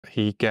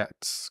he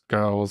gets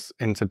girls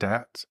into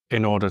debt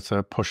in order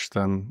to push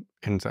them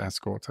into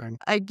escorting.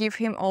 I give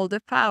him all the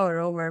power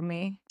over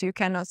me. You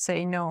cannot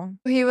say no.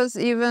 He was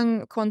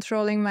even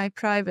controlling my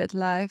private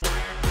life.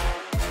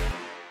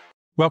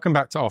 Welcome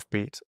back to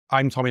Offbeat.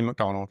 I'm Tommy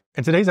McDonald.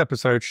 In today's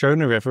episode,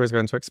 Shona River is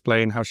going to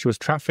explain how she was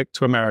trafficked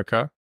to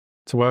America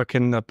to work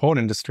in the porn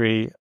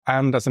industry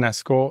and as an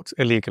escort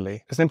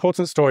illegally. It's an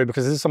important story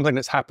because this is something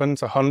that's happened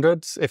to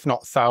hundreds, if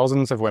not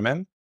thousands of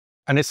women.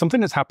 And it's something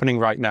that's happening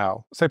right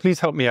now. So please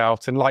help me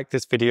out and like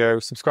this video,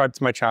 subscribe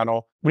to my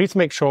channel. We need to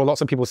make sure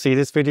lots of people see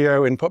this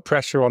video and put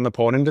pressure on the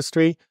porn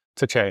industry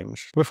to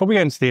change. Before we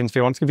get into the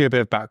interview, I want to give you a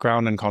bit of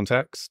background and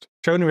context.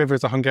 Shona River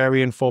is a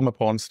Hungarian former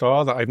porn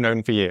star that I've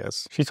known for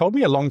years. She told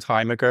me a long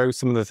time ago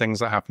some of the things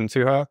that happened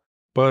to her,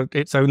 but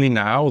it's only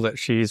now that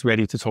she's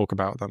ready to talk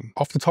about them.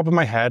 Off the top of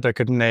my head, I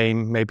could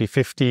name maybe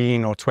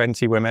 15 or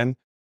 20 women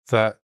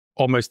that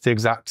almost the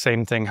exact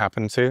same thing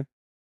happened to.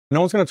 No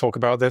one's going to talk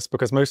about this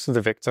because most of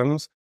the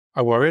victims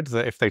are worried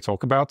that if they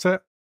talk about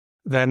it,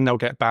 then they'll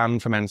get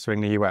banned from entering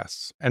the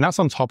US. And that's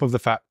on top of the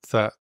fact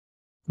that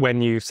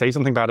when you say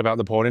something bad about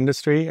the porn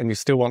industry and you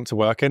still want to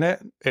work in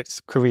it, it's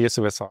career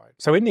suicide.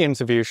 So in the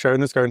interview,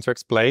 Shona's going to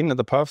explain that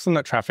the person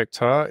that trafficked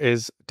her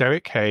is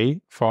Derek Hay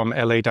from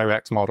LA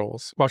Direct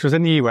Models. While she was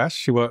in the US,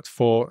 she worked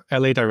for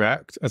LA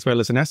Direct as well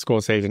as an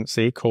escorts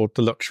agency called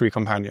The Luxury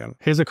Companion.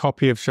 Here's a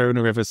copy of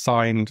Shona River's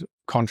signed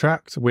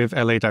contract with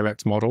LA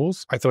Direct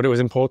Models. I thought it was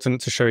important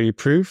to show you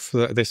proof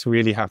that this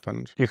really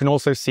happened. You can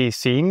also see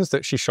scenes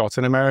that she shot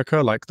in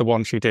America, like the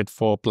one she did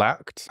for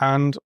Blacked.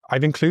 And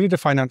I've included a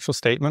financial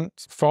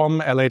statement from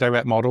LA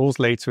Direct Models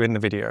later in the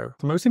video.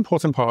 The most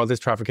important part of this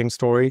trafficking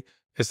story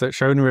is that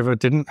Shona River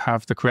didn't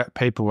have the correct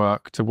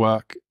paperwork to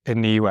work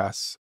in the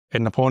US,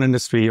 in the porn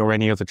industry or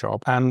any other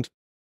job. And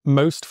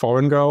most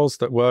foreign girls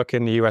that work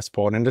in the US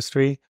porn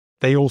industry,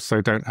 they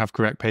also don't have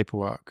correct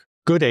paperwork.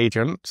 Good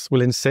agents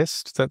will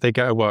insist that they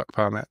get a work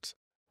permit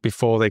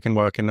before they can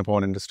work in the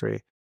porn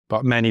industry,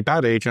 but many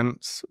bad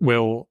agents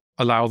will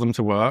allow them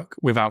to work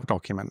without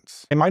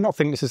documents. They might not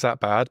think this is that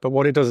bad, but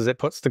what it does is it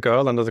puts the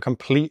girl under the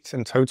complete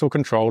and total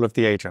control of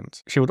the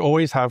agent. She would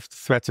always have the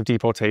threat of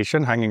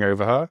deportation hanging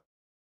over her,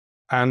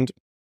 and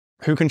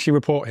who can she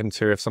report him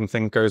to if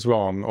something goes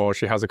wrong or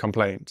she has a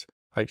complaint?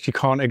 Like, she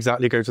can't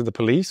exactly go to the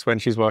police when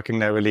she's working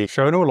there illegally.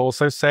 Shona will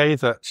also say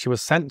that she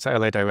was sent to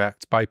LA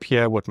Direct by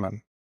Pierre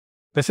Woodman.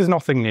 This is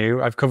nothing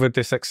new. I've covered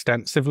this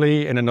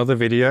extensively in another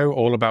video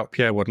all about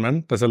Pierre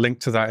Woodman. There's a link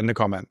to that in the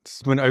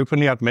comments. Woodman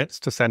openly admits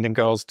to sending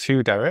girls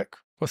to Derek.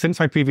 But since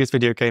my previous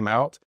video came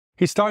out,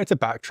 he started to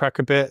backtrack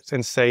a bit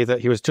and say that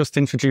he was just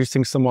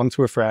introducing someone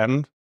to a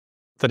friend,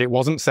 that it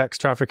wasn't sex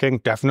trafficking,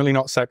 definitely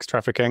not sex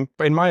trafficking.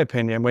 But in my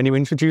opinion, when you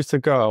introduce a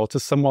girl to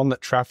someone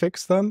that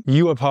traffics them,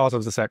 you are part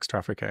of the sex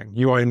trafficking.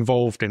 You are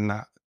involved in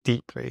that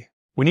deeply.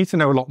 We need to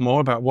know a lot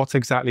more about what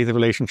exactly the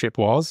relationship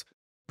was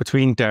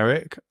between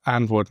Derek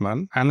and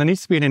Woodman, and there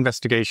needs to be an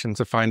investigation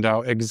to find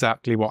out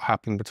exactly what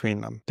happened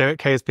between them.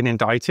 Derek Hay has been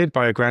indicted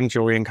by a grand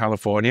jury in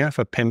California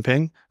for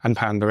pimping and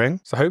pandering,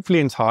 so hopefully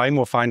in time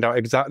we'll find out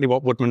exactly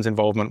what Woodman's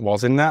involvement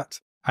was in that,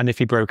 and if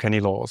he broke any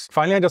laws.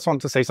 Finally, I just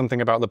want to say something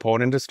about the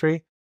porn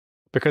industry,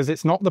 because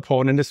it's not the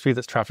porn industry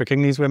that's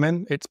trafficking these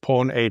women, it's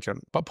porn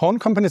agents. But porn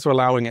companies are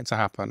allowing it to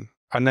happen,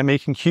 and they're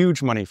making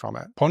huge money from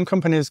it. Porn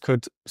companies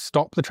could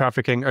stop the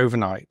trafficking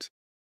overnight.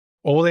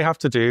 All they have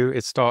to do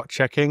is start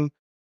checking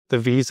the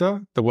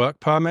visa, the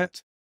work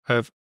permit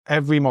of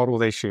every model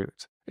they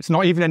shoot. It's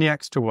not even any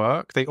extra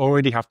work. They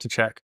already have to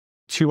check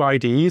 2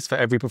 IDs for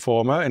every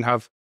performer and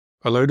have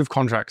a load of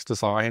contracts to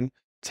sign.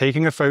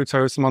 Taking a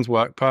photo of someone's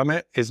work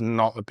permit is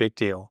not a big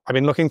deal. I've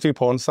been looking through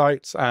porn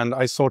sites and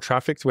I saw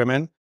trafficked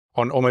women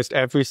on almost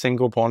every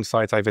single porn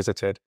site I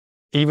visited,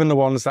 even the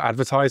ones that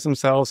advertise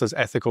themselves as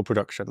ethical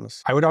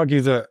productions. I would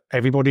argue that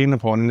everybody in the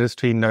porn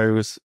industry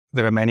knows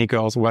there are many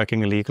girls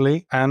working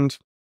illegally, and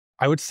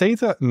I would say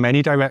that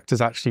many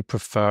directors actually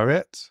prefer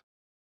it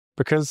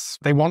because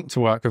they want to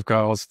work with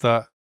girls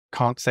that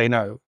can't say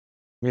no.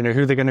 You know,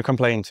 who they're going to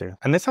complain to.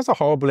 And this has a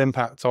horrible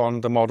impact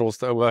on the models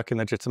that are working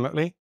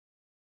legitimately.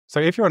 So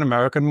if you're an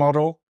American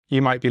model,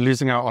 you might be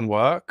losing out on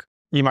work.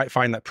 You might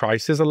find that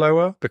prices are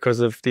lower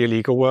because of the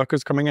illegal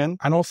workers coming in.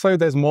 And also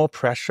there's more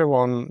pressure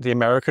on the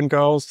American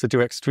girls to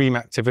do extreme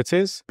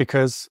activities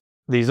because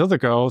these other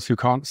girls who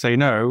can't say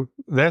no,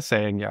 they're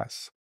saying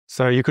yes.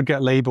 So you could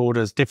get labeled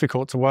as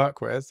difficult to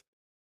work with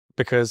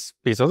because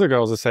these other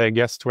girls are saying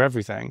yes to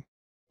everything,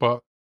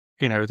 but,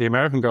 you know, the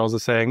American girls are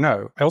saying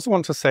no. I also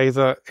want to say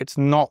that it's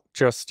not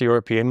just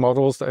European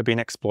models that are being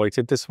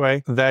exploited this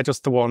way. They're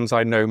just the ones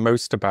I know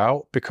most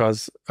about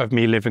because of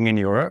me living in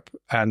Europe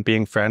and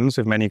being friends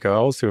with many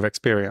girls who have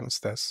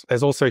experienced this.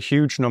 There's also a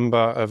huge number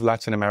of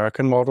Latin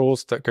American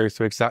models that go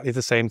through exactly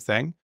the same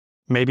thing,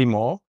 maybe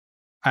more,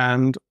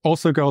 and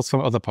also girls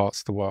from other parts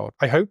of the world.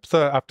 I hope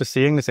that after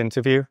seeing this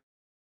interview,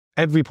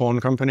 every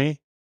porn company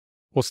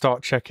will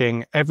start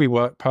checking every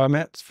work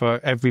permit for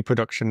every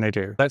production they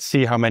do. Let's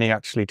see how many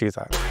actually do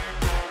that.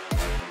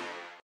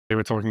 We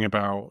were talking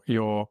about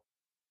your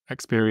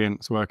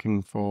experience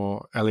working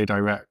for LA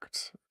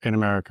Direct in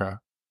America.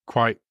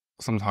 Quite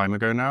some time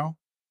ago now,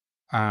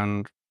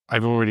 and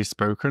I've already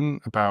spoken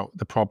about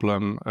the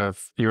problem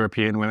of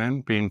European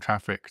women being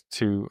trafficked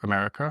to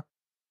America,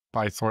 but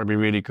I thought it'd be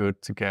really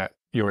good to get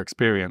your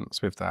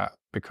experience with that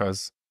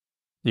because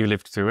you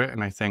lived through it,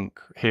 and I think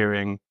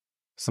hearing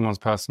someone's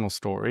personal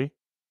story,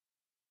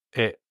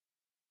 it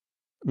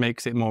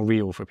makes it more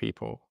real for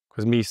people.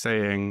 Because me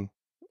saying,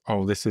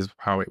 oh, this is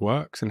how it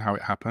works and how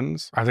it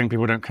happens, I think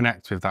people don't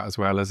connect with that as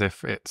well as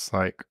if it's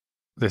like,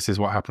 this is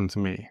what happened to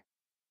me.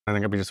 I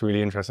think it'd be just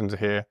really interesting to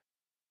hear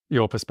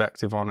your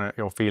perspective on it,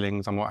 your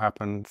feelings on what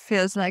happened.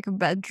 Feels like a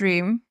bad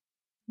dream,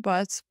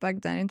 but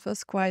back then it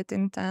was quite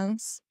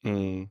intense.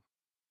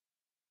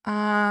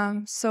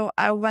 So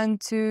I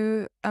went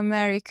to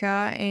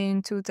America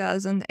in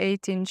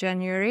 2018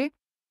 January,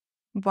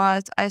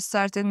 but I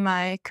started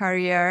my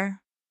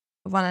career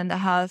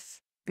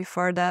 1.5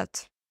 before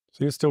that.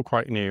 So you're still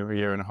quite new, a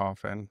year and a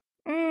half in.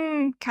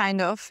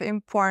 Kind of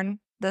in porn.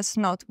 That's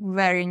not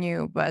very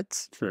new,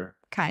 but Sure.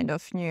 kind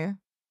of new.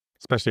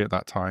 Especially at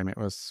that time, it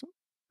was,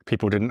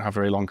 people didn't have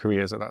very long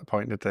careers at that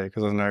point, did they?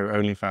 Because there's no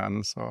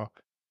OnlyFans or...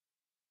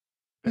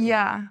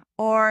 Yeah,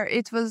 or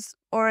it was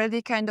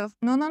already kind of,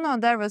 no,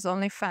 there was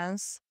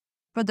OnlyFans.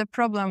 But the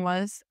problem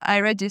was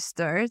I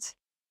registered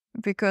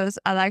because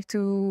I like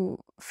to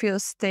feel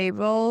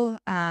stable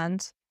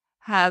and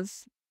have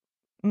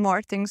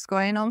more things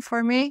going on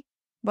for me.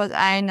 But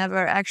I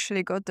never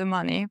actually got the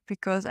money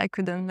because I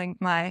couldn't link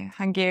my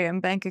Hungarian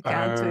bank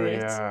account to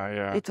it.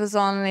 Yeah. It was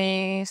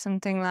only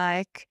something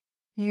like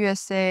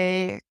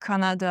USA,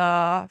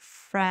 Canada,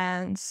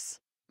 France,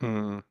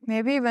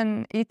 maybe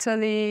even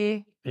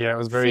Italy. Yeah, it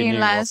was very new,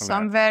 Finland, wasn't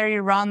some it?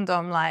 very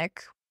random,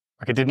 like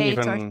it didn't 8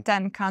 even, or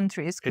 10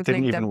 countries it could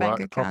didn't link their even bank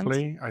work account.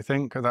 properly, I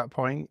think, at that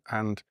point,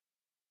 and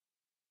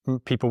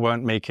people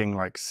weren't making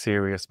like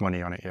serious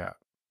money on it yet.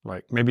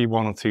 Like maybe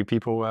 1 or 2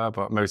 people were,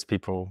 but most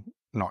people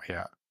not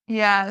yet.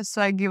 Yeah,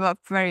 so I give up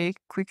very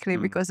quickly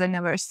because I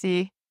never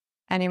see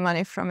any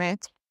money from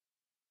it.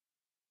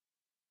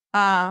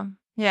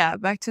 Yeah,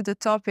 back to the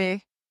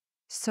topic.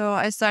 So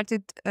I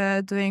started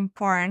doing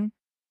porn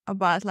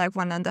about like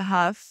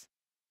 1.5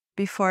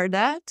 before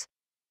that.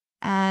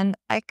 And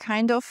I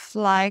kind of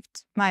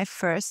liked my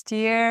first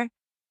year.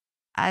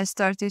 I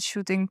started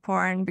shooting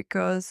porn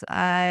because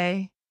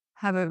I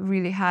have a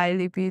really high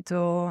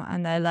libido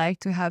and I like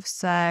to have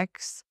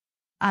sex.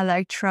 I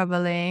like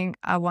traveling.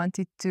 I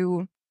wanted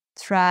to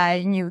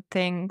try new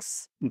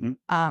things,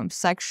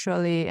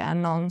 sexually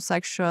and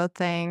non-sexual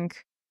thing,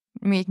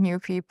 meet new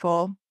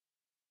people.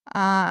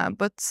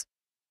 But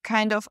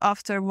kind of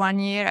after 1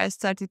 year, I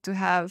started to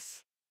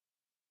have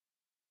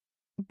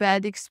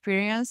bad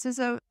experiences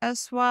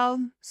as well.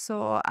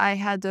 So I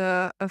had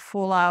a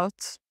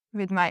fallout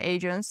with my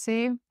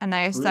agency and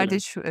I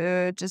started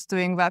just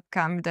doing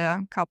webcam with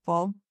a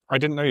couple. I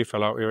didn't know you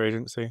fell out with your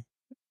agency.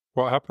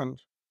 What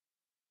happened?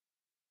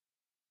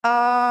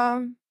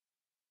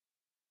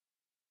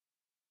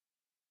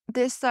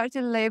 They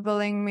started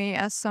labeling me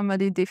as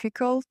somebody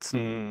difficult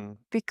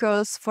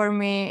because for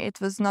me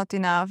it was not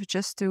enough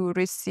just to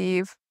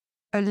receive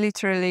a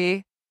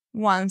literally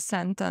 1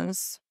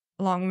 sentence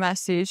long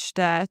message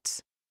that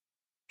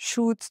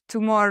shoot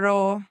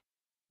tomorrow,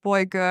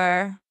 boy,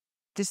 girl,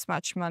 this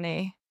much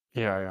money.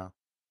 Yeah.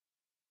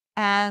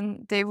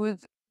 And they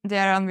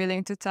are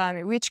unwilling to tell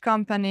me which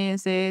company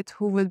is it,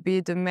 who would be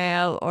the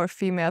male or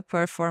female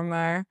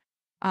performer,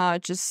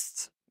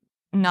 just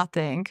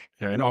nothing.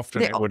 Yeah, and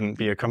often it wouldn't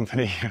be a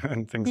company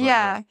and things like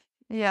that.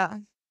 Yeah.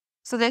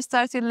 So they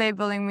started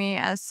labeling me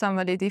as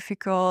somebody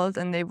difficult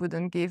and they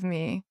wouldn't give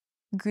me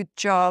good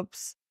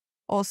jobs.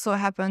 Also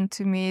happened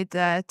to me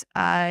that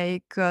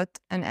I got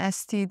an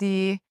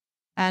STD,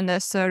 and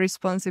as a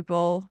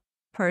responsible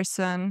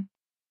person,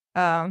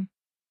 I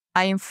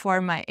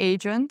informed my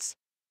agent,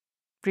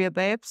 Real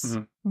Babes,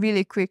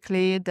 really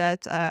quickly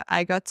that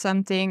I got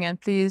something and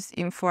please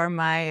inform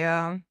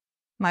my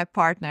my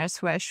partners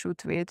who I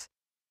shoot with.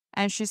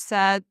 And she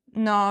said,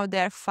 no,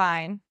 they're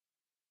fine.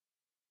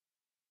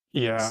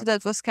 Yeah. So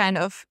that was kind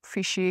of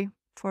fishy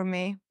for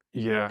me.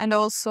 Yeah. And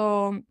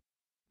also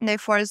they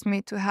forced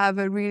me to have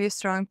a really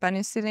strong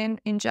penicillin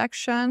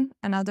injection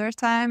another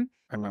time.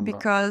 I remember.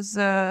 Because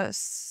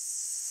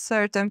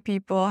certain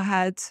people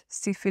had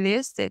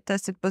syphilis. They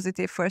tested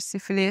positive for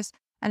syphilis.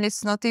 And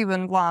it's not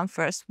even one,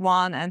 first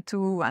 1 and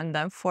 2 and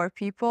then 4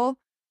 people.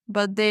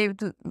 But they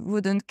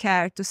wouldn't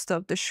care to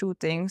stop the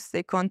shootings.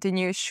 They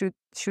continue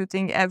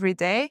shooting every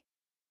day.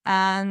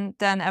 And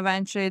then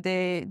eventually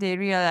they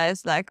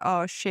realized like,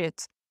 oh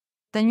shit,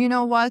 then you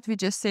know what? We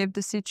just saved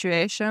the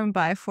situation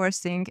by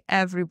forcing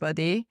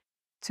everybody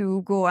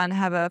to go and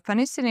have a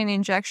penicillin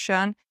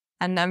injection.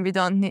 And then we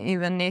don't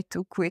even need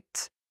to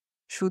quit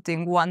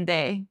shooting 1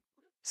 day.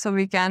 So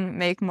we can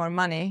make more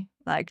money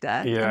like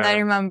that. Yeah. And I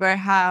remember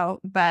how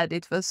bad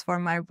it was for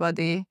my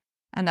body.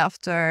 And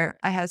after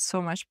I had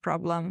so much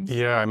problems.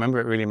 Yeah, I remember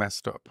it really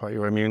messed up like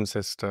your immune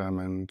system,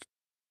 and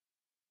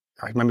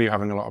I remember you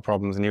having a lot of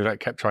problems and you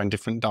like kept trying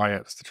different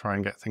diets to try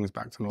and get things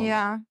back to normal.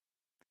 Yeah.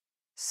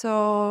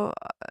 So,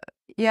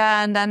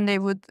 yeah, and then they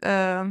would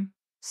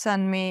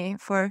send me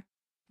for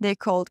they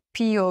called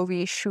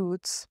POV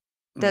shoots.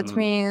 That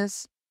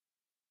means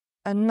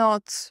a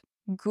not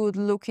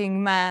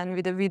good-looking man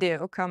with a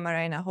video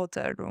camera in a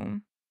hotel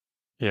room.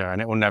 Yeah,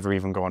 and it will never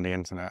even go on the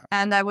internet.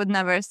 And I would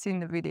never see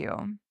the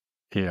video.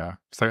 Yeah,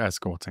 so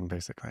escorting,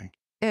 basically.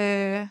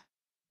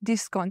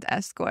 Discount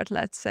escort,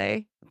 let's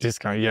say.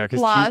 Discount, yeah.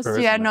 Plus, cheaper,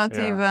 you are isn't it? not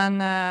Yeah. even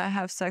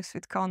have sex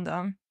with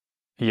condom.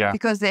 Yeah.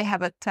 Because they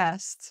have a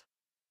test.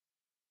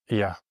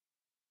 Yeah.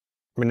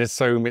 I mean,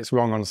 it's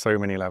wrong on so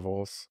many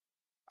levels.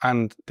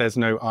 And there's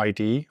no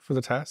ID for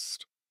the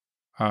test.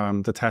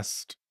 The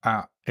test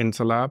at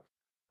Interlab,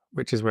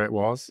 which is where it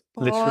was.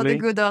 Oh, the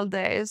good old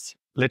days.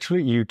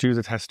 Literally, you do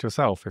the test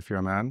yourself if you're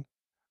a man.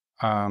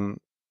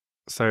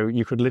 So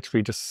you could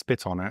literally just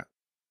spit on it,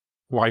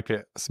 wipe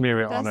it,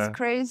 smear it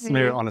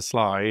on a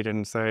slide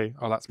and say,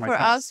 oh, that's my test.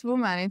 For us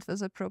women, it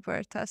was a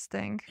proper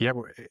testing. Yeah,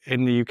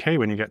 in the UK,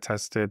 when you get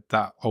tested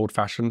that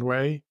old-fashioned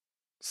way,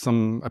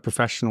 a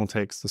professional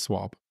takes the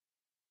swab.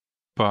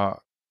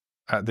 But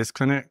at this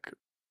clinic,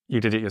 you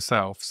did it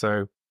yourself.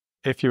 So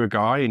if you're a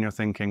guy and you're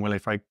thinking, well,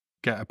 if I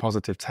get a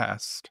positive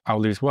test,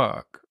 I'll lose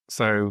work.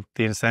 So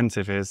the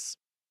incentive is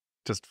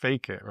just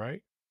fake it,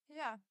 right?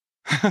 Yeah.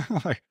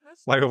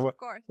 Of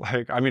course.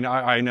 I mean,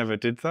 I never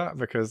did that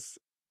because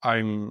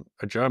I'm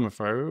a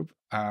germaphobe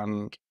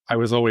and I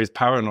was always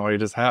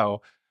paranoid as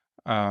hell,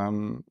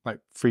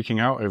 freaking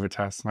out over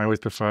tests. And I always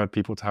preferred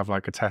people to have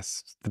like a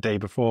test the day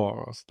before,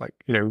 or like,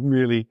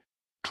 really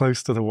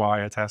close to the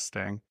wire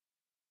testing.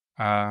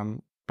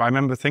 But I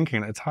remember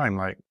thinking at the time,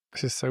 like,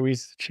 this is so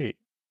easy to cheat.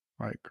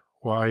 Like,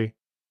 why?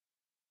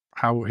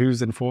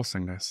 Who's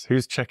enforcing this?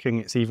 Who's checking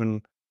it's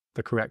even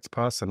the correct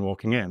person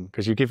walking in?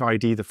 Because you give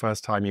ID the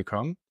first time you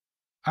come.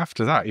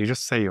 After that, you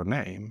just say your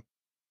name.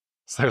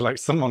 So, like,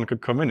 someone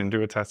could come in and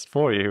do a test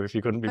for you if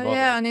you couldn't be bothered.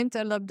 Yeah, on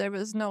Interlab, there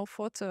was no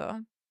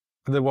photo.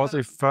 There was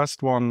a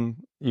first one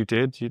you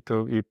did. You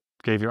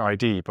gave your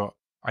ID, but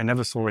I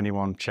never saw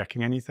anyone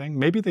checking anything.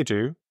 Maybe they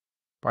do,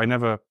 but I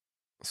never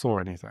saw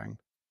anything.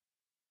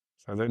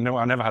 So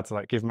I never had to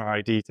like give my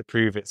ID to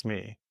prove it's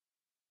me.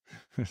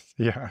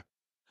 Yeah,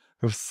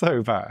 it was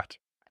so bad.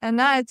 And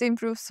now it's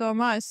improved so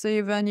much. So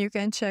even you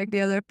can check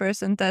the other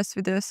person test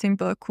with a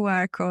simple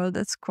QR code.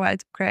 That's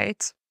quite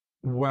great.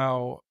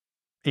 Well,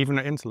 even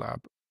at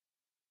Interlab.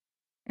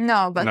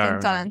 No, but in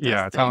talent testing.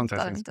 Yeah,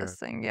 talent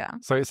testing, yeah.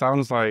 So it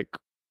sounds like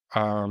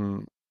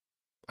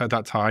at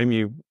that time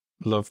you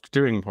loved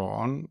doing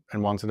porn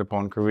and wanted a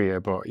porn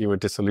career, but you were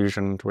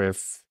disillusioned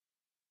with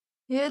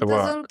the work. It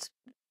doesn't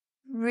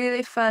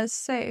really feel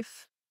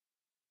safe.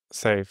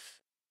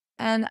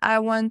 And I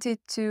wanted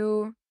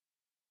to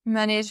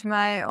manage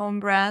my own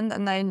brand,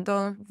 and I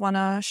don't want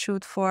to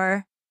shoot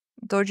for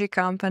dodgy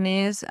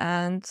companies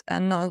and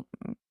not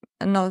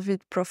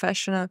with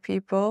professional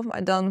people.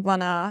 I don't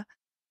want to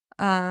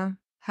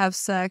have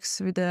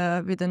sex with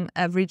an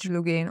average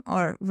looking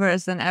or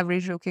worse than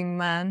average looking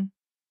man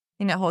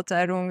in a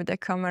hotel room with a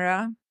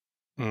camera.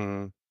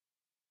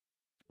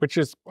 Which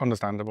is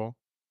understandable.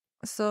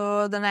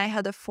 So then I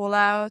had a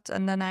fallout,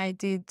 and then I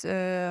did...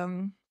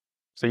 So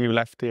you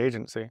left the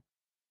agency?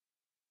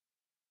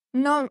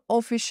 Not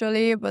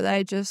officially, but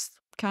I just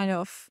kind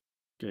of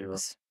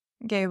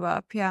gave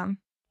up, yeah.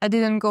 I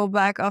didn't go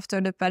back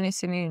after the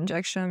penicillin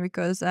injection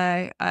because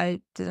I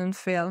didn't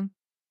feel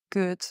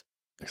good.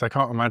 Because I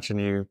can't imagine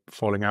you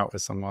falling out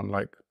with someone,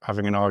 like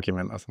having an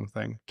argument or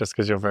something, just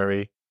because you're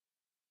very...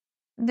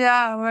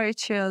 Yeah, very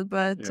chill,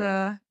 but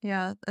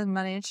yeah, I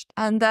managed.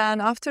 And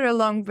then after a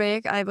long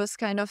break, I was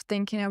kind of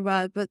thinking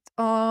about,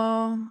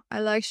 I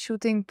like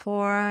shooting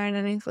porn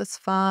and it was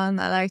fun.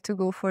 I like to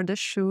go for the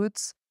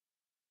shoots,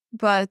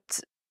 but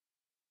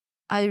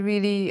I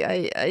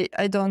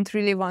don't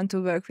really want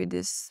to work with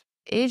this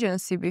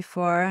agency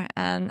before.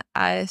 And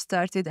I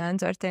started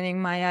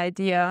entertaining my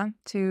idea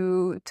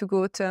to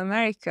go to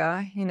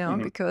America,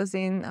 because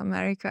in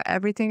America,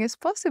 everything is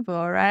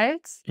possible,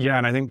 right? Yeah,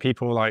 and I think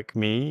people like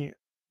me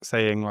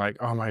saying like,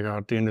 oh my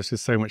God, the industry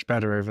is so much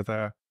better over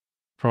there,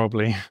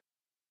 probably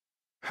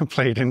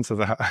played into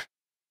that,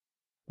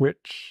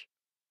 which,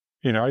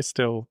 I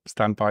still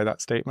stand by that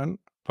statement,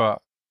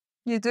 but...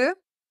 You do?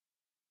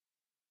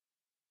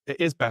 It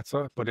is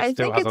better, but it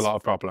still has a lot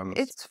of problems.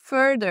 It's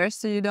further,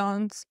 so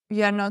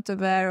you're not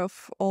aware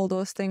of all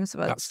those things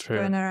that's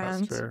going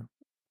around. That's true.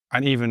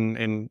 And even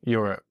in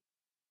Europe,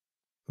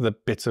 the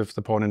bit of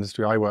the porn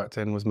industry I worked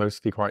in was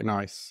mostly quite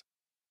nice,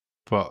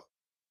 but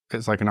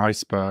it's like an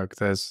iceberg.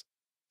 There's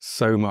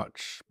so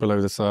much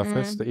below the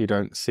surface that you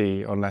don't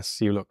see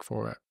unless you look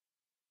for it.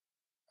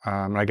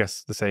 I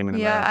guess the same in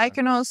America. Yeah, I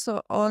can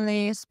also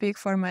only speak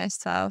for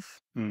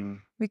myself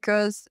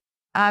because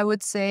I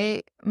would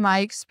say my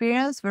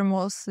experience were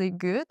mostly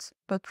good,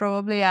 but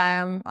probably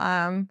I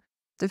am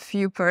the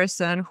few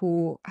person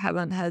who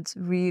haven't had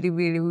really,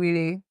 really,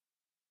 really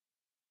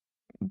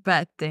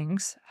bad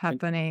things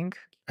happening.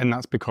 And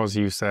that's because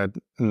you said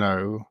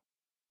no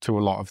to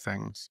a lot of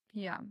things.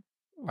 Yeah.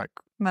 Like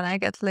when I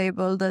get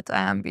labeled that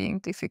I am being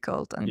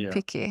difficult and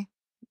picky.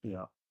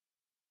 Yeah.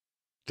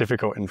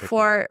 Difficult and picky.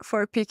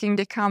 For picking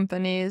the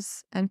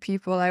companies and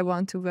people I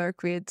want to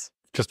work with.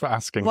 Just for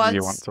asking who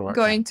you want what's to work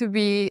going to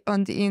be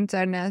on the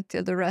internet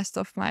till the rest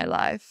of my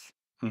life.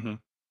 Mm-hmm.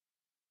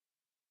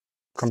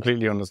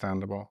 Completely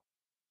understandable.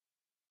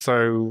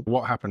 So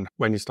what happened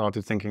when you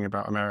started thinking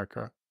about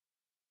America?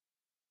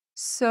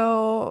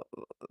 So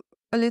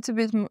a little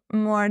bit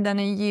more than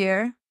a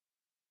year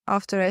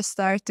after I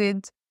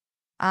started,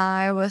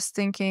 I was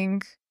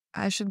thinking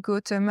I should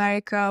go to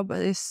America,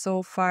 but it's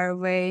so far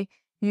away.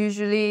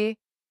 Usually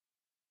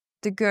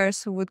the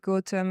girls who would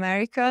go to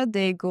America,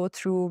 they go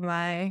through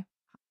my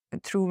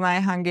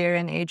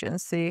Hungarian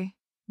agency,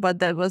 but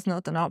that was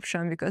not an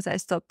option because I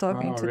stopped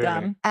talking to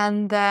them.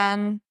 And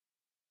then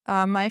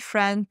my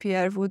friend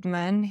Pierre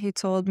Woodman, he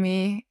told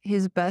me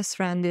his best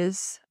friend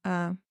is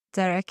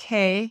Derek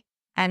Hay,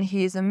 and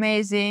he's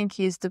amazing.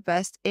 He's the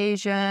best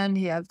Asian.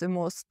 He have the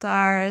most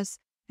stars,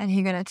 and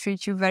he's gonna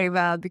treat you very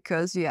well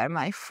because you are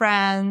my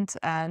friend,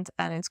 and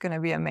it's gonna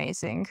be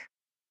amazing.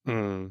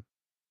 Mm.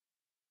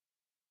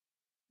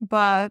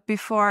 But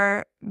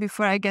before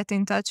I get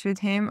in touch with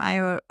him,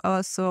 I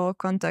also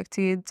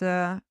contacted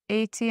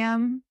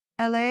ATM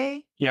LA.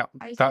 Yeah,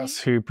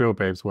 that's who Bill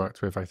Babes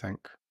worked with, I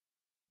think.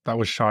 That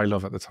was Shy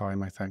Love at the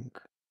time, I think,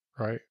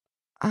 right?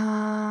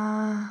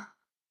 I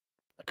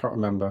can't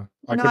remember.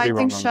 I could be wrong. I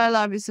think Shy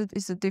Love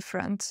is a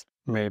different.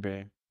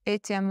 Maybe.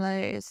 ATM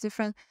LA is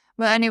different.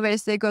 But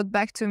anyways, they got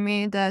back to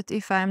me that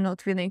if I'm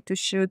not willing to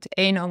shoot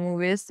anal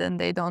movies, then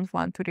they don't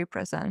want to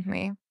represent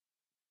me.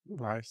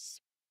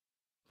 Nice.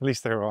 At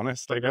least they were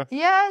honest, I guess.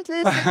 Yeah, at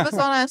least it was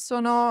honest,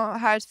 so no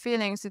hard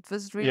feelings. It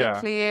was really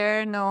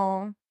clear,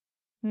 no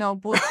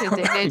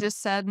bullshitting. They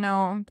just said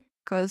no,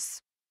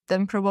 because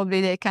then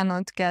probably they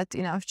cannot get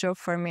enough job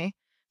for me.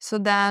 So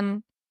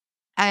then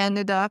I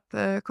ended up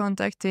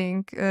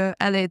contacting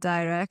LA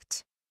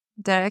Direct,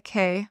 Derek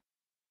Hay,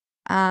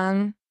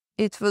 and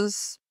it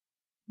was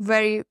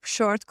very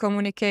short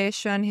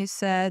communication. He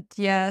said,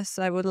 yes,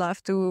 I would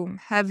love to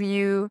have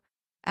you,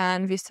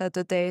 and we set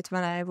a date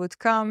when I would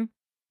come.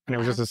 And it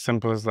was just as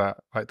simple as that.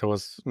 Like there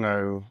was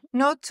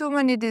not too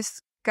many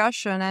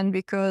discussion, and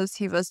because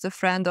he was the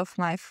friend of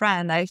my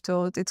friend, I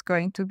thought it's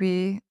going to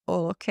be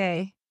all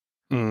okay.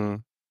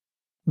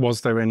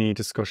 Was there any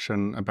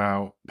discussion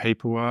about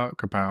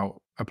paperwork,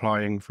 about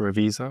applying for a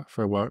visa,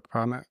 for a work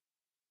permit?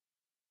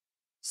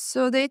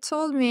 So they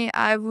told me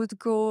I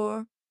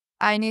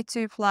need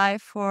to apply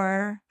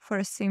for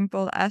a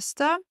simple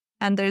ESTA,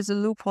 and there's a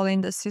loophole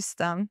in the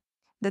system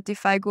that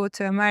if I go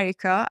to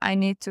America, I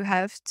need to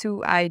have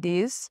 2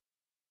 IDs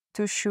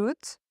to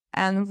shoot,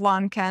 and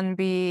one can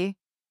be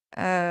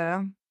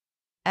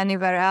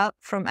anywhere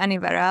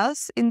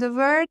else in the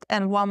world,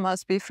 and one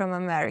must be from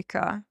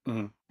America.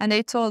 And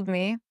they told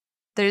me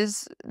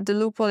there's the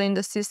loophole in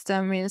the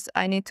system means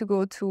I need to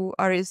go to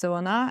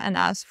Arizona and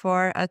ask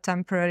for a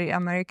temporary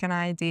American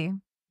ID.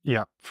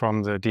 Yeah,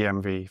 from the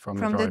DMV, from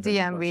the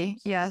DMV,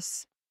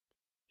 yes.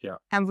 Yeah.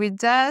 And with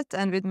that,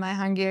 and with my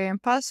Hungarian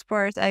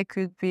passport, I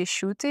could be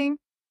shooting,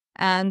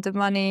 and the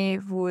money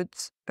would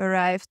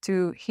arrive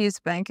to his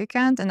bank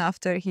account, and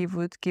after he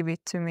would give it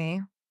to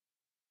me.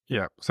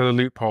 Yeah. So the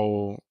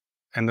loophole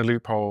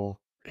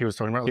he was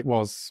talking about, it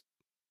was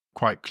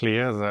quite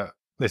clear that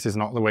this is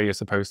not the way you're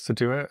supposed to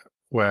do it.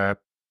 We're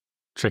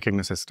tricking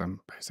the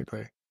system,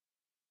 basically.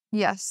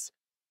 Yes.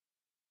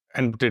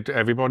 And did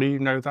everybody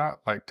know that?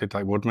 Like, did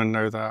Woodman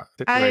know that?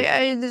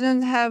 I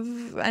didn't have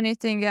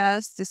anything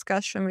else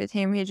discussion with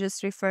him. He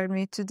just referred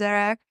me to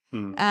Derek.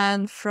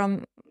 And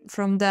from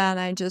then,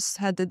 I just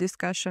had the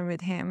discussion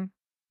with him.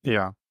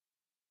 Yeah.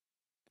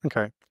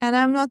 Okay. And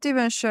I'm not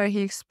even sure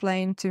he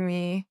explained to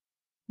me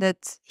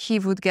that he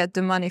would get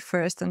the money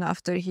first and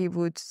after he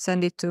would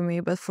send it to me.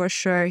 But for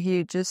sure,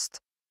 he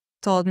just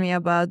told me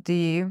about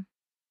the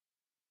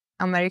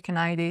American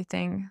ID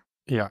thing.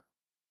 Yeah.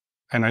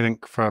 And I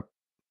think for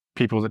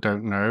people that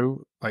don't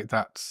know, like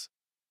that's,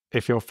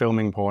 if you're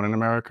filming porn in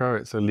America,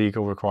 it's a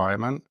legal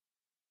requirement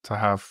to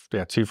have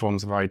 2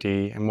 forms of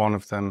ID, and one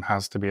of them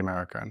has to be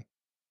American.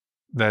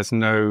 There's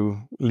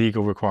no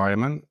legal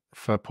requirement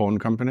for porn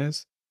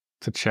companies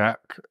to check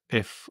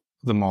if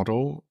the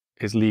model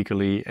is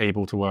legally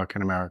able to work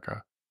in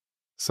America.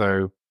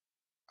 So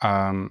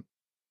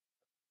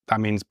that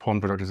means porn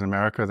producers in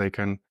America, they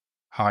can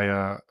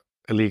hire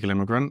illegal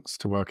immigrants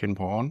to work in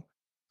porn,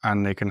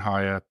 and they can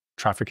hire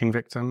trafficking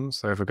victims.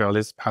 So if a girl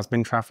has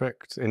been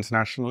trafficked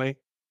internationally,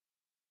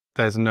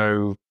 there's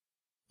no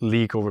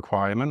legal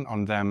requirement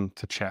on them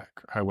to check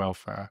her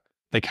welfare.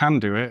 They can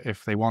do it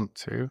if they want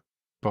to,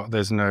 but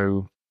there's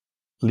no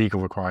legal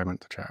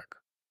requirement to check,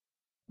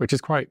 which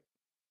is quite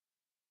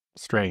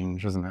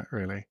strange, isn't it,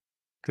 really?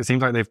 Because it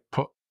seems like they've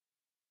put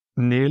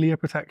nearly a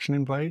protection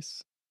in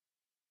place,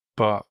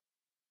 but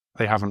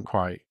they haven't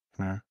quite,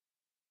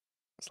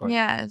 It's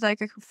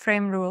like a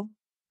frame rule.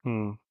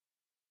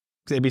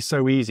 It'd be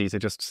so easy to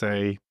just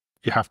say,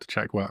 you have to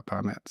check work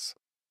permits,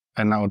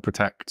 and that would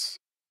protect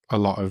a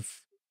lot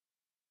of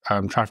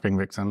trafficking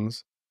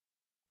victims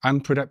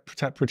and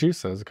protect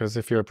producers, because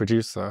if you're a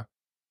producer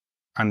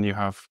and you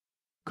have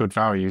good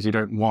values, you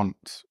don't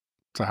want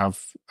to have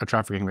a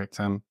trafficking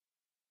victim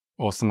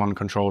or someone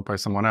controlled by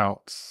someone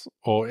else,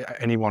 or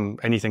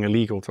anything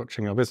illegal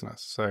touching your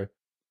business. So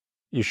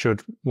you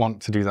should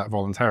want to do that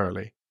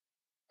voluntarily.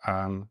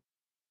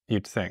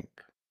 You'd think,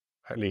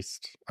 at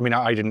least. I mean,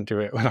 I didn't do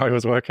it when I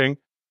was working.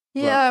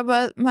 Yeah,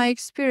 but my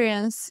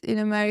experience in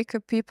America,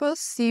 people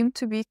seem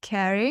to be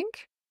caring.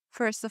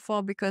 First of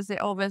all, because they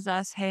always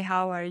ask, "Hey,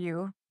 how are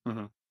you?"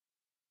 Mm-hmm.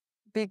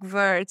 Big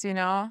words, you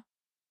know.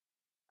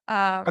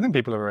 I think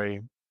people are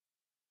very.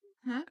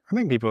 Huh? I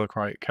think people are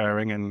quite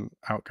caring and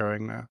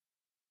outgoing now.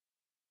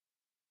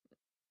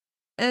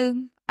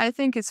 And I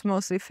think it's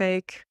mostly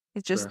fake.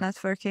 It's just Sure.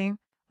 networking.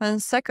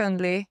 And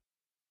secondly,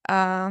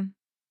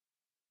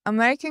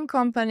 American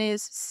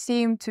companies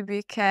seem to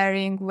be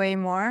caring way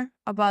more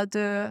about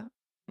the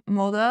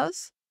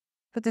models,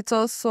 but it's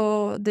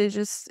also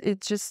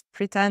it's just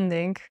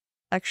pretending.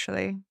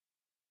 Actually,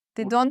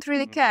 they don't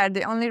really care.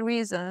 The only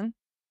reason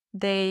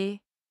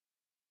they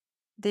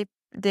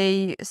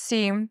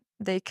seem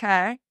they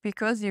care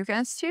because you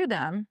can sue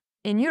them.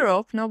 In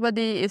Europe,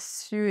 nobody is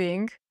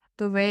suing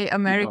the way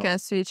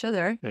Americans sue each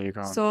other. Yeah, you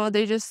can't. So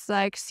they just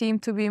like seem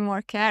to be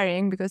more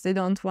caring because they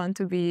don't want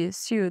to be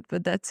sued,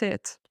 but that's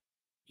it.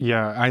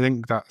 Yeah, I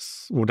think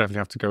we'll definitely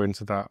have to go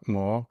into that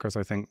more because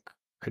I think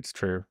it's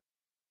true.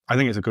 I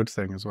think it's a good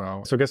thing as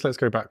well. So I guess let's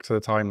go back to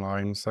the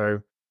timeline.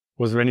 So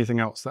was there anything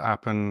else that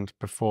happened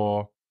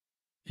before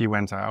you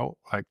went out?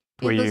 Like,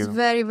 were It was you?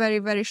 very, very,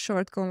 very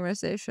short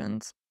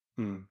conversations.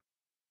 And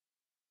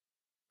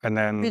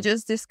then We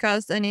just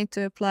discussed I need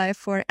to apply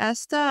for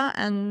ESTA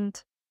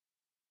and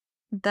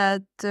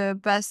that the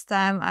best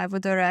time I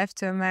would arrive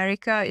to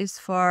America is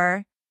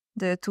for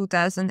the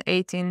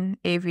 2018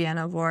 AVN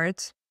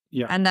Awards.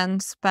 Yeah. And then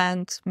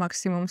spend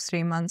maximum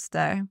 3 months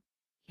there.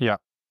 Yeah.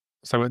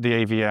 So at the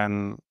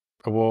AVN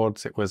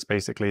Awards, it was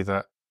basically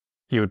that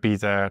you would be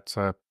there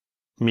to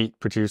meet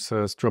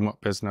producers, drum up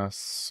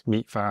business,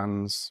 meet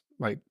fans,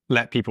 like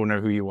let people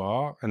know who you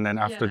are. And then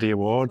after the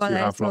awards, you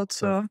have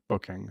lots of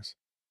bookings.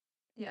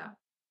 Yeah.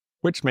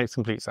 Which makes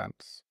complete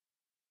sense.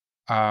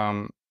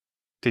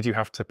 Did you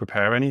have to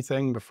prepare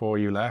anything before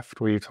you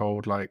left? Were you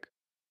told like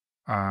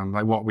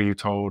what were you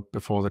told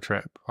before the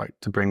trip, like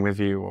to bring with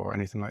you or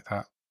anything like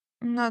that?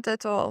 Not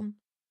at all.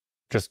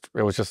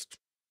 It was just.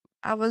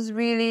 I was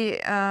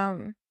really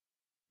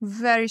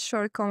very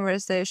short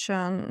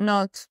conversation.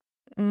 Not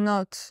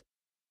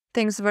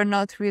things were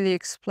not really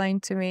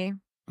explained to me.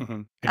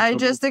 Mm-hmm. I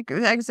just the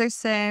exact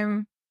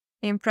same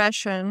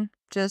impression.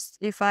 Just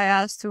if I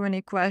ask too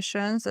many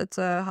questions, it's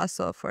a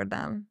hassle for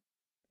them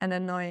and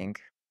annoying.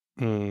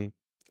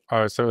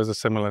 Oh, so it was a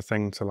similar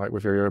thing to like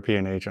with your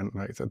European agent,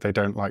 like that they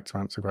don't like to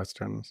answer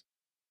questions.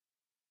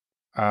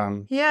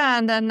 Yeah,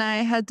 and then I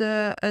had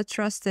a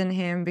trust in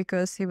him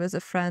because he was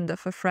a friend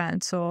of a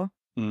friend, so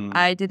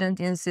I didn't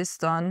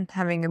insist on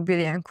having a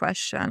billion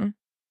questions.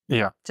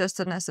 Yeah, just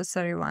the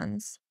necessary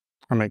ones.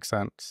 that makes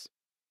sense.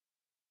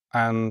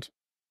 And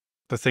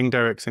the thing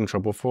Derek's in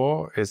trouble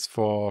for is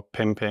for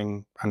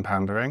pimping and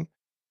pandering,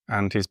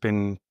 and he's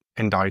been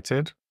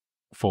indicted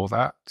for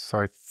that.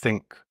 So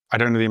I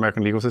don't know the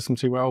American legal system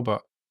too well,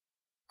 but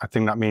I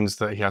think that means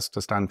that he has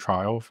to stand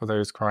trial for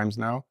those crimes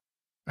now.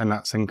 And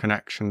that's in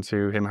connection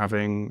to him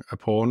having a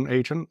porn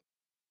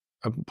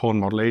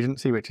model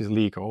agency, which is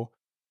legal.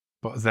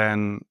 But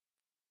then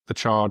the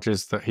charge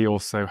is that he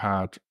also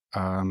had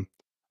an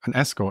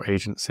escort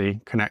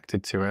agency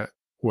connected to it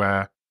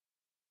where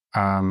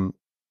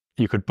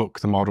you could book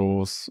the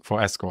models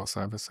for escort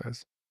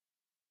services.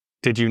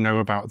 Did you know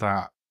about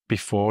that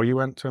before you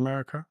went to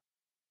America?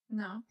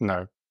 No.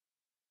 No.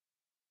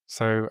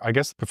 So I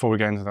guess before we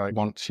get into that,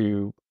 once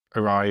you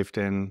arrived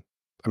in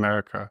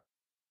America,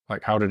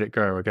 like how did it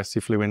go? I guess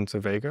you flew into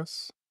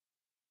Vegas?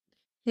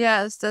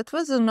 Yes, that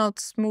was a not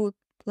smooth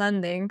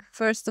landing.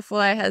 First of all,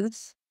 I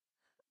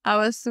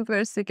was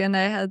super sick and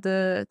I had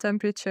a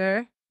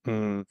temperature.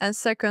 And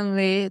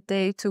secondly,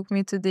 they took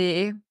me to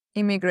the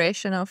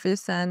immigration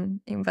office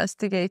and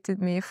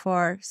investigated me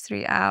for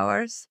 3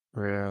 hours.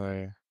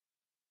 Really?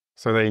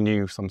 So they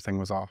knew something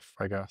was off,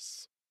 I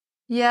guess.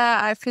 Yeah,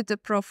 I fit the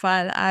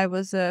profile. I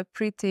was a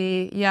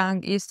pretty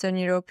young Eastern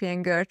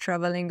European girl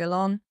traveling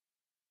alone.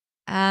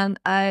 And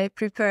I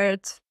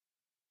prepared,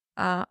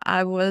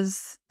 I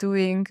was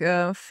doing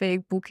a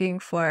fake booking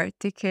for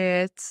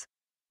tickets.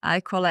 I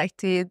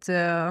collected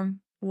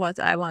what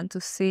I want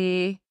to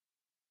see.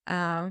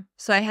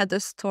 So I had a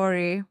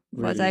story.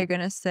 What I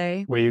gonna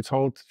say? Were you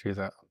told to do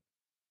that?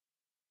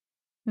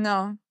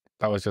 No.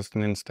 That was just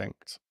an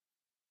instinct.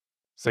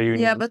 So you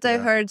Yeah, but I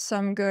heard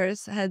some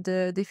girls had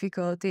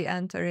difficulty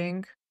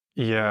entering.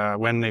 Yeah,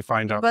 when they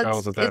find out But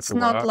girls are there it's to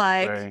not work,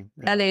 like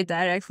LA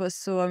Direct was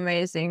so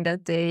amazing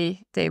that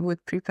they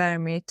would prepare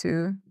me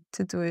to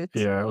do it.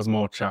 Yeah, it was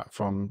more chat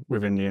from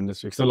within the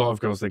industry. Because a lot of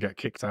girls, they get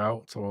kicked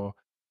out or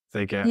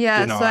they get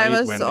Yeah, so I denied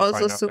was when they also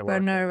find out they're super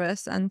working.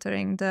 nervous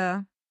entering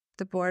the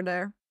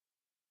border.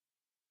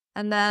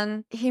 And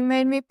then he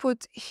made me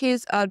put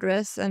his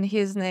address and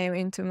his name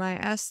into my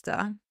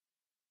ESTA.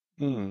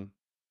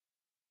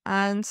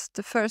 And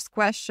the first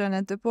question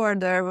at the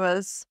border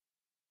was,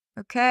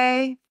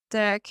 okay,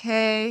 Derek,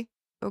 hey,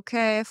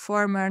 okay,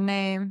 former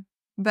name,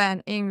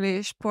 Ben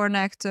English, porn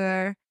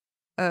actor,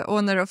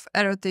 owner of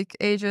erotic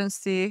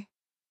agency.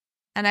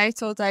 And I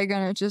thought I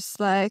gonna just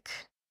like,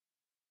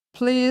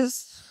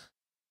 please,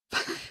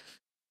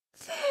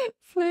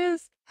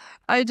 please.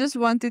 I just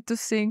wanted to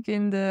sink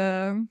in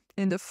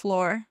the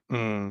floor.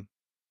 Mm.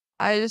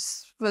 I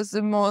just was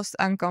the most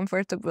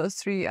uncomfortable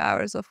 3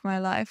 hours of my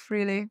life,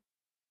 really.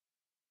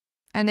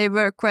 And they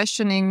were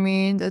questioning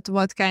me that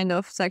what kind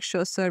of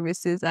sexual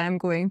services I'm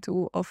going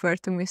to offer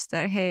to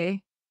Mr.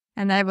 Hay.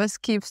 And I was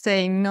keep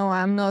saying, no,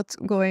 I'm not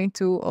going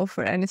to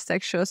offer any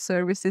sexual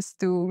services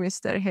to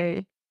Mr.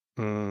 Hay.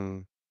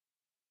 Mm.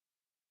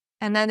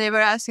 And then they were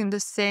asking the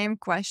same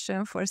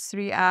question for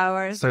 3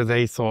 hours. So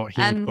they thought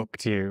he And-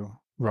 booked you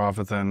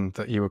rather than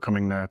that you were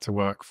coming there to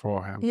work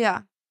for him.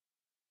 Yeah.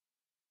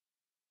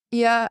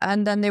 Yeah,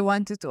 and then they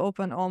wanted to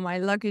open all my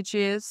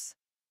luggages.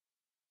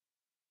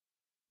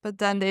 But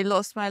then they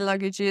lost my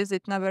luggages.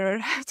 It never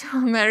arrived to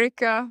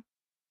America.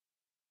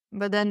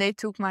 But then they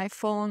took my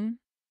phone.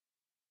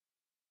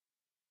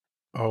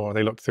 Oh,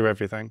 they looked through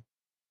everything.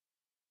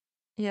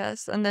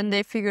 Yes, and then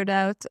they figured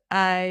out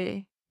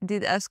I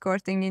did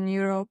escorting in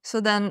Europe. So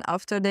then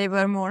after they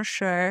were more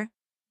sure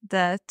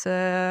that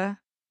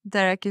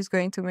Derek is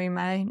going to be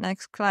my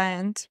next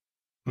client.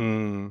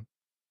 Mm.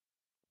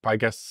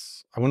 But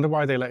I wonder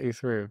why they let you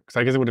through. Because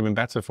I guess it would have been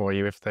better for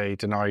you if they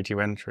denied you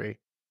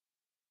entry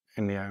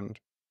in the end.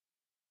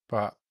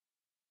 But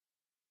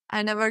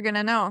I never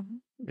gonna know.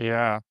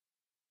 yeah.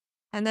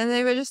 And then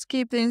they will just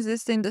keep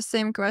insisting the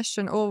same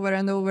question over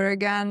and over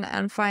again.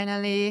 And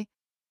finally,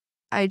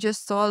 I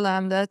just told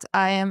them that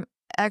I am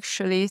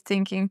actually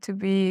thinking to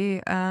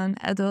be an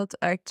adult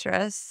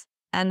actress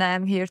and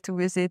I'm here to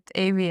visit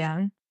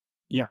AVN.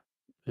 Yeah.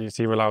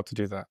 So you're allowed to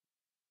do that.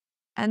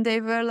 And they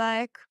were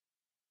like,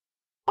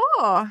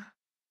 oh,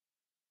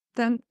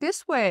 then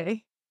this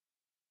way.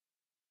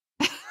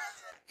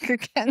 You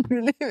can't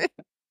believe it.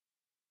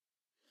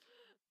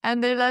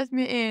 And they let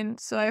me in.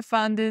 So I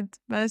found it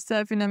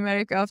myself in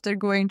America after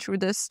going through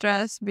the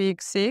stress, being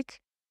sick,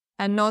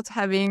 and not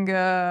having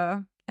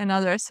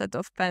another set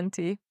of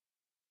panty.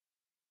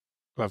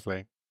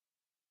 Lovely.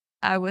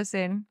 I was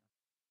in.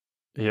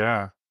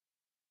 Yeah.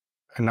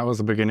 And that was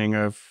the beginning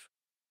of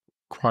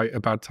quite a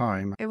bad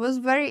time. It was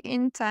very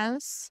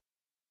intense.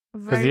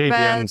 Because Very the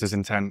bad. AVNs is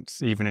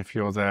intense, even if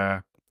you're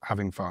there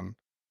having fun.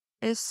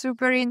 It's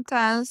super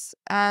intense,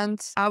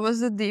 and I was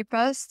the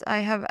deepest I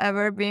have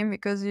ever been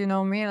because you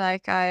know me,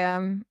 like I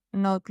am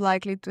not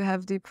likely to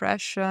have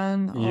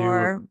depression You or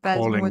were bad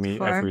calling mood me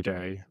for. every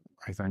day,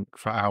 I think,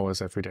 for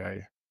hours every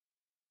day.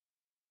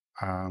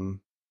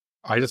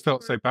 I just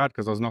felt so bad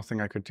because there was nothing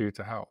I could do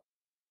to help.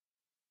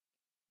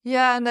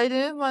 Yeah, and I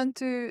didn't want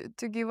to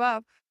give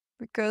up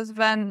because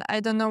when I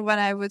don't know when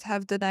I would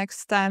have the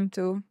next time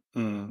to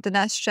the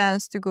next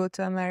chance to go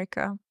to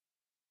America.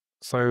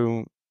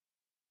 So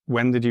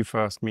when did you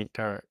first meet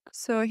Derek?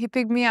 So he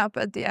picked me up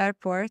at the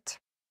airport.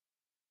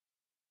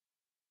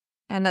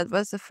 And that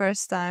was the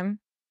first time.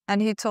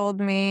 And he told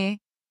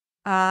me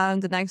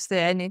the next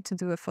day I need to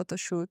do a photo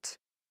shoot.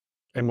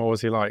 And what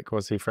was he like?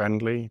 Was he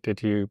friendly?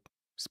 Did you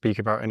speak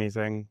about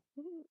anything?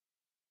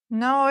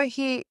 No,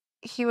 he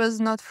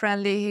was not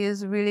friendly. He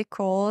is really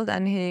cold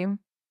and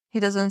he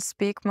doesn't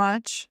speak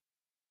much.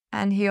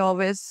 And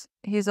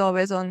he's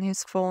always on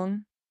his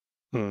phone.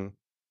 And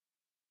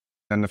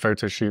the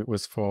photo shoot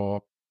was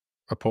for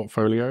a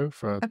portfolio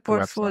for A the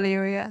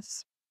portfolio, website.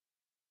 yes.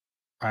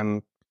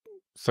 And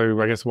so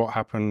I guess what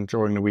happened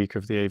during the week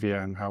of the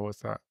AVN? How was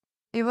that?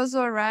 It was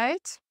all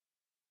right.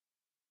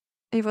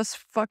 It was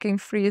fucking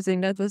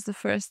freezing. That was the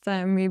first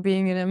time me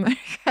being in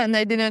America. And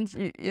I didn't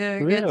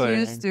get Really?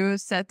 used to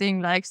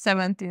setting like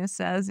 17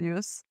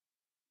 Celsius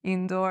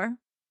indoor.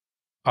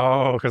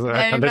 Oh, because of air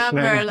I conditioning.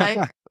 remember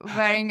like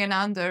wearing an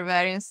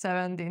underwear in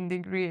 17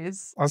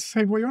 degrees. I was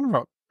saying, what are you on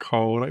about?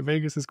 Cold. Like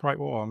Vegas is quite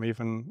warm,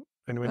 even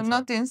in winter. But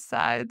not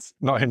inside.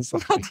 Not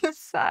inside. Not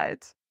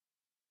inside.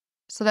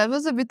 So that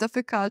was a bit of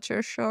a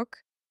culture shock.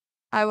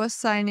 I was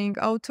signing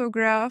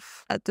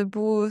autograph at the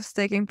booth,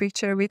 taking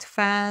picture with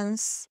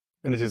fans.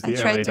 And this is I the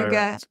tried LA to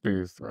Direct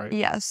booth, right?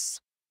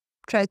 Yes.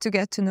 Try to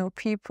get to know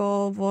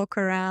people, walk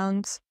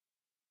around,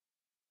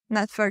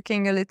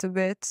 networking a little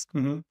bit.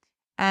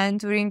 And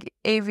during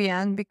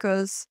AVN,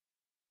 because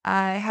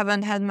I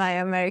haven't had my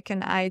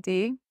American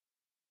ID,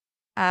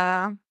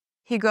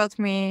 he got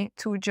me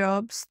 2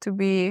 jobs to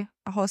be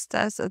a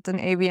hostess at an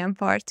AVN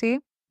party.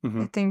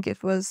 I think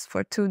it was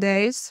for 2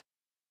 days.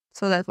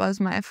 So that was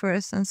my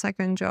first and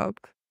second job.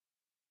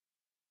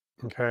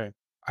 Okay.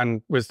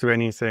 And was there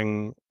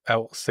anything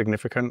else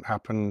significant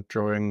happened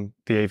during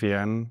the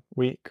AVN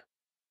week?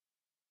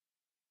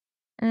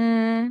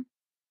 Mm,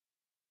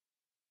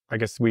 I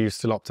guess were you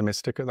still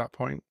optimistic at that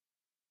point?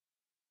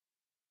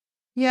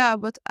 yeah,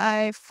 but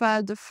I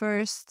felt the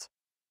first.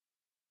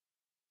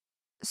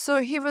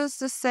 So he was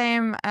the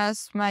same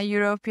as my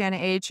European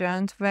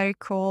agent, very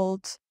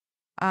cold,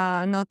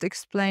 not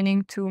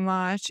explaining too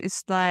much.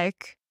 It's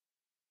like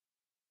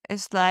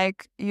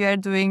you're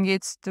doing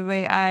it the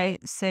way I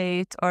say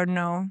it or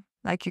no.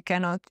 Like you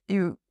cannot,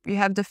 you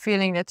have the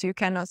feeling that you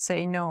cannot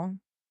say no.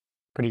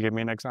 Could you give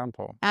me an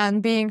example?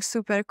 And being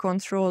super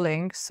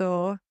controlling.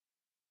 So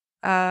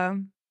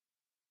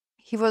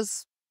he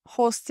was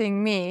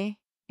hosting me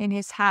in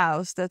his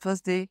house. That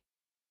was the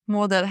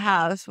model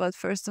house. But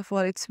first of all,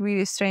 it's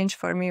really strange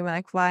for me,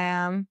 like why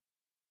I'm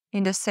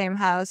in the same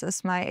house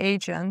as my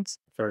agent.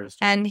 Very strange.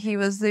 And he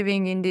was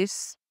living in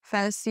this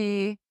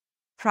fancy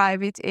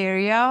private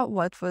area,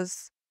 what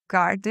was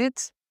guarded.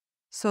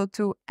 So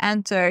to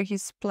enter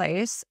his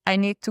place, I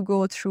need to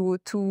go through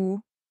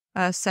 2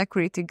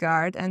 security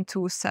guard and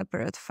 2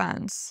 separate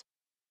fence.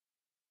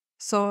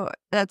 So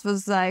that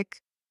was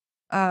like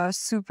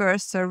super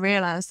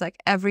surveillance. Like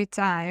every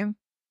time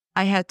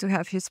I had to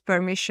have his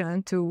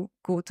permission to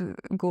go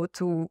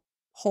to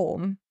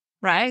home,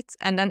 right?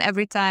 And then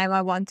every time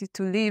I wanted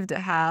to leave the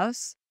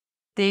house,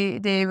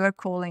 they were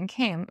calling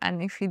him,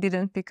 and if he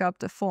didn't pick up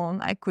the phone,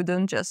 I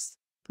couldn't just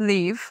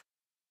leave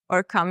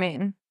or come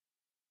in.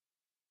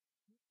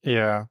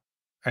 Yeah.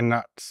 And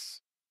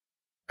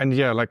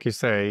yeah, like you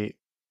say,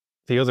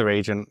 the other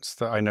agents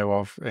that I know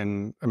of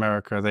in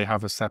America, they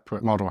have a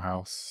separate model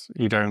house.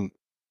 You don't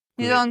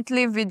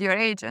live with your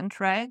agent,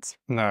 right?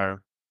 No.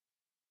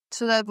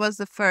 So that was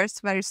the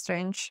first very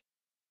strange,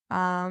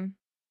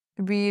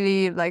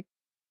 really like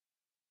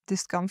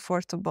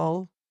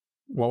discomfortable.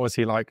 What was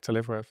he like to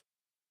live with?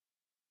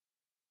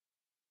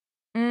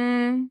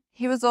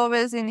 He was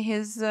always in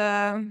his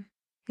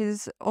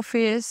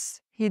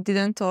office. He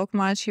didn't talk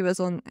much. He was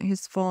on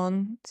his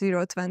phone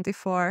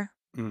 024.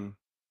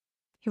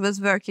 He was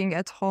working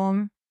at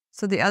home.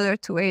 So the other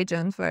 2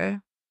 agents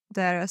were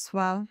there as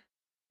well.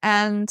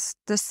 And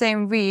the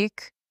same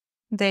week,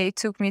 they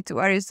took me to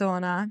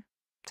Arizona,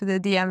 to the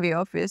DMV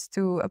office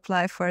to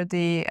apply for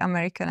the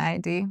American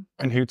ID.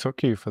 And who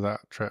took you for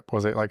that trip?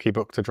 Was it like he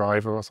booked a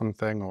driver or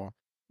something, or?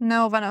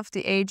 No, one of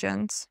the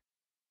agents.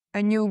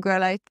 A new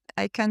girl, I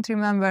can't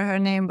remember her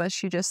name, but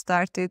she just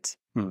started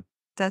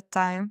that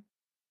time.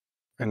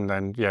 And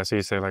then, yeah, so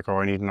you say like, oh,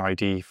 I need an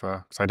ID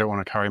because I don't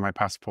want to carry my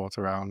passport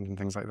around and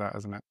things like that,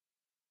 isn't it?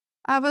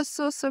 I was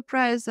so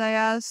surprised. I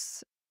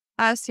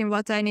asked him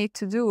what I need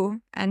to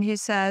do, and he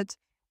said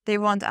they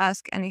won't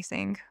ask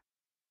anything.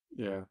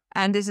 Yeah.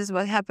 And this is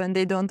what happened.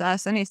 They don't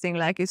ask anything.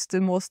 Like it's the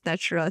most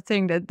natural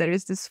thing that there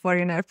is this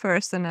foreigner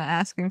person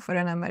asking for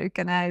an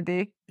American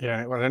ID.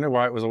 Yeah, well, I don't know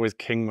why it was always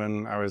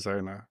Kingman,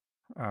 Arizona.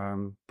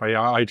 But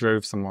yeah, I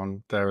drove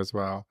someone there as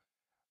well.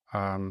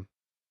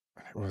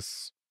 It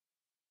was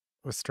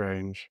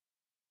strange.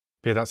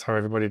 But yeah, that's how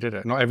everybody did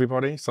it. Not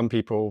everybody. Some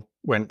people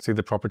went through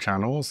the proper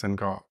channels and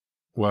got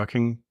work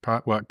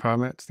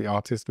permits, the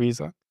artist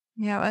visa.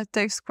 Yeah, it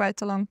takes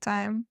quite a long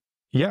time.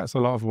 Yeah, it's a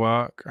lot of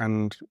work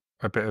and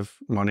a bit of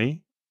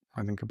money.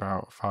 I think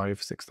about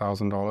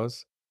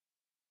 $5,000-$6,000.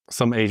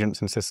 Some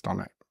agents insist on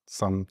it,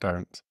 some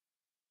don't.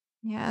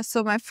 Yeah,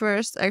 so my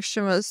first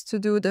action was to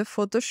do the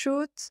photo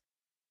shoot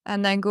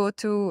and then go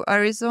to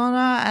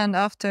Arizona, and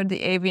after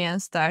the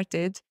AVN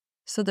started.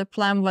 So the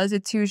plan was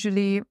it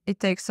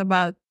takes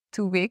about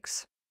 2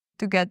 weeks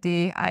to get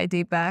the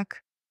ID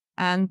back.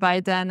 And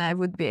by then I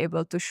would be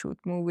able to shoot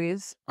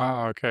movies.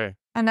 Ah, okay.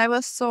 And I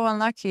was so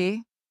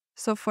unlucky.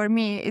 So for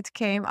me, it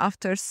came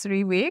after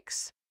 3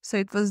 weeks. So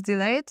it was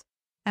delayed.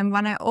 And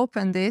when I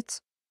opened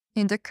it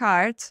in the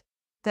card,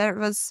 there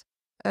was,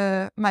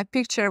 my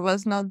picture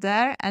was not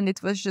there, and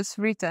it was just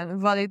written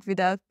valid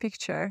without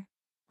picture.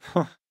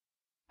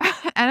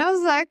 And I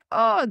was like,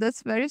 oh,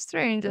 that's very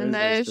strange. And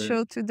I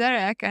showed to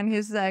Derek, and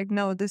he's like,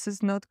 no, this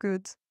is not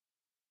good.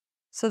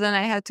 So then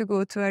I had to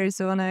go to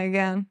Arizona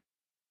again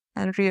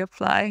and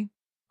reapply.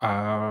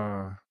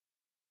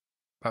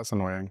 That's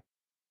annoying.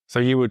 So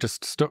you were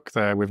just stuck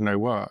there with no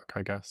work,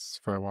 I guess,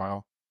 for a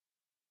while.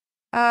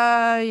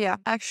 Yeah,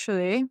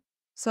 actually.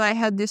 So I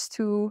had these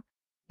 2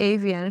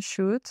 AVN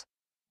shoot,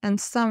 and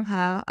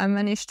somehow I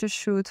managed to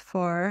shoot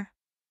for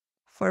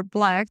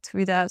Blacked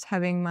without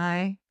having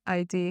my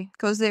ID,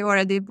 because they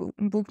already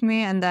booked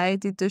me and I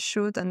did the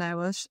shoot, and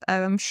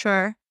I'm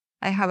sure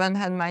I haven't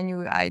had my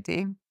new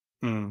ID.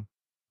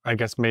 I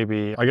guess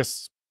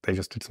they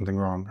just did something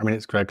wrong. I mean,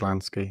 it's Greg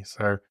Lansky,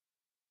 so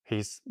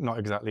he's not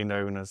exactly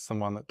known as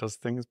someone that does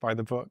things by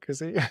the book, is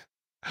he?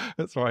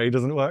 That's why he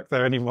doesn't work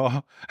there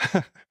anymore.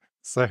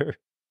 So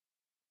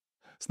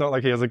it's not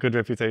like he has a good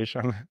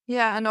reputation.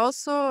 Yeah, and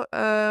also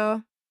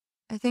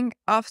I think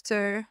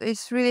after,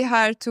 it's really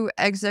hard to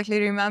exactly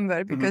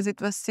remember because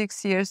it was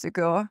 6 years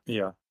ago.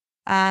 Yeah.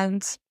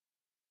 And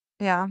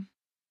yeah.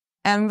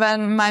 And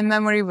when my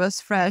memory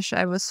was fresh,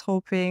 I was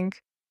hoping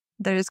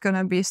there is going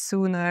to be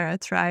sooner a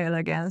trial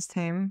against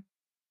him.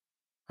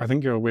 I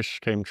think your wish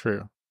came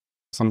true.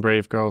 Some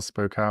brave girls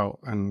spoke out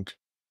and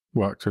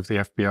worked with the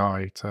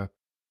FBI to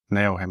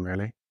nail him,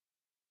 really.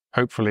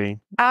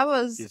 Hopefully. I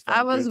was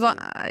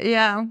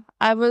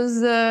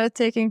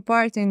taking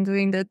part in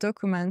doing the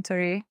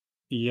documentary.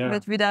 Yeah.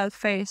 But without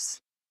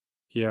face.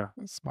 Yeah,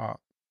 that's smart.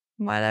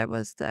 While I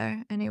was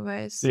there,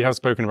 anyways. So you have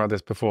spoken about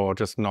this before,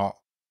 just not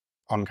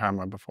on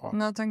camera before.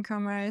 Not on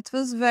camera. It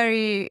was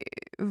very,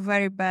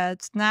 very bad.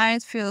 Now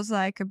it feels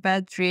like a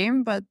bad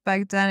dream, but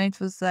back then it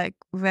was like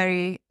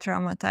very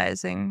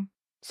traumatizing.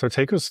 So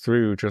take us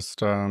through just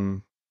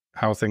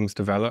how things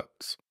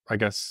developed. I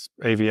guess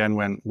AVN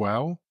went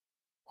well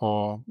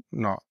or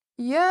not?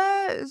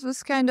 Yeah, it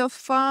was kind of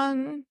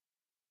fun.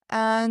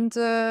 And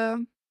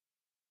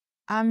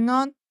I'm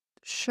not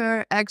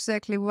sure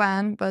exactly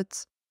when,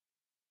 but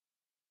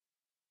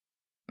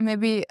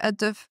maybe at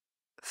the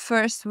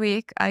first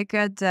week I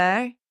got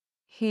there,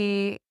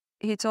 he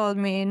told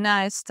me,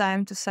 now it's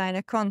time to sign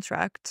a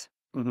contract.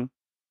 Mm-hmm.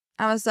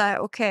 I was like,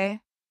 okay.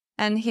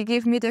 And he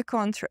gave me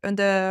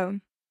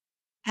the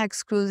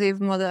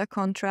exclusive model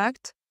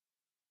contract,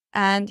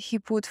 and he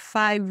put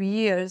 5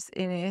 years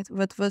in it,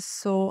 what was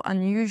so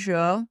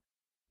unusual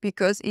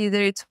because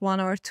either it's 1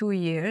 or 2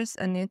 years,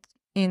 and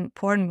in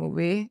porn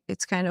movie,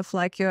 it's kind of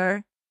like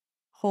your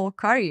whole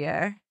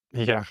career.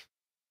 Yeah.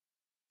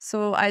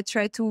 So I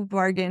tried to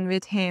bargain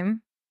with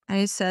him, and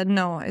he said,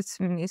 no, it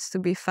needs to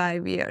be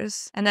 5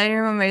 years. And I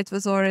remember it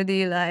was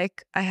already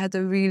like, I had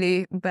a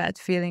really bad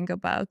feeling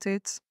about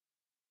it.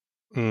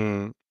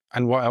 Mm.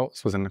 And what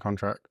else was in the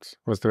contract?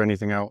 Was there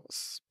anything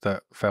else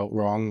that felt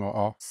wrong or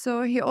off?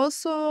 So he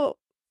also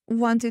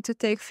wanted to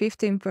take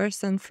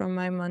 15% from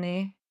my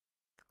money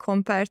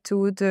compared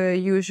to the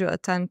usual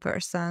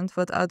 10%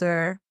 what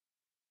other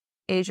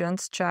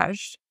agents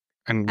charged.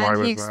 And why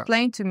And he was that?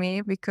 explained to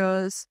me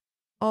because,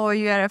 oh,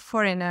 you are a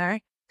foreigner,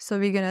 so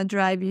we're gonna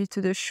drive you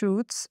to the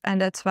shoots, and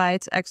that's why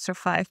it's extra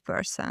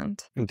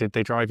 5%. And did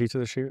they drive you to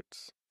the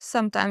shoots?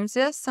 Sometimes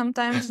yes,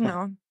 sometimes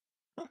no.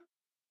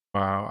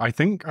 Wow. I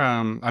think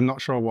I'm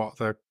not sure what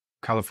the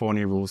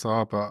California rules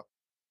are, but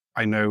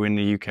I know in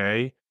the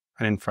UK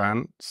and in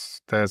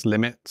France, there's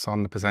limits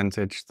on the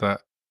percentage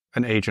that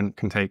an agent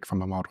can take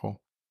from a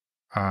model.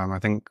 I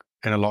think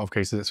in a lot of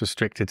cases it's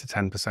restricted to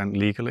 10%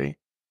 legally.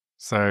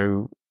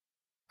 So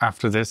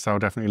after this, I'll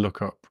definitely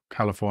look up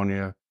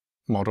California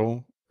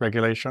model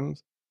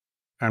regulations.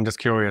 I'm just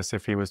curious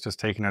if he was just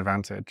taking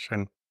advantage,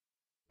 and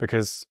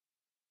because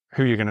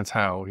who you're going to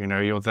tell, you know,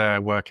 you're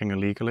there working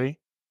illegally,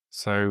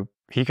 so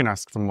he can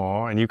ask for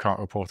more and you can't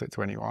report it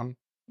to anyone.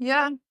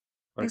 Yeah,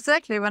 Like,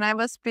 exactly. When I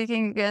was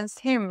speaking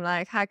against him,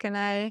 like, how can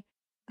I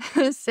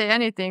say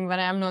anything when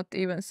I'm not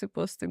even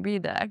supposed to be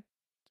there?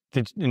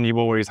 and you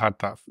always had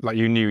that, like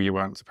you knew you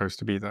weren't supposed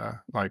to be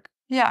there. Like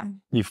Yeah,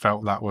 you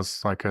felt that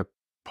was like a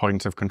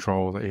point of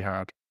control that he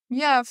had.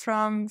 yeah,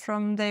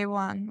 from day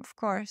one, of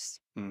course.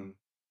 Mm.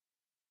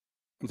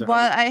 So how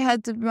But did- I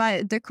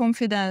had the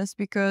confidence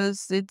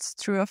because it's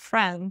through a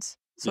friend,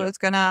 so Yeah. it's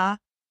gonna.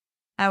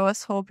 I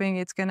was hoping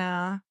it's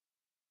gonna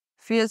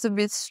feels a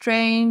bit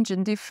strange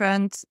and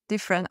different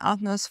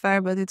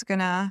atmosphere, but it's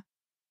gonna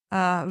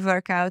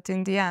work out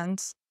in the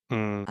end.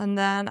 Mm. And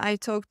then I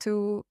talked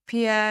to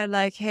Pierre,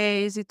 like,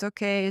 hey, is it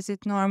okay? Is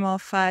it normal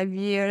 5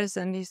 years?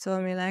 And he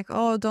told me like,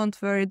 oh, don't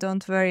worry,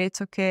 it's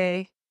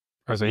okay.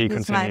 Oh, so he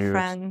He's my continued.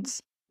 friend.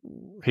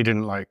 He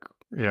didn't like,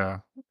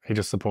 yeah, he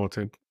just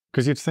supported.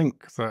 Because you'd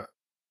think that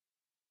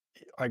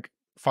like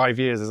 5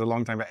 years is a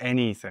long time for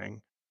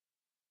anything.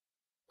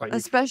 Like,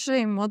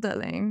 Especially in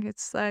modeling.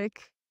 It's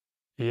like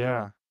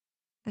yeah,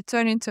 I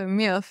turned into a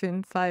MILF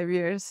in 5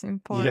 years in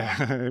porn.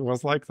 yeah, it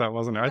was like that,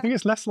 wasn't it? I think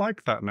it's less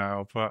like that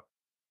now, but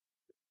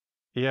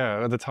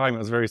yeah, at the time it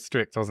was very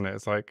strict, wasn't it?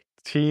 It's like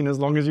teen as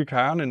long as you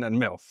can, and then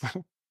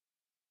MILF.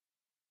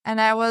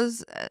 And I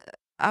was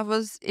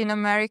in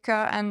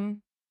America,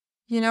 and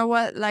you know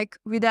what? Like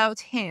without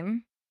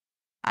him,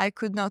 I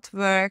could not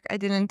work. I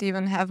didn't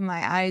even have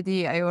my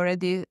ID. I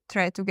already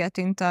tried to get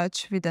in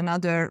touch with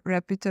another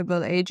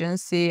reputable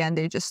agency, and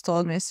they just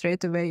told me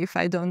straight away if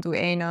I don't do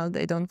anal,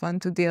 they don't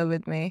want to deal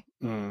with me.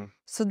 Mm.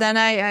 So then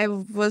I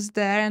was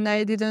there, and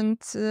I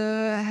didn't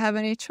have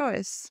any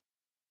choice.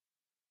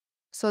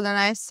 So then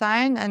I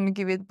signed and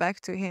give it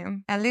back to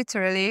him. And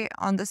literally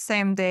on the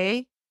same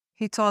day,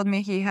 he told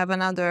me he have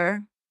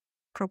another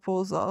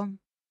proposal.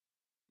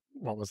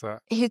 What was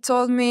that? He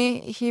told me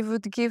he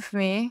would give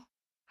me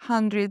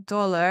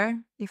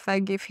 $100 if I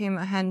give him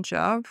a hand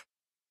job,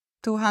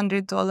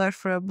 $200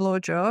 for a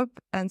blowjob,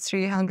 and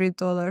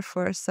 $300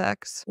 for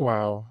sex.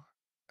 Wow.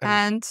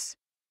 And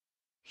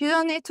you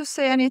don't need to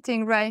say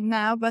anything right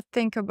now, but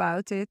think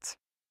about it.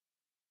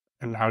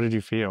 And how did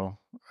you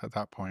feel at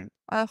that point?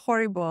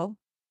 Horrible.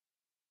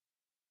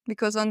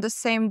 Because on the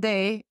same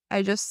day,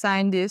 I just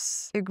signed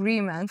this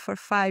agreement for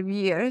 5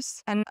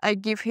 years, and I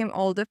give him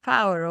all the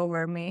power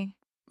over me.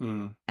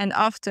 Mm. And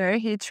after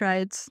he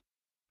tried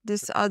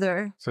this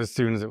other, So as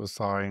soon as it was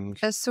signed,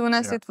 as soon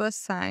as Yeah. it was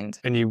signed.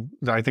 and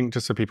I think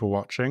just for people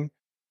watching,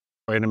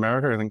 in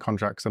America, I think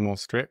contracts are more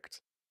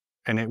strict,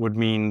 and it would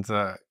mean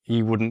that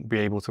you wouldn't be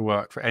able to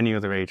work for any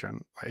other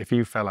agent. Like if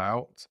you fell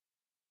out,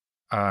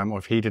 or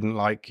if he didn't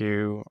like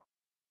you,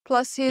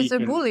 Plus, he's He a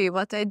can- bully,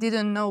 what I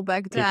didn't know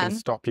back he can then.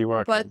 stop you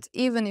working. But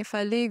even if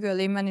I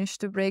legally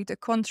managed to break the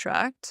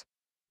contract,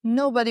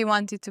 nobody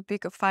wanted to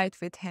pick a fight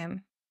with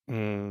him.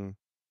 Mm.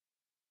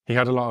 He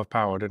had a lot of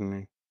power, didn't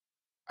he?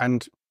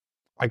 And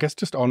I guess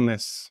just on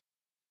this,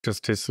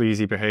 just his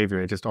sleazy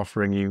behavior, just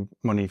offering you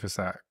money for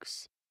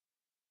sex.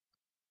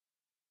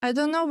 I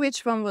don't know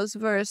which one was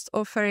worse,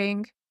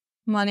 offering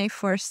money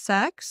for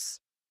sex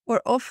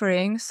or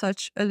offering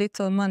such a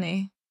little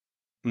money.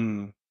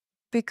 Mm.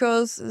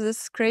 Because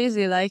it's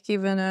crazy, like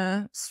even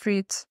a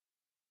street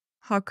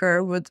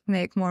hawker would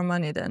make more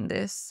money than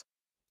this.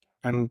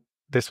 And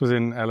this was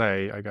in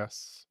LA, I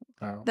guess.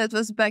 Oh. That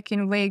was back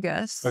in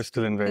Vegas. Oh,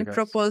 still in He Vegas.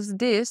 proposed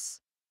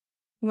this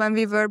when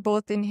we were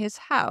both in his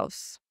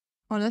house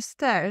on the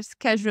stairs,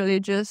 casually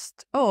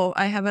just, oh,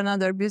 I have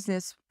another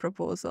business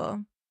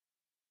proposal.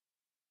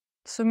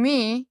 So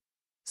me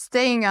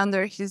staying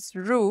under his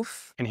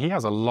roof. And he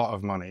has a lot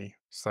of money,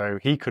 so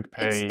he could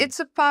pay. It's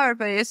a power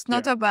play. It's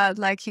not about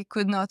like he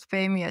could not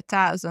pay me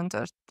 1,000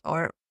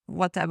 or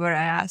whatever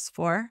I asked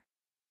for.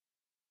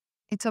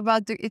 It's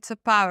about it's a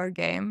power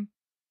game.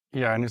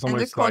 Yeah, and it's And the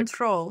almost like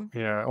control.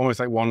 yeah, almost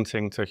like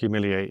wanting to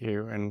humiliate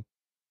you and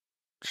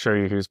show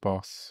you who's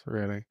boss,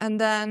 really. And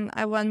then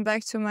I went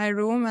back to my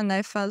room and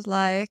I felt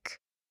like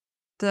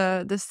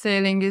the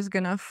ceiling is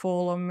gonna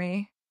fall on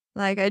me.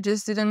 Like I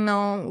just didn't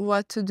know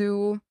what to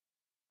do,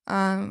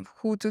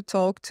 who to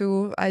talk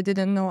to. I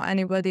didn't know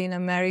anybody in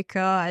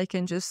America. I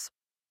can just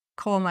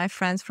call my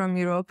friends from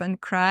Europe and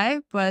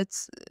cry, but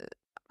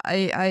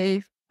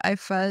I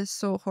felt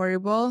so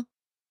horrible.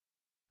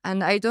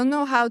 And I don't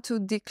know how to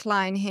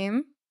decline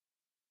him,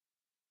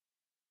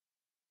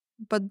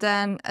 but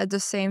then at the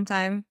same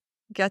time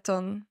get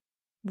on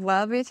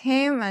well with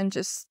him and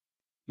just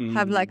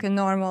have like a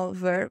normal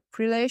work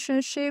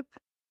relationship.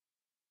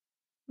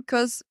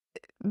 Because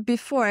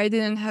before I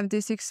didn't have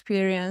this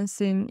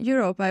experience in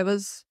Europe, I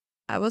was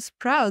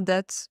proud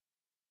that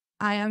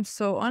I am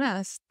so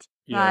honest.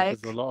 Yeah,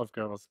 because a lot of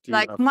girls do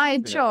like have, my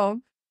job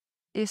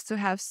is to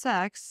have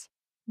sex,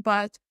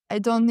 but I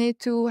don't need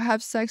to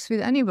have sex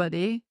with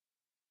anybody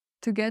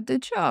to get the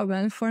job.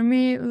 And for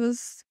me, it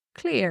was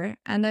clear.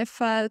 And I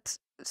felt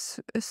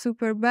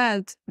super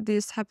bad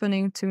this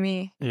happening to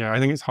me. Yeah, I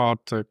think it's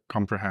hard to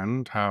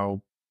comprehend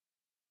how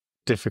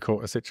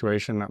difficult a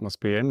situation that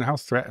must be in, and how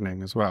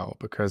threatening as well,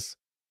 because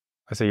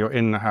I say you're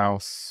in the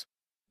house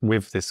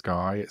with this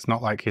guy. It's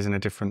not like he's in a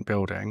different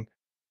building.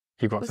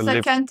 You've got to live.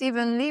 I can't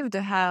even leave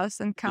the house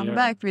and come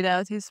back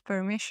without his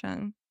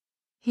permission.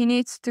 He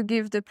needs to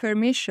give the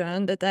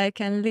permission that I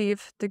can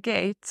leave the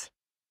gate.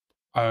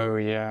 Oh,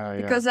 yeah,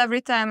 Because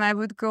every time I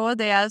would go,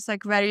 they ask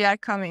like where you are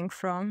coming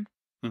from.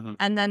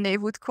 And then they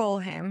would call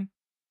him.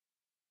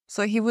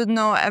 So he would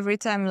know every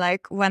time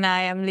like when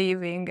I am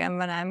leaving and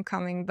when I'm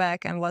coming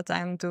back and what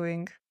I'm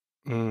doing.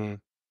 And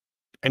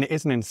it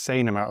is an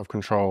insane amount of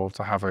control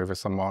to have over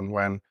someone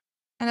when...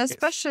 And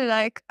especially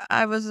like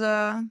I was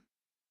a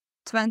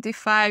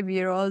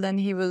 25-year-old and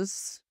he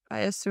was, I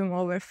assume,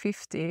 over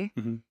 50.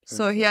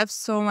 So he has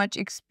so much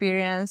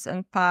experience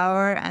and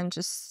power and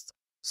just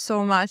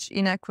so much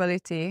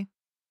inequality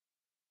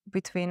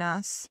between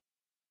us.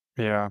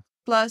 Yeah.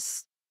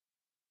 Plus,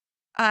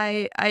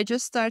 I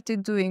just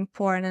started doing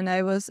porn and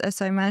I was,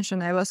 as I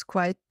mentioned, I was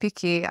quite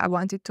picky. I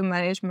wanted to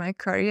manage my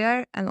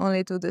career and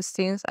only do the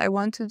things I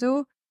want to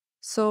do.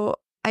 So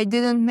I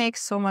didn't make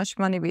so much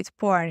money with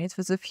porn. It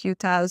was a few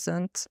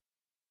thousand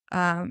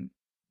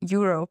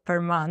euro per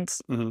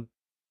month.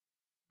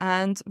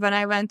 And when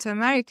I went to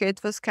America,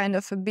 it was kind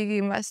of a big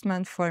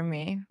investment for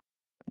me.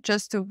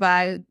 Just to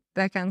buy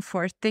back and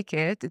forth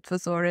ticket, it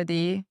was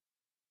already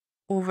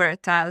over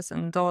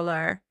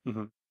 $1,000.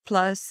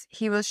 Plus,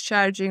 he was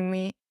charging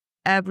me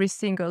every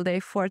single day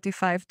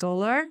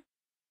 $45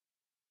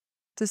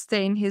 to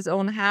stay in his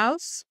own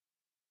house.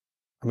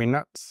 I mean,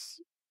 at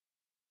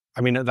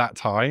that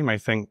time, I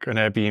think an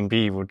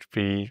Airbnb would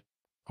be,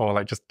 or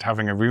like just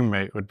having a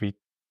roommate would be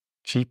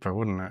cheaper,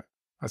 wouldn't it?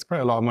 That's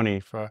quite a lot of money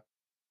for...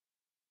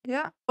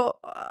 Yeah. So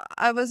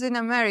I was in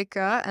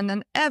America and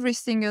then every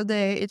single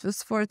day it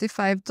was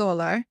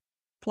 $45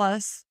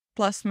 plus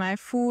my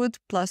food,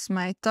 plus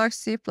my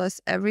taxi, plus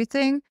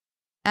everything.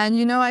 And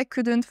you know, I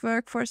couldn't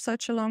work for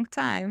such a long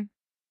time.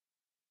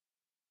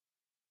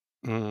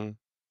 So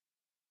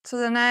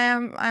then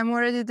I'm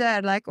already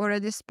there, like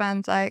already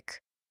spent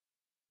like,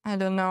 I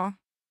don't know.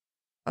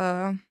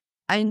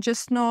 I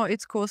just know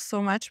it costs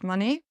so much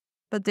money,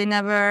 but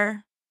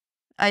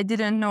I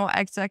didn't know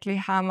exactly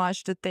how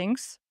much the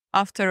things.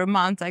 After a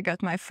month, I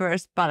got my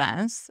first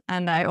balance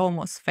and I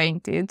almost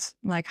fainted,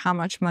 like how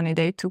much money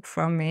they took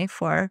from me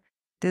for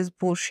this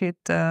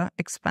bullshit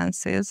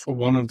expenses.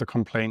 One of the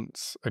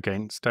complaints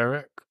against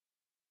Derek,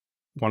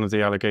 one of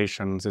the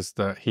allegations is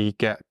that he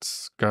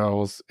gets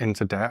girls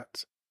into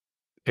debt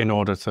in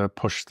order to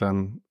push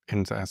them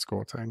into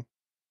escorting.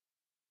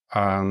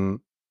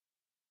 Obviously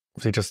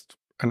just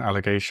an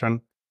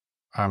allegation.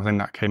 I think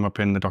that came up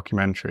in the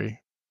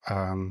documentary,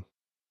 the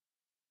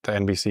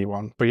NBC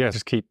one. But yeah,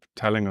 just keep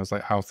telling us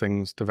like how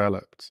things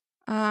developed.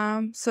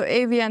 So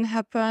AVN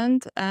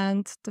happened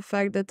and the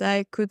fact that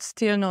I could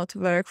still not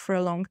work for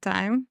a long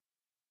time.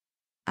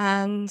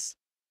 And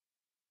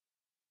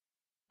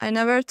I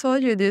never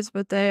told you this,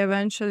 but I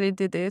eventually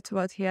did it,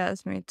 what he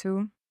asked me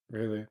to.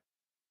 Really?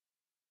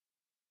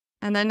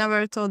 And I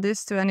never told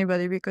this to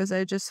anybody because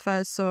I just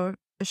felt so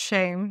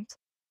ashamed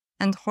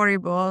and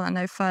horrible and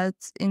I felt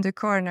in the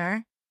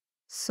corner.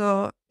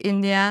 So in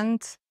the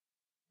end,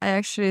 I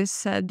actually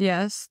said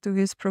yes to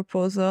his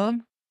proposal.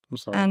 I'm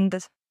sorry. And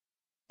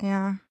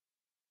yeah.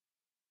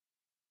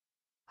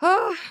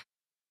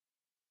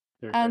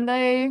 You're and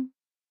okay.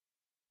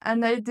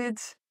 I did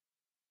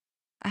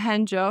a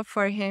hand job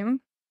for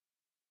him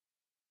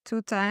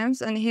 2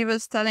 times, and he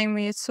was telling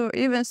me it's so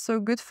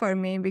good for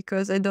me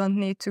because I don't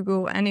need to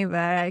go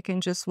anywhere. I can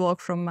just walk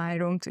from my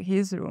room to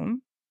his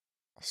room.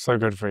 So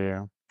good for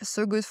you.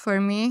 So good for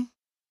me.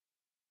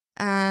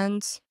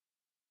 And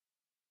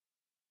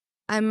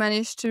I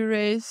managed to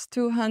raise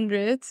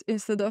 200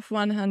 instead of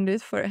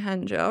 100 for a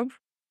hand job.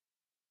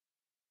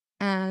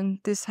 And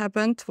this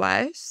happened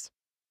twice.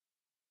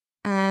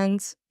 And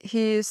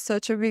he is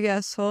such a big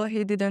asshole.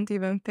 He didn't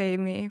even pay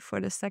me for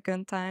the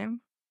second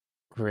time.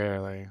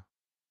 Really?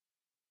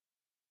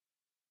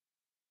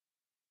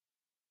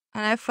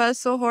 And I felt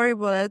so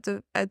horrible at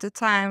the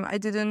time. I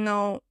didn't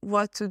know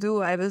what to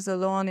do. I was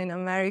alone in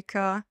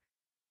America,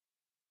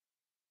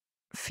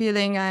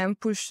 feeling I am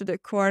pushed to the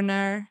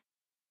corner,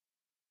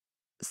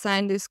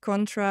 signed this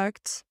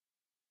contract.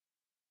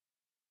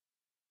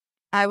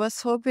 I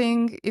was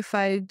hoping if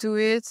I do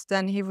it,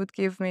 then he would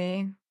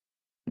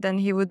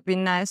be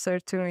nicer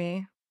to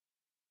me.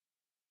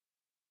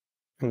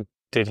 And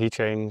did he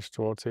change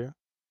towards you?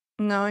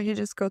 No, he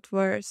just got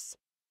worse.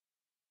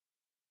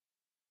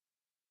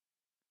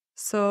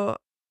 So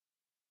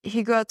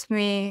he got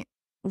me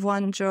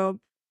one job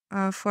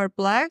for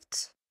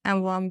blacked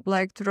and one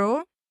blacked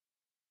row.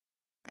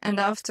 And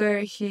after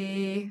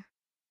he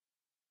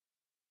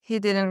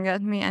didn't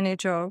get me any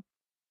job,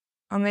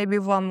 or maybe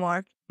one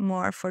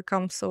more for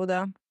comp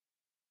soda.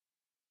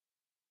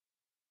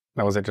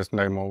 Or was it just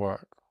no more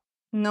work?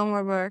 No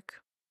more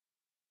work.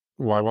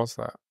 Why was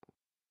that?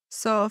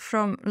 So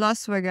from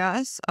Las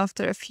Vegas,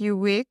 after a few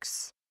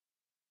weeks,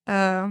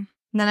 then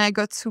I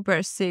got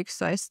super sick,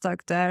 so I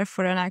stuck there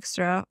for an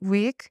extra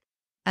week.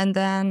 And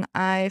then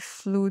I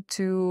flew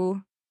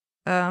to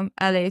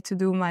LA to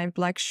do my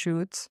black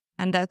shoot,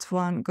 and that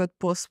one got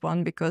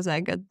postponed because I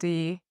got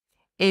the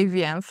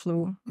AVN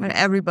flu, when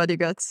everybody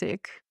got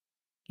sick.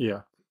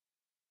 Yeah.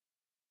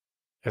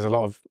 There's a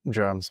lot of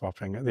germ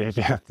swapping at the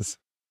AVNs.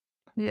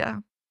 Yeah.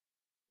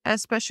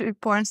 Especially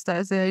porn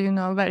stars,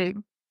 they're, very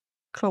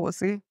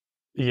closey.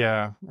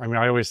 Yeah. I mean,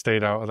 I always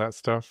stayed out of that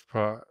stuff,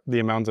 but the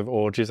amount of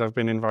orgies I've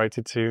been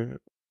invited to,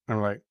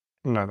 I'm like,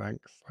 no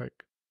thanks.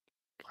 Like,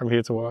 I'm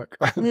here to work.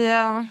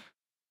 Yeah.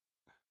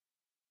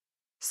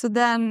 So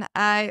then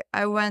I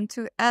went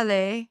to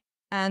LA,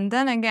 and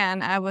then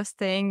again I was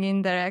staying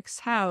in their ex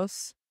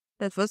house.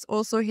 That was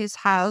also his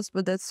house,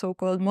 but that's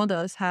so-called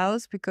model's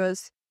house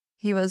because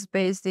he was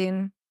based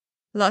in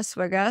Las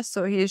Vegas,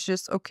 so he's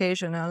just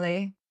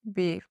occasionally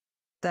be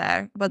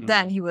there. But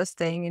then he was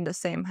staying in the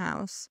same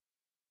house.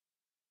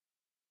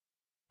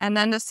 And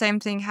then the same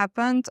thing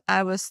happened.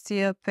 I was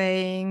still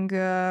paying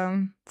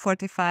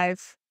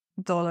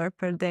 $45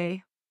 per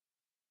day,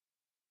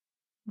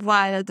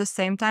 while at the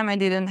same time I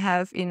didn't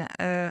have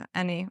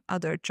any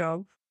other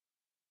job.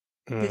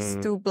 These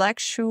 2 black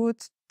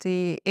shoot,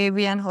 the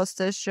AVN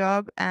hostess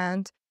job,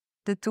 and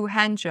the 2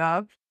 hand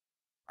job.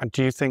 And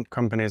do you think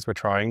companies were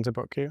trying to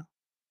book you?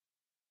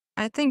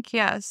 I think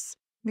yes,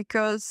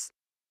 because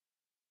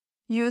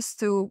used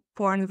to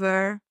porn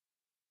were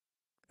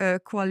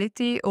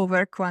quality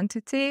over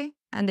quantity,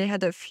 and they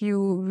had a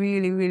few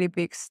really, really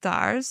big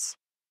stars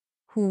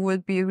who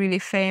would be really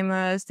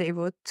famous. They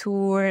would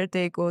tour,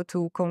 they go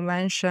to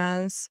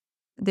conventions,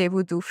 they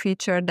would do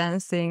feature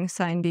dancing,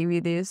 sign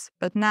DVDs.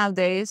 But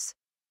nowadays,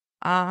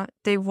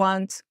 they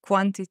want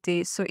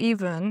quantity. So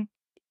even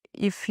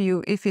if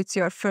it's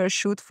your first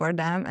shoot for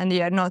them and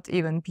you are not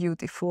even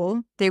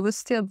beautiful, they would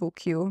still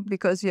book you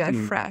because you are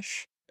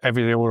fresh. They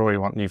would always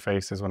want new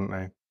faces, wouldn't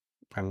they?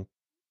 And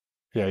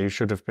yeah, you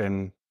should have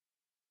been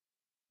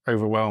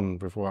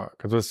overwhelmed with work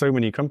because there were so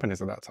many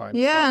companies at that time.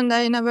 Yeah, and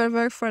I never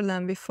worked for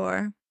them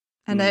before.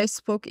 And I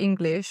spoke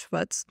English,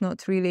 but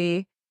not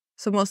really.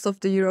 So most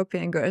of the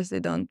European girls, they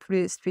don't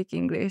really speak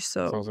English.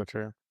 That's So also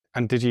true.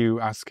 And did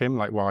you ask him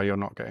like why you're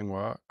not getting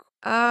work?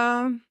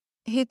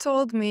 he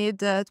told me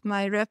that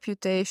my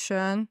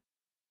reputation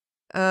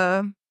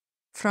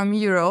from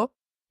Europe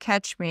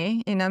catch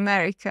me in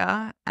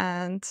America,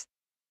 and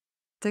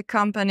the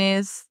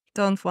companies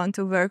don't want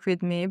to work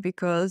with me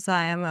because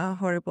I am a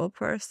horrible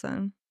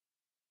person.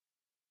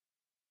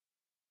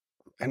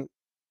 And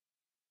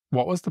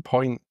what was the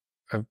point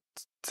of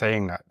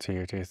saying that to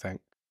you, do you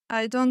think?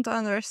 I don't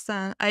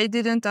understand. I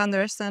didn't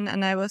understand,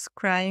 and I was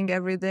crying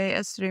every day,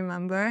 as you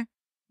remember,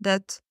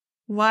 that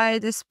why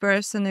this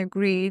person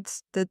agreed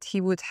that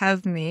he would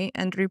have me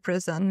and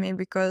represent me,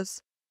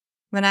 because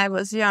when I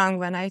was young,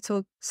 when I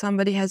told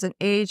somebody has an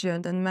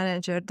agent and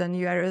manager, then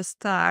you are a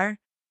star,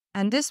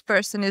 and this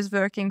person is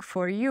working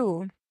for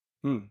you.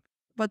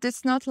 But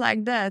it's not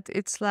like that.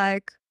 It's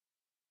like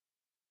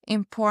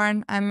in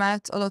porn, I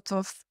met a lot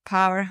of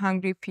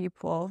power-hungry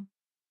people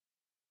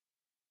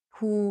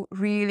who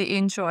really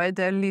enjoy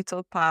their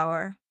little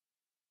power.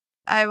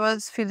 I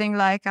was feeling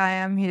like I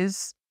am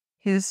his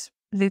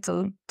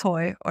little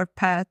toy or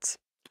pet.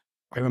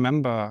 I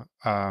remember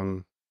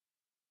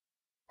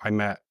I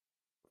met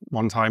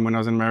one time when I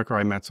was in America,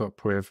 I met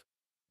up with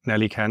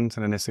Nellie Kent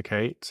and Anissa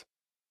Kate,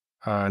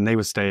 and they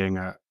were staying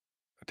at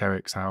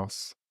Derek's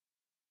house.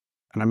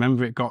 And I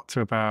remember it got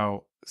to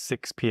about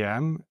 6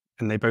 p.m.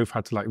 and they both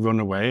had to like run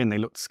away and they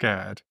looked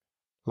scared.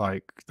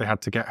 Like they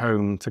had to get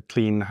home to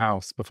clean the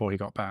house before he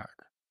got back.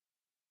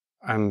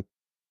 And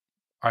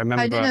I I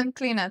remember didn't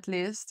clean at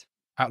least.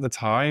 at the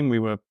time we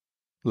were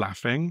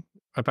laughing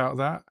about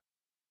that,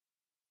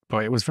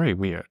 but it was very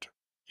weird,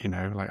 you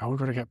know, like, oh, we've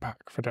got to get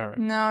back for Derek.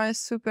 No, it's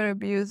super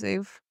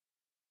abusive.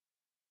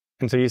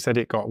 And so you said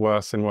it got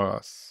worse and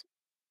worse.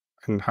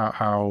 And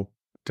how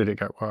did it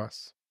get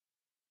worse?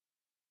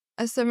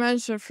 As I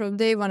mentioned, from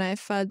day one, I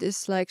felt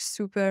this like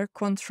super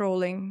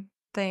controlling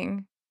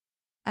thing.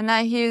 And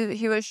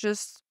he was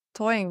just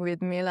toying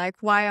with me, like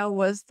while I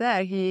was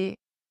there,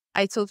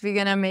 I thought we're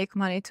gonna make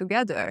money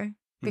together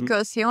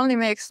because he only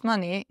makes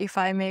money if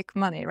I make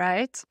money,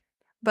 right?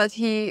 But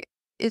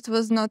it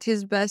was not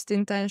his best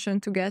intention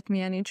to get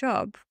me any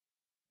job.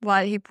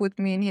 While he put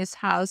me in his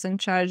house and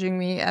charging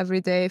me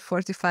every day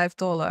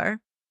 $45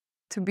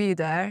 to be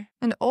there.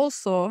 And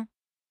also,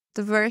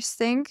 the worst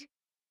thing,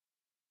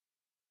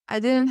 I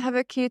didn't have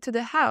a key to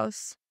the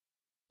house.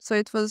 So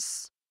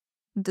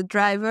the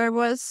driver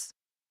was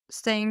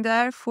staying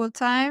there full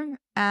time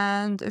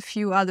and a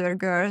few other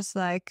girls,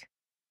 like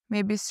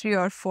maybe 3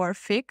 or 4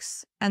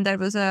 fixed. And there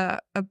was a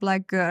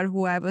black girl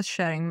who I was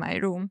sharing my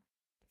room.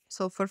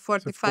 So for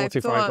 $45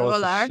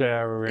 to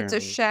share a room. It's a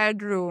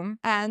shared room.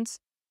 And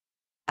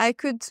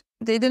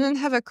they didn't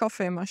have a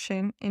coffee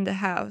machine in the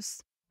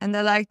house. And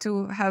I like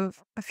to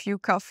have a few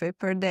coffee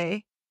per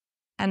day.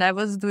 And I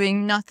was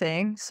doing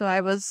nothing. So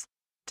I was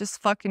just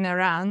fucking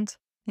around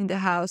in the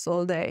house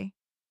all day.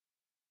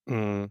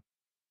 And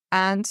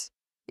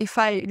if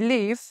I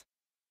leave,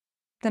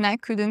 then I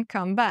couldn't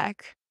come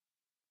back.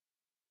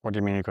 What do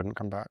you mean you couldn't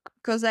come back?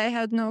 Because I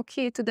had no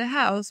key to the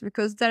house,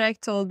 because Derek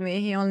told me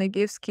he only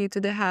gives key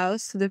to the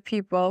house to the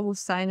people who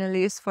sign a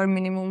lease for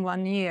minimum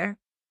 1 year.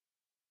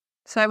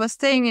 So I was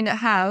staying in the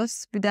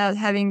house without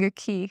having a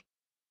key.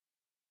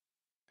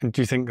 And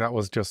do you think that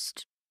was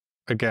just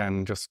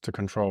to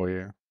control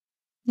you?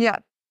 Yeah.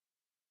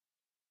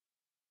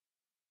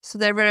 So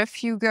there were a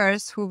few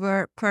girls who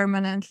were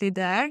permanently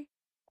there.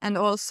 And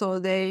also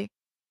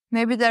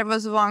maybe there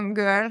was one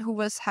girl who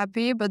was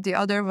happy, but the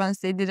other ones,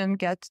 they didn't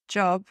get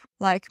job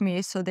like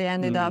me. So they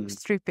ended up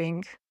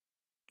stripping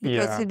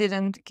because he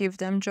didn't give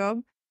them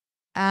job.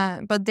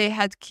 But they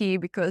had key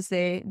because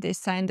they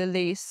signed the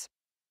lease.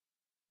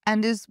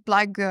 And this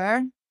black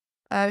girl,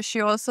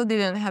 she also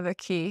didn't have a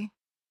key.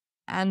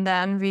 And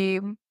then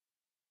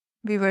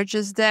we were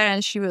just there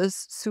and she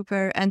was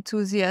super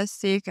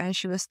enthusiastic and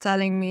she was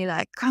telling me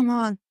like, come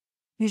on,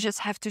 you just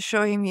have to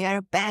show him you're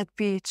a bad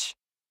bitch.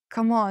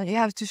 Come on, you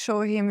have to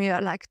show him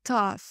you're like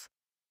tough,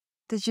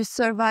 that you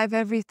survive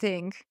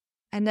everything.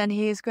 And then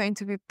he is going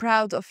to be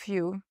proud of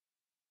you.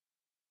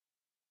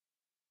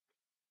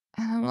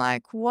 And I'm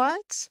like,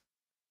 what?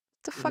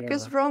 The fuck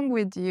is wrong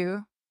with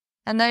you?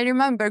 And I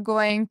remember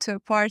going to a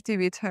party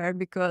with her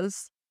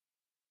because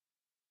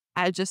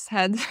I just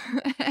had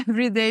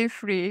every day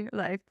free,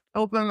 like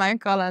open my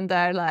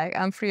calendar, like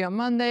I'm free on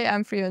Monday,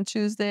 I'm free on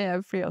Tuesday,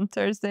 I'm free on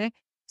Thursday.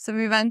 So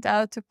we went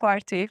out to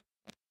party,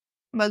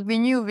 but we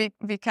knew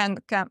we can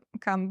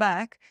come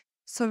back.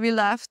 So we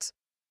left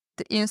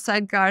the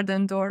inside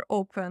garden door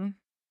open.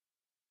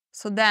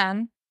 So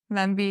then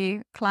when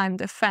we climbed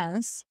the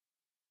fence,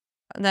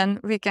 then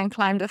we can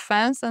climb the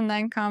fence and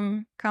then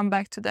come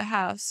back to the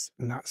house.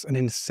 And that's an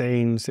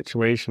insane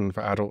situation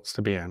for adults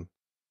to be in.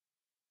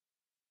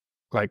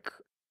 Like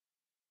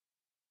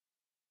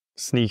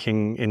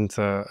sneaking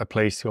into a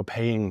place you're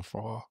paying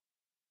for.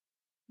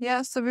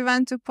 Yeah, so we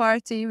went to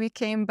party, we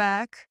came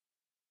back,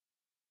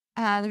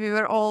 and we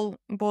were all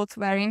both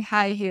wearing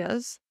high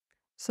heels.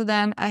 So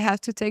then I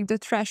had to take the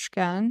trash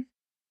can,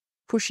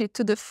 push it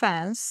to the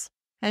fence,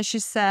 and she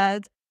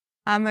said,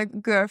 I'm a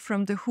girl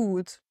from the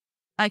hood.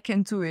 I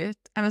can do it.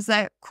 I was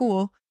like,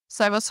 cool.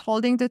 So I was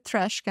holding the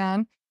trash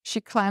can.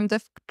 She climbed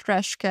the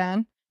trash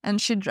can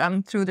and she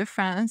jumped through the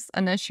fence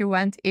and then she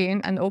went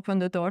in and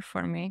opened the door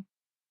for me.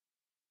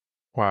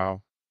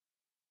 Wow.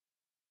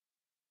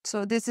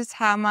 So this is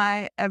how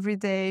my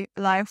everyday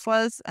life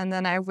was. And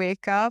then I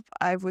wake up,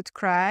 I would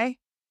cry.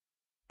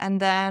 And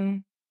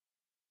then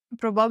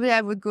probably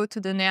I would go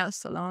to the nail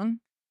salon.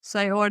 So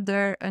I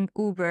order an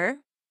Uber.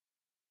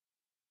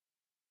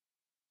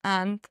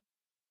 And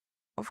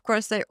of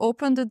course, I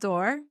open the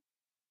door.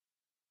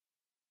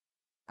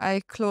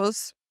 I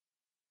close.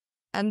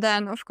 And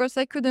then, of course,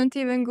 I couldn't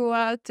even go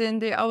out in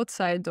the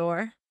outside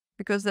door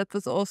because that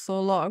was also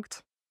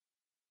locked.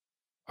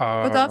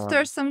 But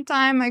after some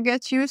time, I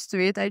get used to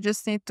it. I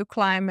just need to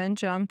climb and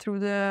jump through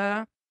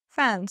the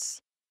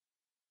fence.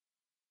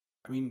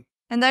 And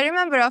I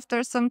remember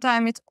after some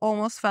time, it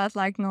almost felt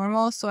like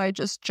normal. So I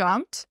just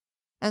jumped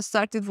and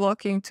started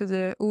walking to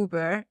the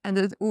Uber. And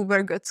the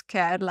Uber got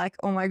scared, like,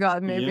 oh my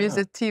God, maybe it's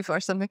a thief or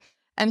something.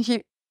 And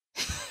he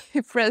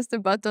pressed the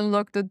button,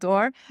 locked the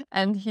door,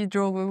 and he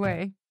drove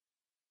away.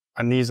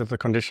 And these are the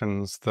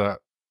conditions that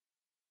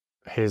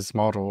his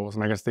models,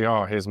 and I guess they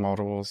are his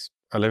models,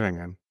 are living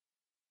in.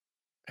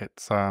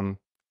 It's And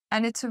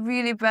it's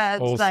really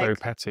bad. also Like,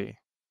 petty.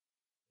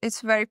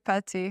 it's very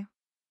petty.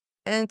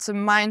 And it's a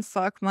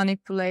mindfuck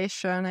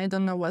manipulation. I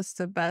don't know what's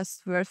the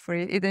best word for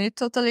it. It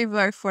totally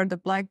worked for the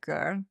black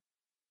girl.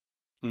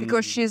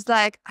 Because she's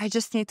like, I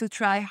just need to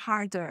try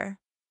harder.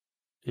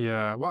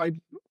 Yeah, well,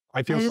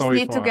 I feel I just sorry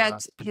need for to her.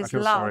 get I his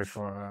feel sorry love.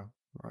 for her.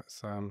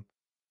 It's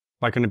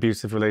like an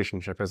abusive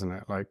relationship, isn't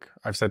it? Like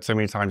I've said so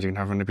many times, you can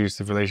have an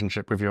abusive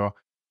relationship with your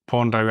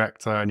porn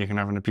director, and you can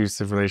have an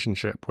abusive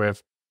relationship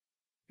with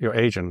your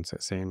agent,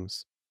 it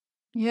seems.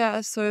 Yeah,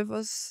 so it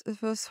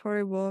was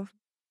horrible.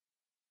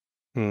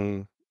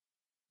 Mm.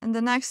 And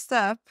the next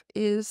step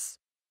is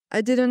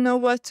I didn't know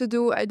what to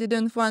do. I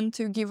didn't want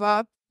to give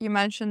up. You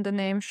mentioned the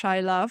name Shy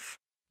Love,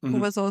 who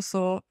was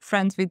also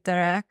friends with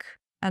Derek.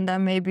 And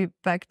then maybe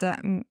back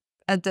then,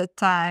 at that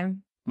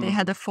time, they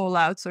had a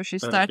fallout. So she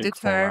started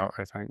Fallout,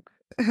 I think.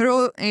 her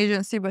own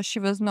agency, but she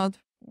was not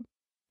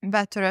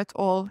better at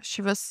all.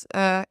 She was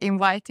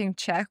inviting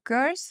Czech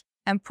girls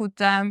and put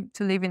them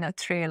to live in a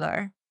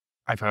trailer.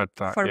 I've heard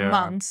that for yeah,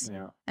 months.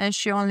 Yeah. And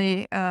she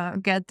only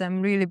get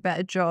them really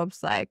bad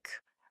jobs like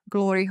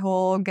glory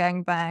hole,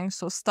 gangbang,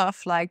 so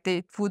stuff like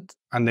they would.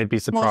 And they'd be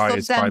Most of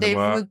surprised them by the they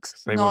work. would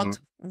They not wouldn't.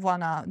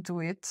 wanna do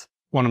it.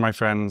 One of my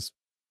friends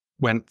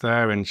went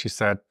there, and she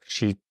said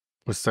she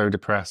was so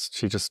depressed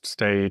she just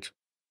stayed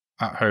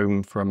at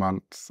home for a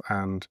month,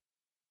 and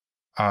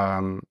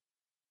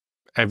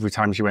every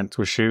time she went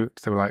to a shoot,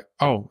 they were like,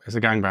 "Oh, it's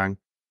a gangbang."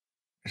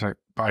 She's like,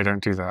 "But I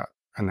don't do that,"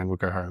 and then we'd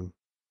go home,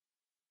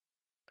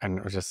 and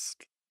it was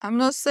just. I'm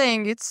not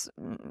saying it's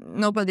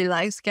nobody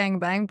likes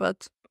gangbang,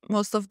 but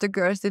most of the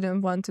girls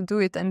didn't want to do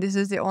it, and this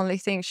is the only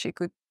thing she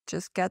could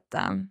just get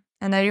them.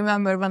 And I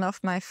remember one of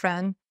my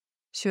friend,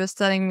 she was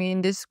telling me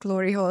in this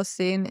glory hole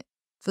scene, it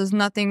was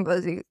nothing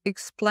was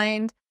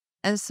explained,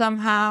 and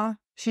somehow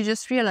she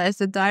just realized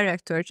the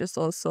director just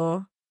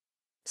also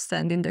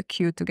stand in the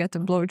queue to get a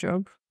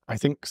blowjob. I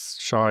think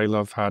Shy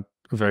Love had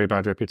a very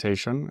bad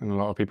reputation, and a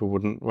lot of people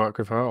wouldn't work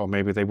with her, or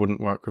maybe they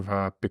wouldn't work with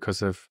her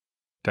because of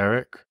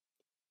Derek.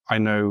 I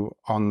know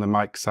on the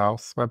Mike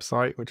South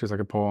website, which is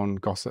like a porn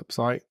gossip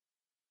site,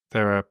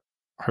 there are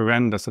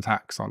horrendous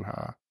attacks on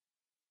her.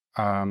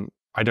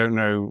 I don't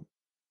know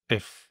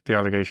if the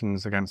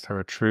allegations against her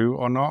are true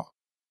or not,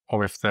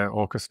 or if they're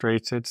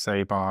orchestrated,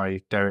 say,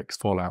 by Derek's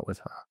fallout with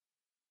her.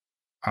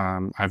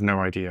 I have no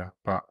idea,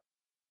 but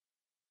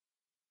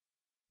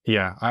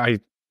yeah,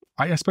 I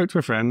spoke to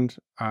a friend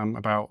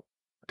about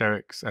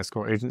Derek's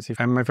escort agency,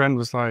 and my friend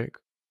was like,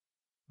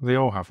 they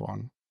all have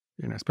one,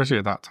 especially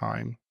at that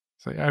time.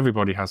 So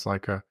everybody has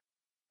like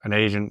an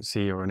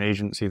agency or an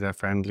agency they're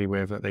friendly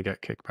with that they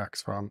get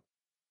kickbacks from.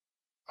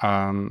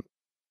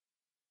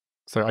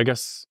 So I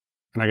guess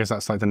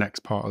that's like the next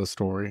part of the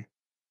story.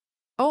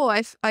 Oh,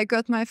 I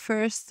got my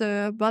first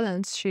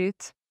balance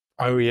sheet.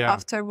 Oh yeah,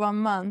 after 1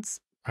 month.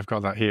 I've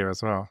got that here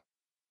as well.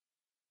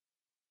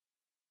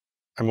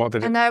 And what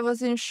did it? And I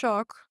was in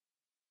shock.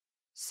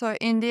 So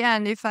in the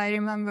end, if I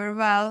remember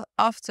well,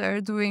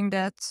 after doing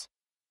that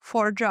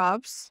 4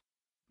 jobs,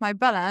 my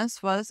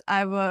balance was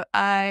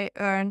I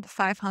earned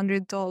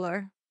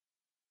 $500.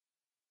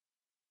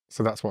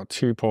 So that's what,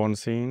 2 porn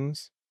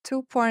scenes,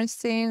 2 porn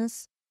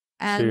scenes,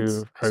 and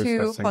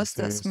 2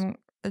 hostess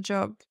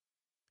job.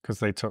 Because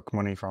they took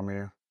money from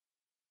you.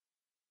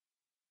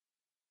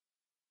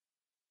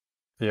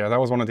 Yeah, that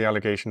was one of the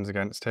allegations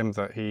against him,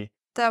 that he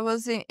That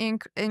was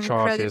incredible,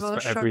 charges for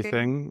shocking.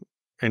 everything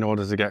in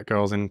order to get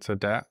girls into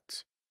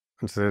debt,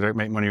 and so they don't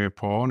make money with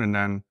porn, and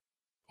then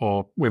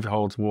or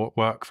withholds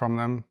work from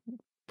them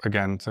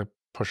again to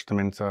push them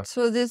into.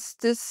 So this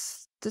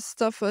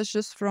stuff was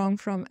just wrong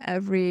from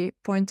every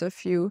point of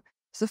view.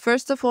 So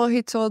first of all,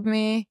 he told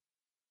me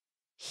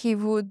he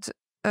would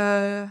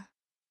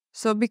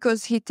so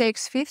because he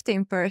takes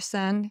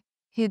 15%,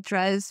 he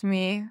drives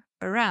me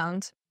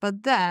around.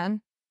 But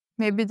then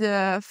maybe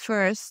the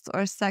first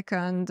or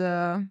second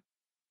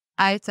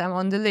item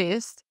on the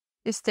list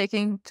is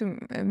taking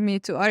me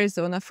to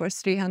Arizona for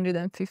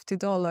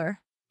 $350.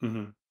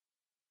 Mm-hmm.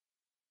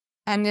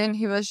 And then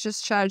he was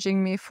just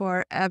charging me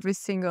for every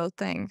single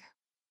thing.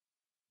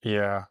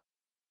 Yeah.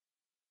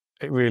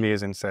 It really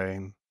is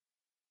insane.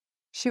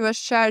 She was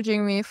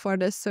charging me for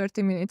the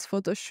 30 minutes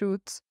photo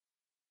shoot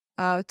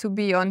to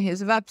be on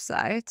his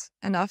website.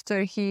 And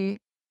after he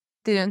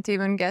didn't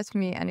even get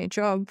me any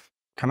job.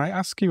 Can I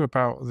ask you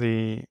about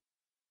the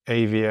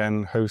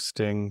AVN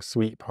hosting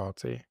suite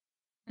party?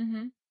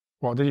 Mm-hmm.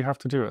 What did you have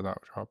to do at that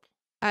job?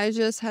 I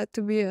just had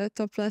to be a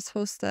topless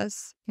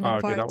hostess in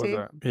a party. That was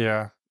it.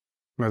 Yeah.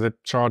 No, the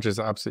charges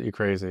are absolutely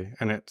crazy.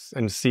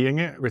 And seeing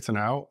it written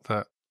out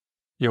that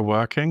you're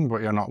working,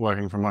 but you're not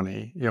working for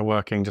money. You're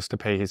working just to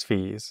pay his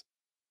fees.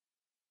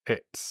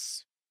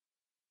 It's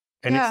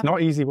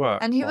not easy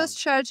work. And he was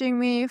charging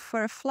me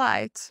for a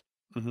flight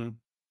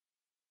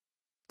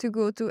to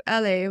go to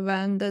LA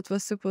when that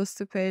was supposed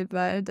to pay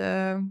by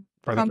the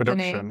company. The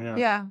production,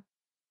 yeah.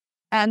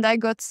 And I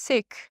got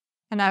sick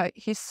And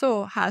he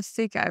saw how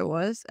sick I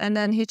was. And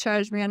then he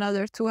charged me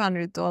another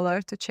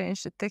 $200 to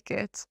change the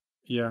ticket.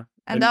 Yeah.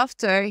 And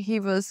after, he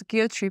was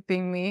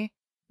guilt-tripping me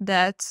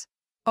that,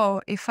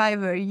 oh, if I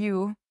were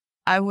you,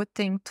 I would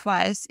think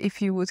twice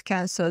if you would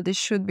cancel this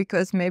shoot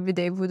because maybe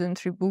they wouldn't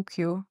rebook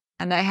you.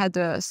 And I had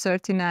a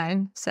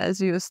 39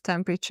 Celsius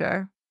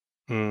temperature.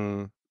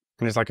 And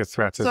it's like a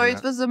threat, So isn't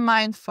it was a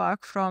mind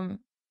fuck from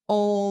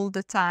all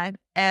the time,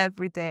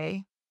 every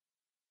day.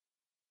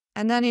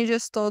 And then he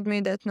just told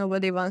me that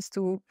nobody wants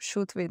to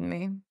shoot with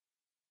me.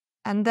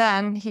 And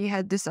then he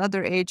had this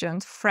other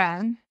agent,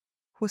 Fran,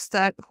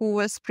 who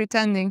was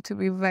pretending to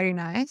be very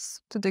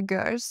nice to the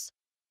girls.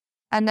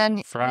 And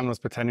then Fran was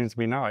pretending to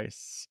be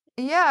nice.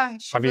 Yeah,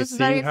 she Have you was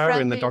very seen her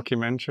in the friendly.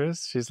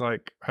 documentaries? She's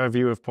like, her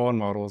view of porn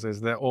models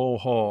is they're all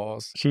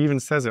whores. She even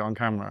says it on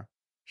camera.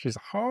 She's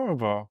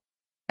horrible.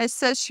 I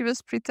said she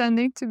was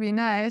pretending to be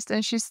nice,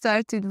 and she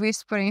started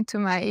whispering to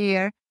my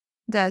ear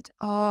that,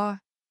 oh,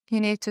 you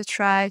need to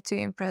try to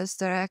impress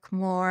Derek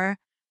more.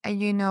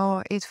 And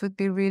it would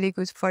be really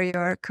good for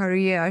your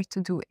career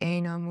to do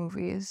anal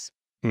movies.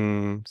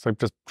 So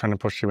just trying to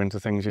push you into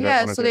things you don't Yeah,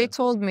 want to so do. they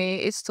told me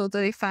it's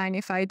totally fine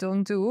if I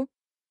don't do.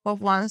 But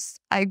once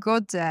I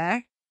got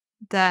there,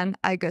 then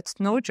I got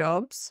no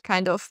jobs,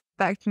 kind of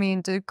backed me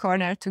into the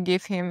corner to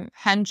give him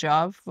hand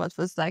job, what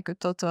was like a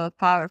total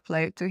power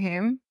play to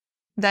him.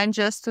 Then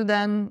just to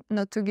then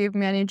not to give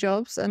me any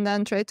jobs and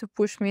then try to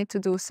push me to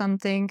do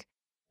something,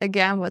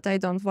 again, what I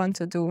don't want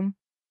to do.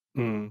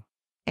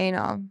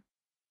 Anal.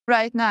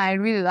 Right now, I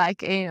really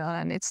like anal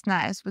and it's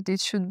nice, but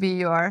it should be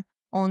your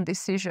own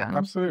decision.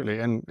 Absolutely.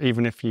 And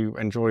even if you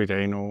enjoyed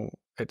anal,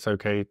 it's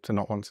okay to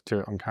not want to do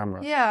it on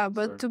camera. Yeah,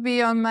 but to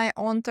be on my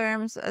own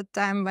terms at a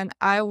time when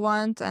I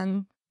want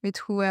and with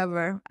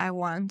whoever I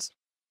want.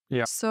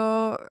 Yeah.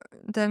 So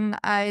then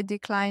I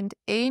declined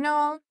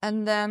anal,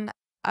 and then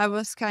I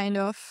was kind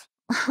of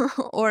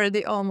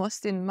already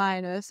almost in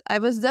minus. I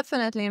was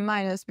definitely in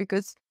minus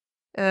because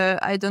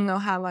I don't know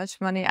how much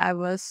money I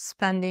was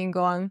spending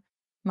on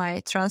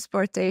my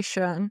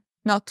transportation,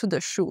 not to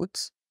the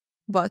shoot,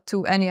 but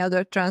to any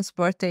other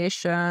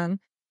transportation,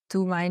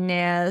 to my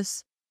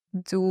nails,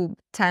 do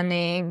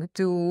tanning,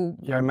 do...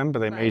 Yeah, I remember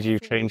they made you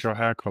change your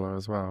hair color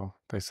as well.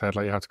 They said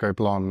like you had to go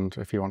blonde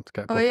if you want to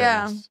get bookings. Oh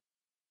yeah,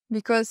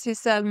 because he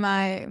said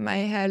my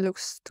hair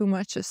looks too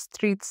much a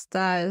street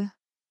style,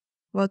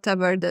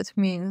 whatever that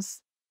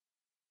means.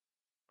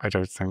 I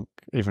don't think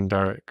even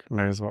Derek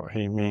knows what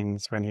he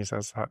means when he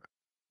says that.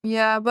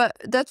 Yeah, but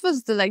that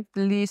was the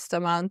least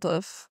amount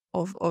of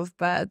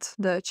bad,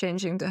 the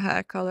changing the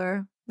hair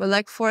color.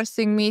 But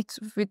forcing me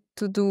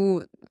to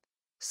do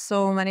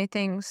so many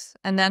things,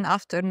 and then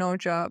after no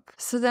job.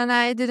 So then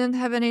I didn't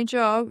have any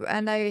job,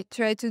 and I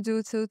tried to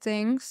do two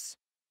things.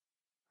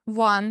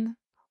 One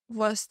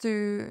was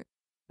to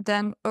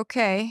then,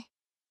 okay,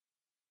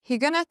 he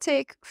gonna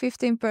take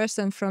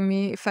 15% from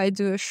me if I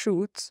do a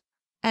shoot,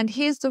 and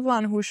he's the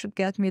one who should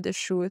get me the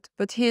shoot,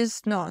 but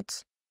he's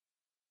not.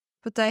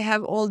 But I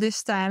have all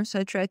this time,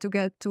 so I try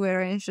to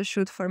arrange the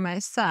shoot for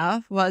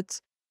myself, but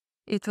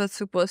it was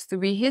supposed to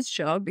be his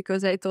job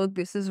because I thought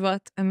this is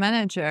what a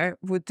manager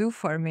would do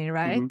for me,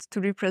 right?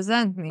 To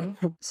represent me.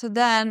 So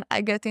then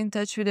I get in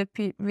touch with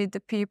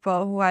the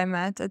people who I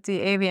met at the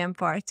AVN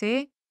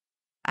party,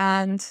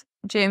 and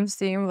James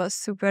Dean was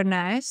super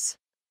nice.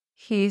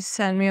 He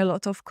sent me a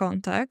lot of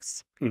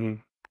contacts,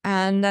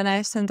 and then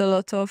I sent a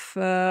lot of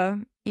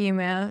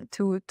email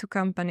to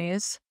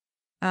companies,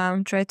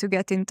 try to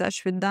get in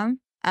touch with them,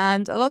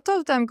 and a lot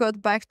of them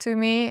got back to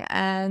me,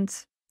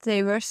 and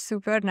they were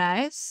super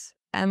nice,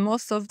 and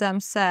most of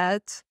them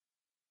said,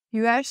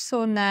 "You are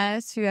so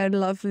nice, you are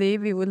lovely,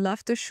 we would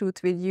love to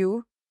shoot with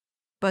you,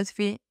 but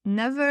we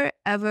never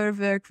ever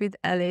work with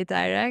LA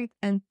Direct,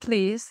 and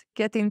please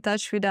get in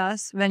touch with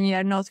us when you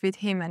are not with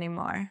him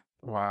anymore."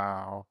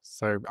 Wow.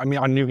 So, I mean,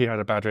 I knew he had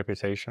a bad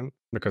reputation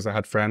because I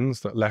had friends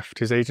that left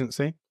his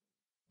agency,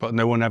 but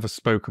no one ever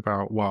spoke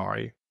about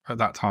why. At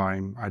that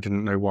time, I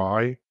didn't know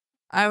why.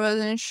 I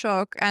was in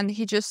shock, and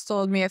he just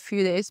told me a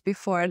few days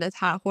before that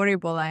how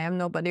horrible I am,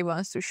 nobody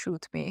wants to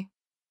shoot me.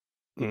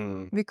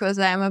 Because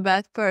I am a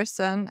bad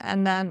person,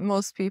 and then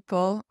most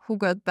people who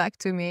got back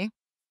to me,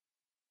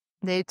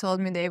 they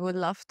told me they would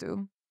love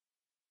to.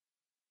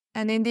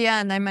 And in the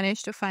end, I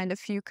managed to find a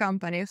few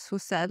companies who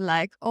said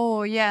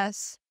oh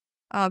yes,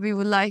 we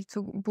would like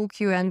to book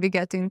you, and we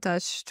get in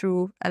touch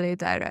through LA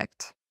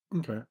Direct.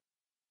 Okay.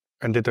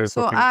 And did those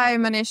So bookings I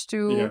happen? managed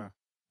to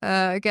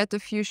get a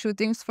few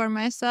shootings for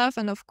myself,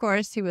 and of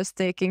course he was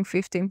taking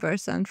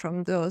 15%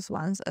 from those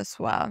ones as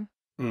well.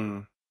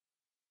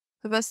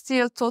 But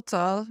still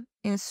total,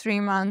 in 3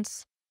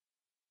 months,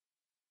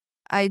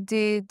 I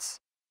did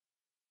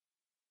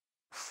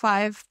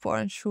 5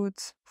 porn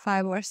shoots,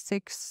 5 or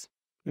 6.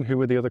 And who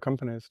were the other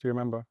companies? Do you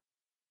remember?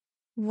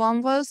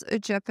 One was a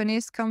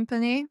Japanese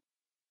company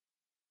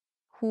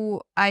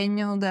who I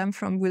knew them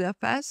from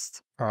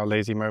Budapest.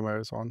 Lazy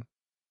Momo's one.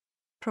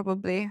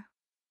 Probably.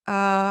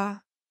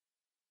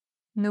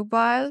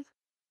 Nubile.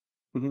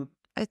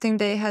 I think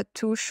they had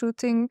 2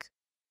 shooting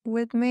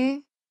with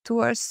me, 2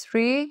 or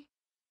 3.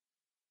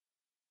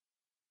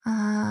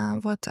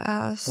 What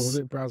Or was else?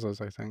 it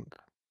Brazzers, I think?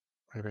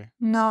 Maybe.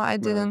 No, I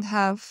No. didn't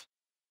have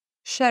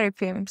Sherry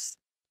Pimps,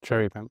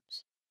 Cherry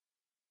Pimps.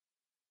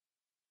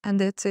 and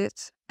that's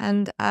it.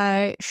 And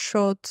I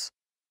shot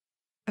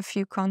a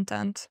few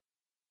content.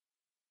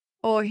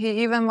 Oh,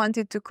 he even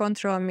wanted to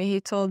control me.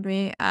 He told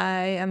me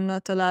I am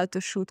not allowed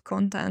to shoot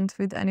content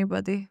with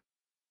anybody.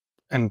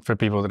 And for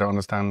people that don't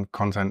understand,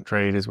 content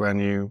trade is when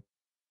you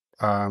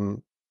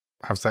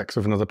have sex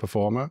with another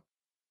performer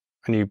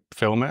and you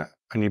film it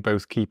and you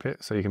both keep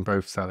it so you can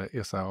both sell it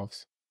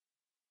yourselves.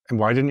 And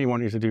why didn't he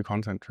want you to do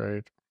content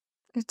trade?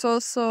 It's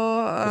also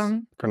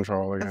Just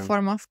control a again.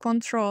 form of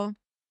control.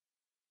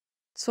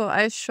 So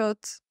I shot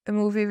a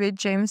movie with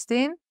James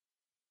Dean,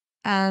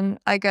 and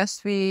I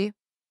guess we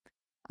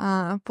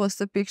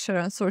post a picture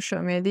on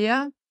social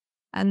media,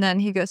 and then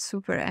he got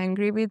super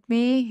angry with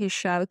me. He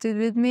shouted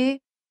with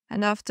me,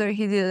 and after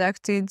he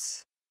deducted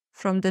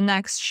from the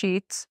next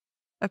sheet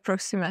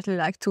approximately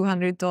like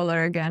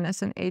 $200 again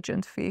as an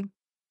agent fee.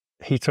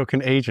 He took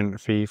an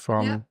agent fee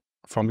from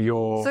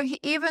your... So he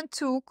even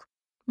took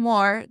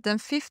more than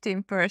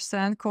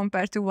 15%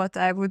 compared to what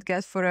I would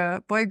get for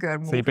a boy-girl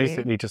movie. So he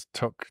basically just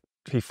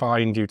he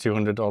fined you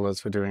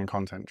 $200 for doing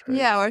content trade.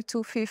 Yeah, or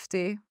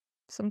 $250,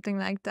 something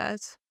like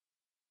that,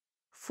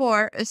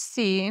 for a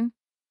scene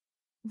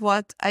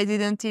what I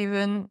didn't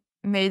even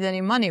made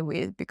any money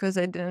with because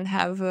I didn't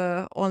have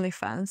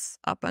OnlyFans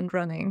up and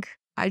running.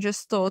 I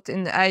just thought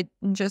I'm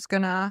just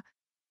gonna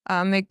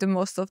make the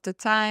most of the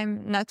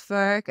time,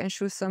 network, and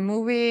shoot some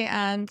movie,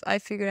 and I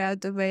figured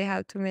out the way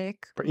how to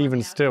make. But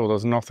even still,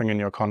 there's nothing in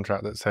your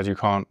contract that says you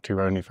can't do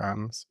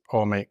OnlyFans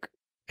or make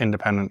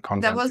independent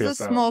content. That was for a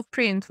yourself. small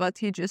print what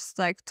he just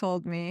like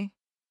told me.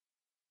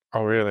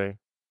 Oh, really?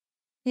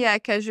 Yeah,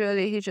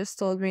 casually he just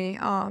told me,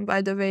 oh,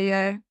 by the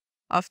way,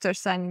 after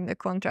signing the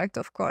contract,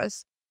 of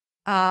course,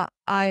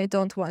 I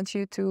don't want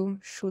you to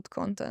shoot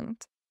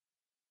content.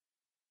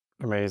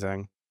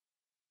 Amazing.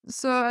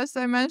 So as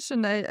I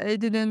mentioned, I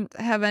didn't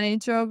have any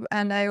job,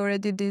 and I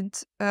already did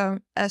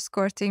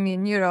escorting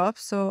in Europe.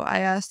 So I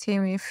asked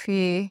him if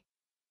he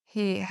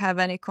have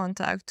any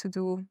contact to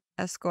do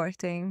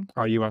escorting.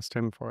 Oh, you asked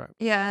him for it?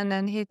 Yeah, and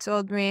then he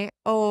told me,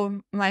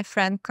 oh, my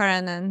friend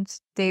Karen and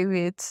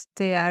David,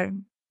 they are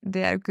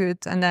good,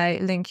 and I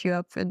link you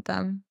up with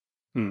them.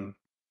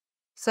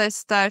 So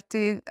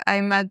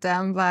I met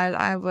them while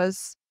I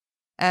was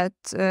at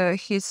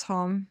his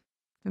home,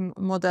 the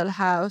model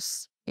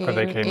house in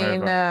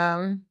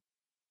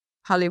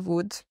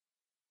Hollywood.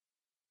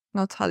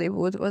 Not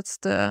Hollywood, what's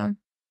the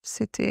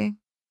city?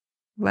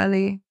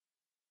 Valley.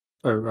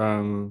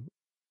 Oh,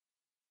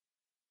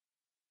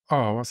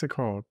 what's it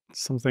called?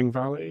 Something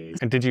Valley?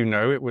 And did you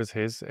know it was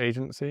his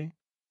agency,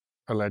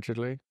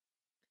 allegedly?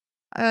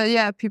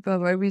 Yeah, people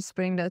were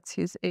whispering that's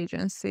his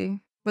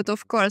agency. But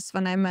of course,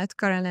 when I met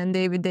Karen and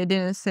David, they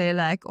didn't say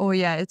like, oh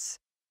yeah,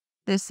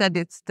 they said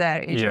it's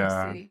their agency.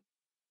 Yeah,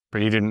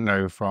 but you didn't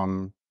know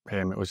from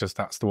him. It was just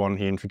that's the one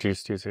he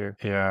introduced you to.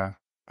 Yeah,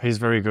 he's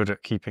very good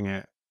at keeping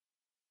it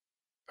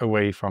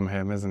away from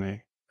him, isn't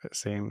he? It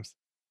seems.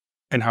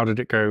 And how did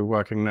it go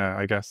working there?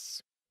 I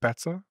guess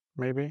better,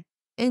 maybe?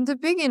 In the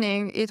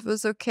beginning, it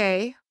was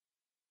okay.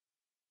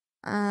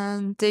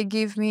 And they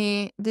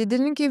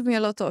didn't give me a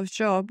lot of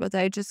job, but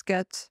I just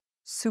got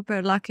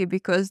super lucky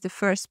because the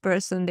first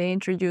person they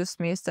introduced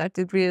me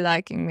started really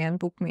liking me and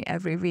booked me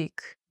every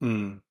week.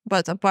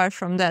 But apart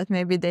from that,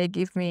 maybe they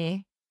give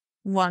me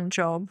one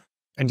job.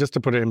 And just to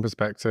put it in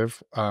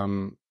perspective,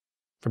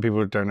 for people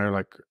who don't know,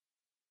 like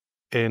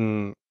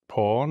in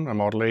porn, a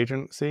model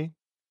agency,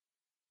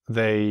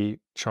 they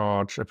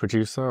charge a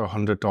producer a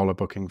 $100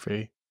 booking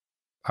fee.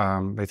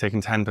 They're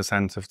taking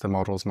 10% of the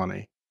model's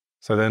money.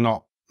 So they're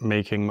not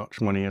making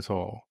much money at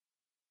all.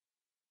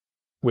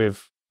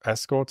 With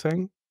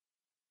escorting,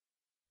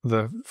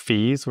 the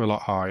fees were a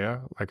lot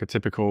higher. Like a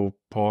typical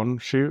porn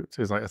shoot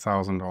is like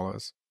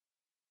 $1,000,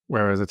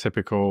 whereas a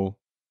typical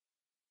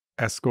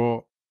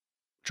escort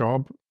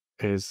job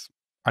is,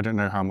 I don't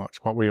know how much.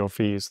 What were your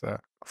fees there?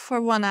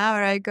 For 1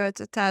 hour, I got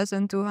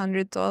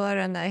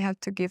 $1,200 and I have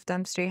to give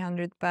them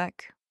 $300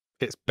 back.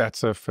 It's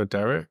better for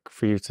Derek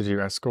for you to do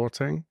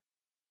escorting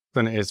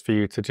than it is for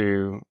you to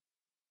do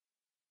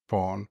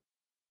porn,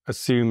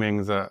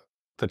 assuming that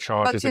the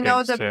charges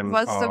against him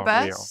what's are the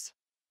best? real.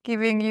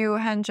 Giving you a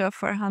hand job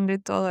for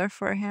 $100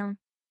 for him.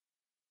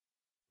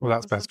 Well,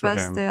 that's best for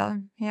him.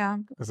 Deal. Yeah.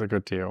 It's a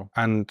good deal.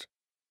 And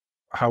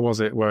how was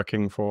it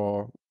working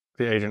for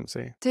the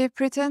agency? They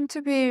pretend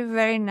to be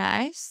very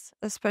nice,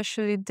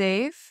 especially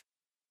Dave.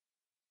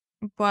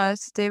 But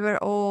they were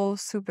all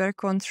super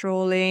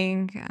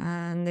controlling,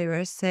 and they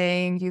were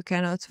saying you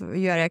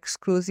are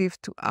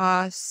exclusive to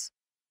us.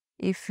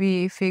 If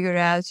we figure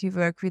out you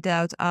work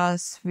without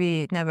us,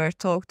 we never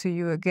talk to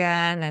you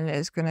again, and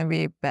there's gonna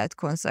be bad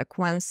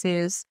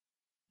consequences.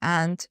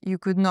 And you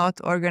could not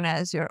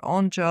organize your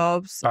own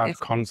jobs. Bad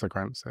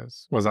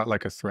consequences? Was that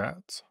like a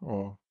threat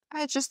or?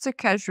 Just a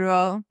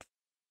casual.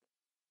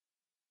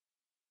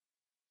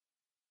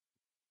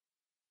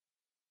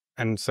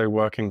 And so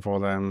working for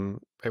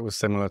them, it was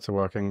similar to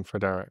working for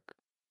Derek?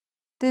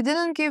 They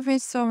didn't give me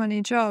so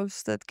many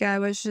jobs. That guy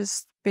was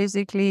just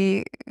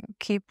basically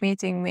keep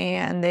meeting me,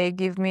 and they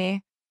give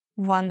me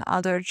one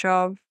other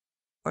job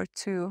or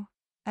two.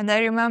 And I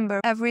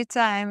remember every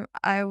time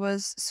I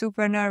was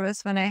super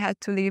nervous when I had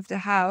to leave the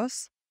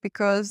house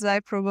because I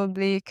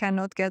probably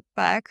cannot get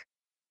back.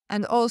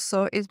 And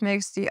also it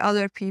makes the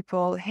other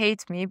people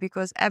hate me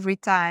because every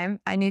time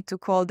I need to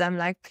call them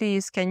like,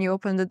 please, can you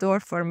open the door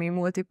for me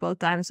multiple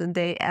times a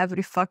day,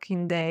 every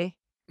fucking day.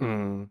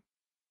 Mm.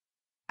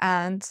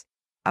 And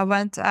I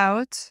went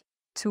out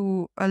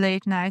to a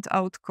late night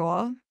out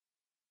call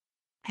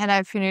and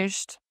I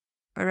finished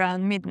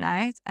around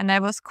midnight and I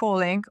was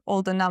calling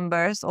all the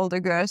numbers, all the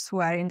girls who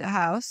are in the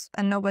house,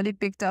 and nobody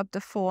picked up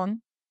the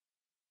phone.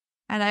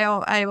 And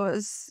I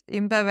was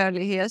in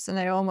Beverly Hills and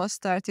I almost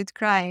started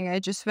crying. I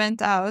just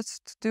went out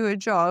to do a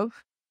job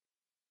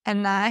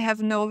and I have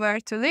nowhere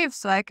to live,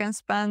 so I can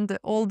spend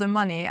all the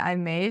money I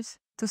made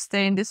to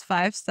stay in this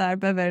 5-star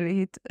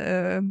Beverly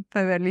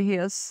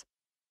Hills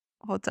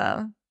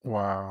hotel.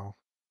 Wow.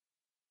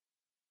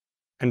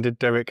 And did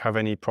Derek have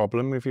any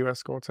problem with you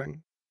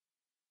escorting?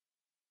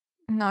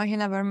 No, he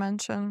never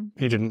mentioned.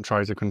 He didn't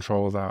try to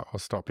control that or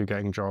stop you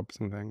getting jobs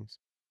and things?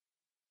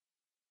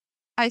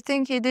 I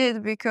think he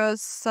did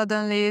because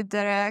suddenly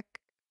Derek,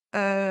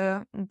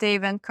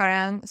 Dave and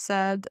Karen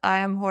said I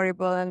am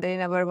horrible and they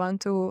never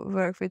want to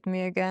work with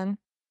me again.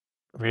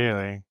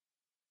 Really?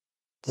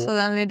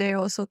 Suddenly they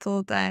also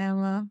thought I am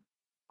a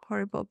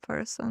horrible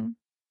person.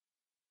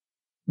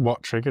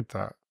 What triggered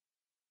that?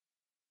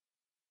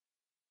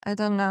 I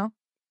don't know.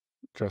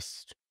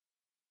 Just...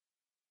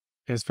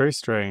 It's very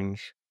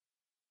strange.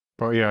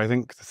 But yeah, I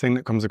think the thing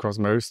that comes across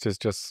most is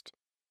just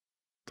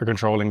the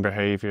controlling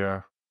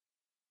behavior,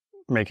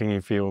 making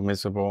you feel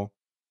miserable,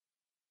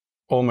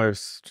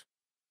 almost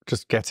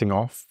just getting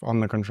off on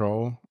the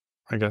control.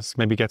 I guess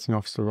maybe getting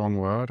off's the wrong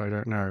word, I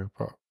don't know,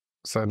 but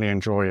certainly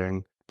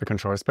enjoying the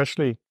control,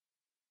 especially,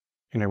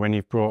 you know, when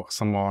you've brought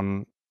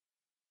someone,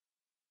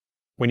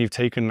 when you've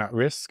taken that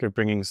risk of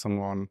bringing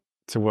someone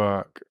to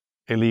work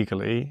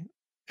illegally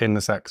in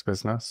the sex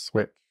business,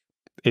 which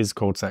is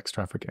called sex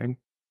trafficking.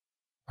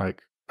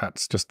 Like,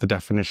 that's just the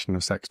definition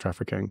of sex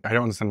trafficking. I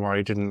don't understand why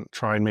he didn't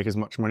try and make as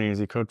much money as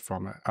he could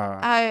from it.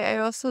 I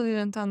also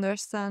didn't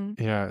understand.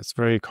 Yeah, it's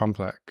very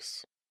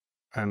complex.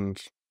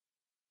 And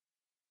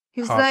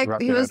He was hard to like,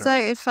 wrap your head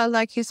around. it felt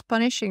like he's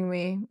punishing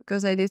me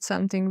because I did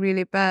something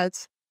really bad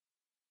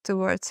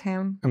towards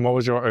him. And what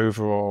was your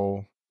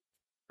overall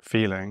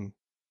feeling?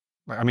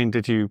 Like, I mean,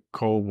 did you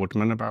call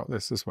Woodman about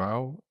this as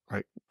well?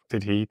 Like,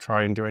 did he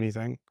try and do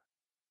anything?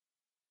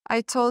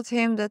 I told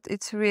him that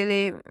it's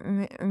really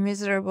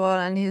miserable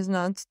and he's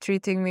not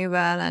treating me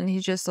well, and he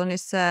just only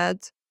said,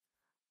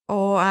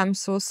 oh, I'm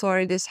so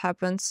sorry this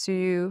happens to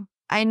you.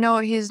 I know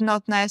he's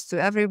not nice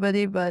to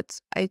everybody, but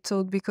I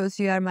told, because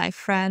you are my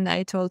friend,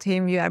 I told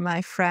him you are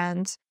my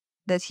friend,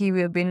 that he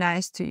will be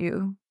nice to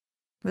you.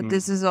 But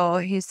this is all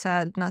he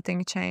said,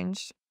 nothing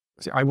changed.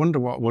 See, I wonder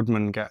what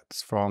Woodman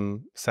gets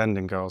from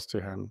sending girls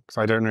to him. Because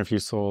I don't know if you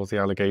saw the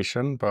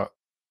allegation, but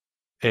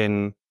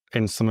in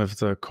some of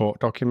the court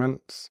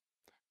documents,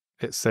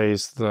 it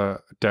says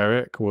that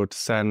Derek would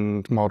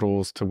send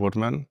models to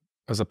Woodman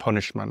as a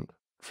punishment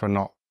for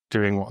not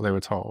doing what they were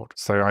told.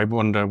 So I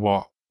wonder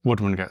what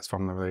Woodman gets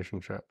from the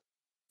relationship.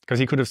 Because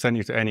he could have sent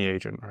you to any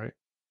agent, right?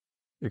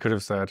 He could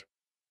have said,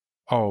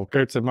 oh,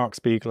 go to Mark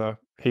Spiegler.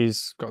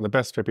 He's got the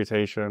best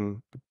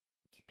reputation,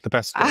 the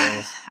best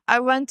girls. I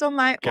went on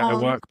my Get a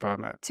own work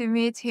permit. to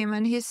meet him,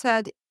 and he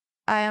said,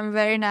 I am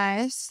very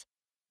nice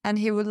and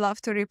he would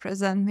love to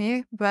represent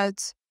me,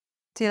 but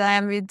till I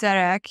am with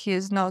Derek, he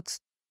is not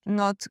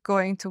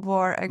going to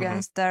war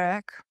against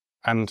Derek.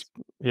 And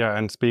yeah,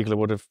 and Spiegler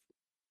would have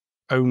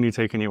only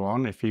taken you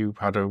on if you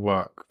had a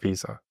work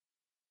visa.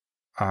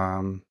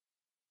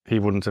 He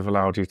wouldn't have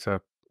allowed you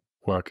to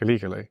work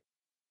illegally.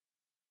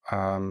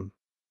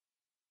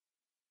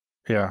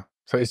 Yeah,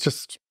 so it's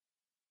just...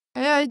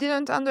 Yeah, I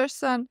didn't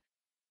understand.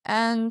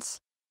 And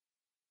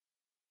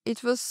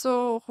it was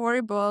so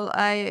horrible.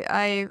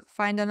 I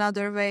find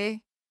another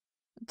way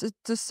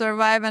to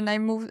survive, and I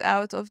moved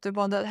out of the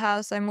model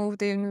house. I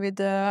moved in with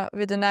a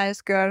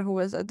nice girl who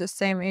was at the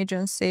same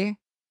agency,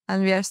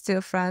 and we are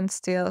still friends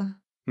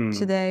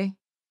today.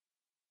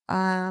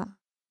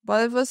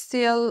 But it was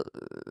still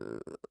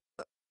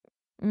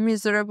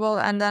miserable.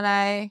 And then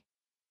I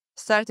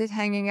started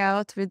hanging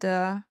out with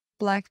a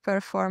black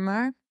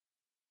performer,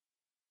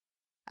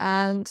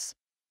 and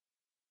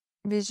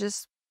we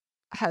just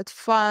had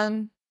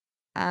fun,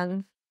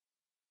 and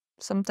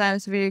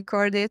sometimes we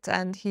recorded,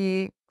 and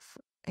he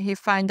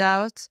found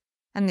out,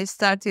 and he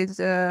started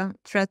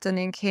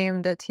threatening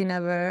him that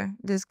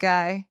this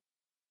guy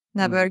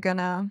never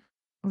gonna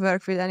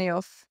work with any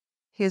of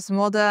his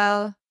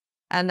model.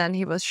 And then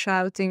he was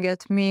shouting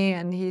at me,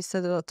 and he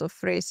said a lot of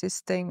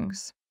racist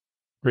things.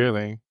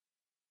 Really?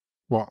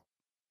 What?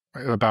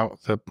 About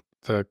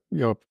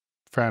your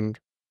friend?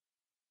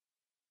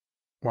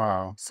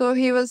 Wow. So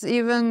he was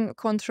even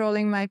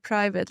controlling my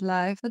private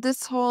life. But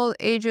this whole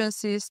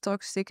agency is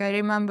toxic. I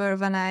remember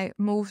when I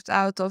moved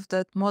out of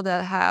that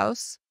model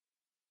house,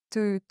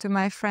 to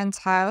my friend's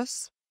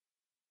house.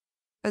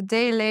 A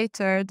day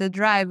later, the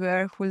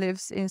driver who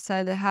lives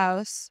inside the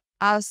house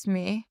asked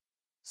me,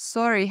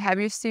 "Sorry, have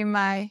you seen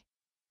my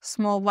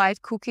small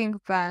white cooking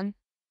pan?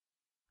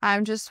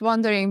 I'm just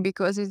wondering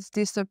because it's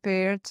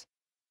disappeared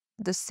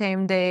the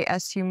same day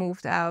as you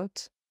moved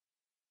out."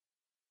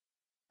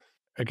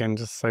 Again,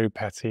 just so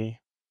petty.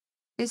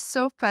 It's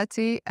so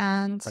petty,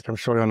 and Like, I'm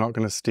sure you're not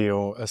going to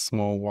steal a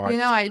small white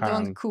I pan.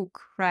 don't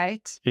cook,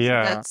 right?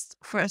 Yeah. So that's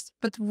first.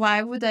 But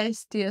why would I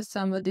steal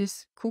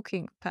somebody's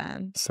cooking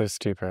pan? So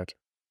stupid.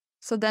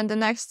 So then the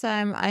next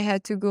time I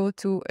had to go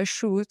to a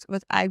shoot,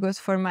 what I got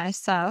for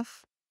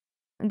myself,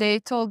 they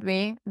told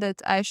me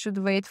that I should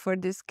wait for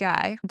this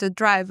guy, the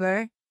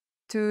driver,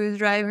 to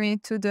drive me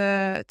to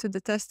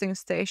the testing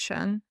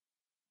station.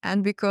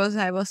 And because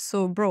I was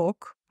so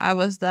broke, I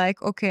was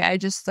like, okay, I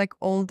just like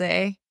all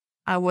day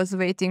I was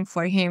waiting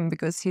for him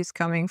because he's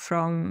coming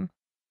from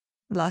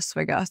Las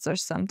Vegas or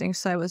something.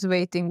 So I was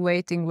waiting.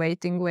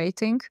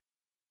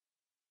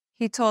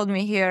 He told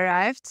me he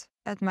arrived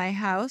at my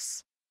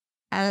house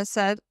and I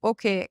said,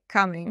 okay,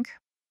 coming.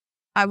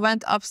 I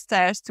went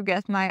upstairs to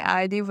get my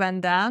ID,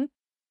 went down,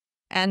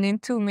 and in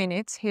 2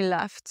 minutes he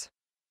left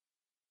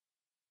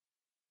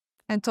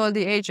and told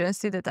the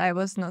agency that I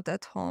was not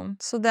at home.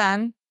 So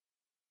then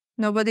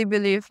nobody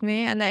believed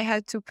me and I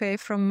had to pay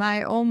from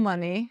my own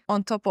money.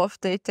 On top of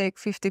they take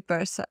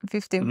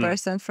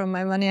 15% from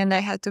my money, and I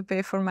had to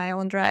pay for my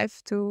own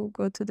drive to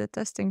go to the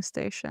testing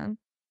station.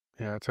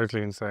 Yeah,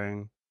 totally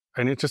insane.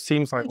 And it just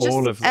seems like Just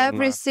all of them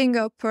every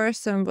single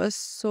person was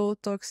so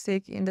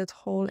toxic in that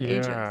whole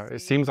agency. Yeah,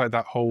 it seems like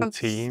that whole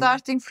team.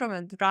 Starting from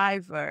a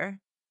driver.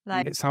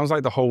 It sounds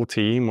like the whole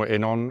team were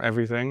in on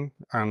everything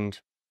and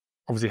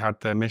obviously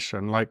had their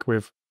mission. Like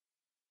with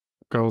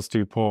Girls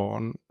Do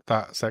Porn,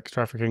 that sex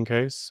trafficking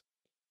case,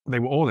 they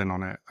were all in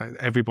on it. Like,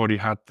 everybody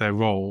had their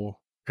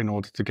role in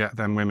order to get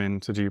them women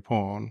to do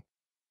porn.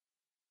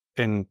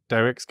 In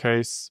Derek's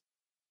case,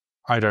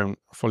 I don't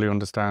fully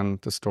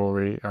understand the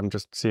story. I'm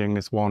just seeing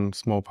this one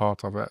small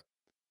part of it.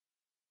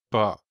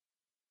 But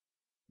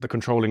the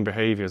controlling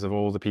behaviors of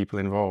all the people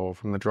involved,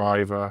 from the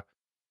driver,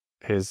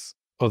 his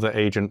other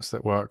agents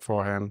that work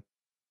for him,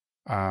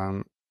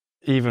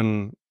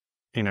 even,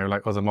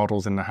 like other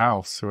models in the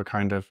house who are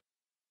kind of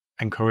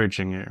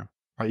encouraging you.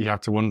 Like, you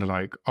have to wonder,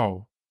 like,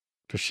 oh,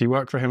 does she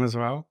work for him as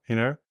well?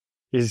 You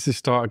just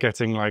start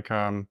getting like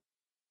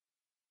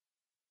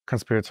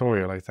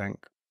conspiratorial, I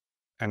think.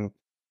 And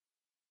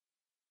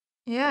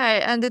yeah, I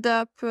ended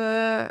up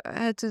I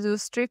had to do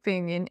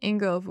stripping in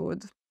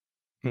Inglewood.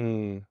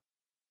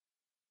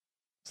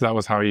 so that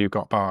was how you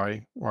got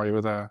by while you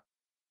were there.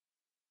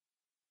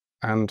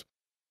 And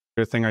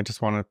the thing I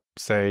just want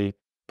to say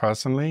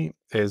personally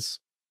is,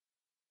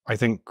 I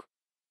think,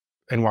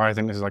 and why I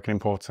think this is like an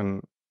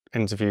important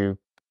interview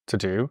to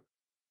do,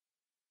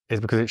 is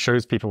because it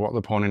shows people what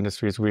the porn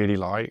industry is really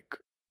like.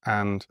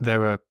 And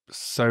there are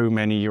so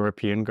many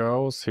European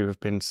girls who have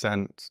been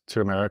sent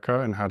to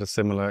America and had a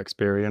similar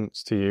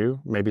experience to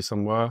you, maybe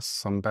some worse,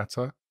 some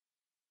better.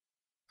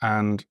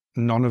 And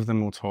none of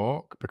them will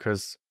talk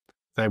because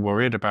they're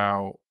worried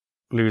about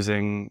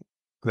losing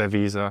their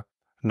visa,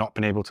 not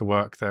being able to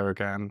work there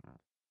again.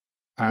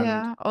 And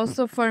yeah,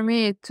 also for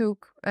me, it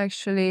took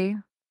actually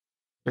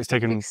it's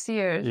taken 6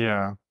 years.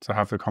 Yeah, to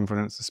have the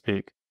confidence to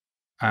speak.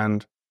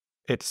 And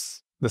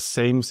it's the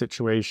same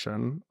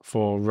situation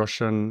for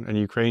Russian and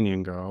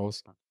Ukrainian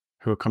girls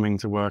who are coming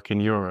to work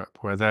in Europe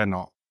where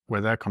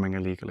they're coming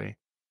illegally.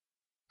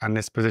 And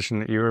this position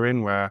that you were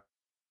in, where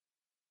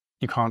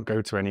you can't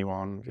go to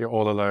anyone, you're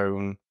all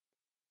alone.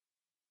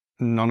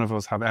 None of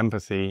us have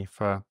empathy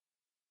for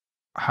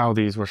how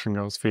these Russian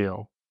girls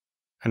feel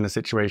in the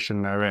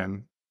situation they're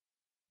in,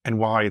 and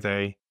why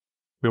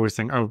we always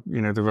think, oh,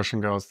 the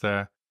Russian girls,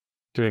 they're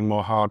doing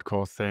more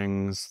hardcore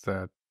things,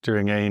 they're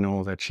doing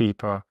anal, they're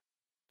cheaper.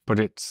 But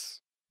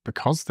it's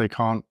because they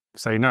can't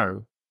say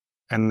no,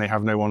 and they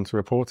have no one to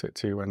report it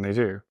to when they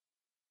do.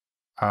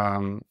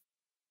 And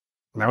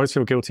I always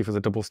feel guilty for the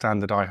double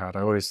standard I had.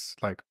 I always,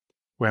 like,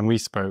 when we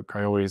spoke,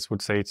 I always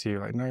would say to you,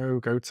 like, no,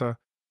 go to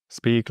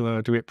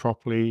Spiegler, do it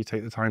properly,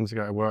 take the time to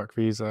get a work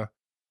visa,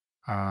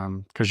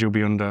 because you'll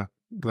be under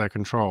their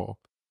control.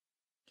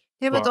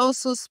 Yeah, but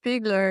also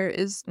Spiegler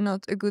is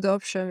not a good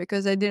option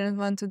because I didn't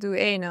want to do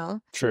anal.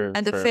 True.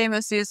 And the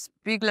famous is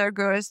Spiegler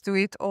girls do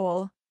it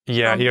all.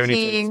 Yeah, he only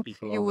takes Kink,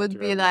 people you on would that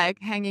be do like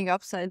hanging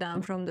upside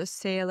down from the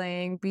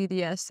ceiling,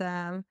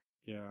 BDSM,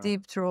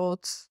 deep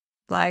throats,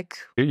 like.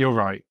 You're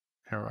right.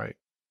 You're right.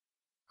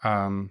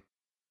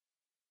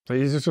 So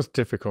it's just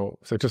difficult.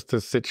 So just the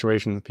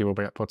situations that people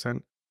get put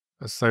in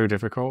are so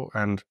difficult.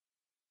 And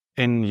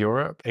in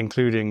Europe,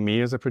 including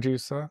me as a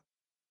producer,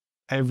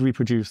 every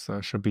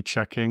producer should be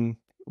checking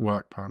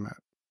work permit.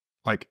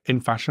 Like in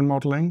fashion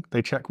modeling,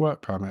 they check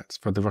work permits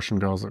for the Russian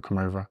girls that come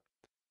over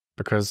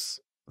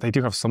because they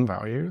do have some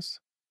values.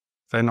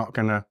 They're not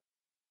going to,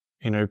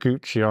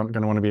 Gucci aren't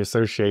going to want to be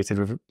associated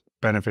with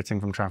benefiting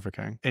from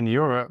trafficking. In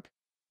Europe,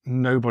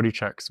 nobody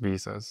checks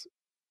visas.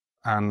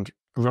 And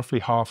roughly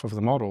half of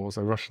the models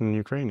are Russian and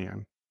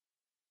Ukrainian.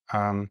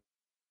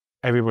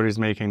 everybody's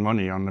making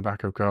money on the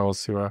back of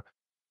girls who are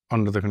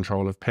under the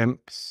control of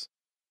pimps,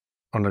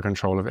 under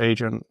control of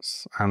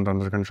agents, and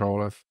under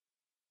control of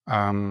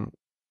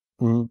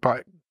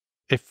but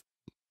if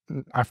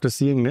after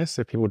seeing this,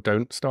 if people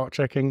don't start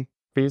checking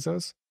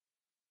visas,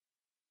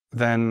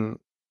 then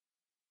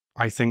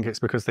I think it's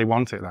because they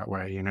want it that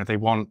way. You know, they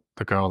want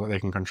the girl that they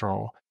can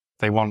control.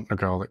 They want a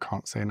girl that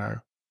can't say no.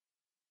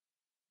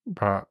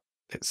 But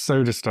it's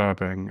so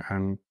disturbing,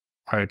 and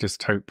I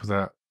just hope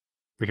that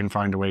we can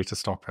find a way to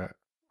stop it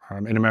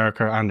in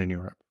America and in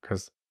Europe,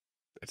 because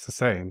it's the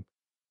same.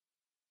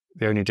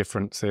 The only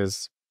difference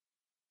is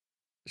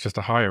it's just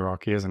a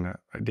hierarchy, isn't it?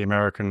 Like the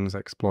Americans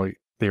exploit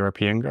the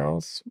European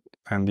girls,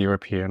 and the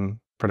European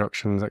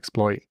productions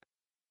exploit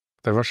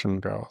the Russian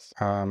girls.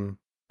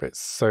 It's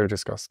so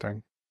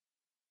disgusting.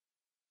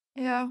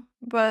 Yeah,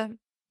 but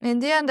in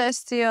the end,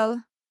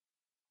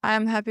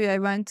 I'm happy I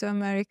went to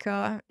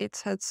America.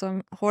 It had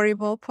some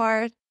horrible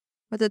part,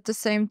 but at the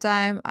same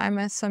time, I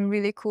met some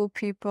really cool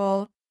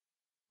people.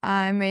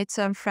 I made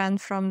some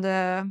friends from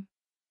the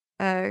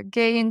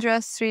gay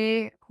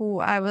industry who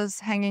I was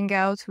hanging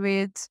out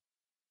with.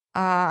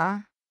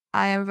 I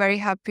am very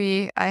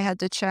happy I had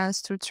the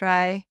chance to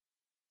try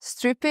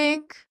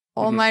stripping.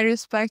 All my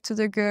respect to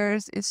the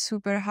girls. It's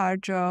super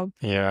hard job.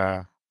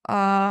 Yeah.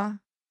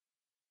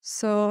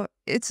 So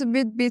it's a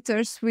bit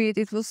bittersweet.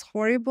 It was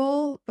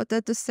horrible, but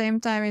at the same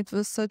time, it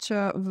was such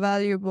a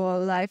valuable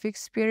life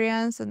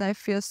experience, and I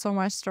feel so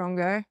much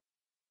stronger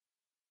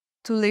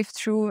to live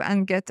through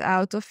and get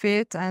out of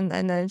it, and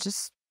then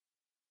just,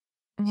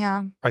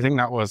 yeah. I think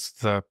that was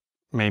the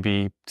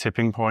maybe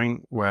tipping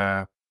point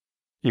where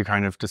you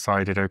kind of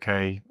decided,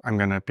 okay, I'm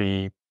going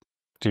to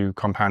do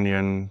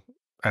companion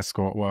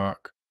escort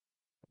work,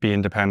 be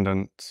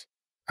independent,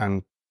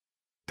 and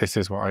this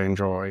is what I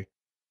enjoy,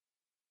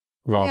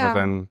 rather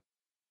than...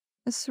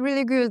 It's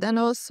really good. And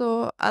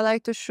also, I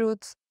like to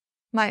shoot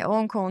my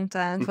own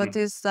content, but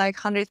it's like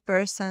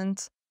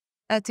 100%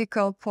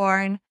 ethical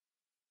porn.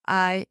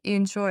 I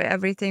enjoy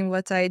everything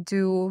what I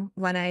do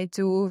when I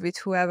do with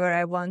whoever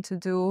I want to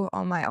do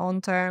on my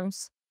own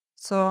terms.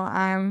 So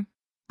I'm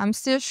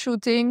still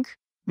shooting,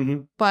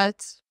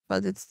 but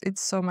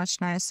it's so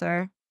much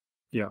nicer.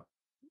 Yeah,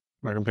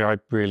 I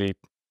really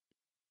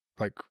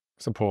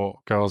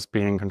support girls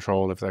being in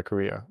control of their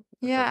career.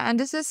 Yeah, and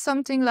this is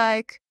something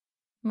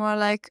more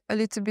like a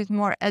little bit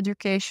more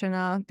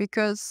educational,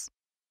 because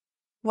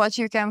what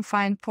you can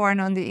find porn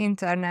on the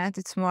internet,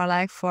 it's more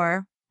like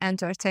for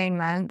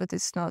entertainment, but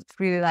it's not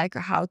really like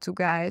a how-to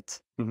guide.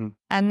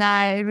 And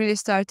I really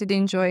started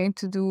enjoying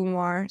to do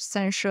more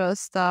sensual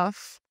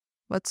stuff,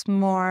 what's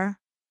more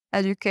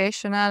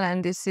educational,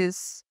 and this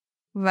is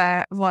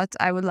what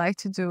I would like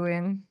to do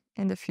in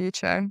the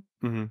future.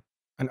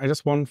 And I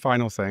just one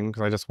final thing,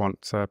 because I just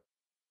want to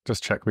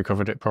just check we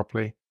covered it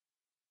properly,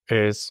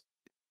 is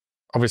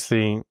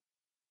obviously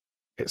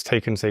it's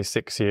taken, say,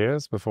 6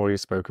 years before you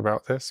spoke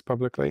about this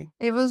publicly.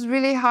 It was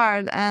really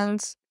hard,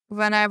 and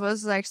when I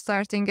was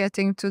starting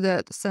getting to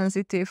the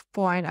sensitive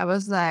point, I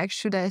was like,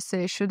 should I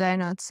say, should I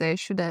not say,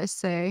 should I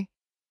say,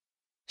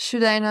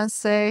 should I not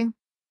say?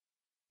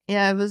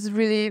 Yeah, it was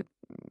really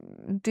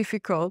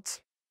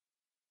difficult.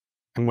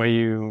 And were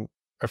you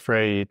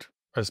afraid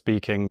of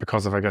speaking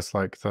because of, I guess,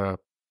 the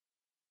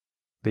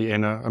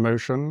inner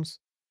emotions,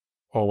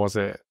 or was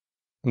it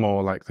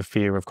more like the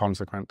fear of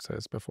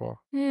consequences before?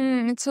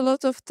 It's a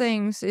lot of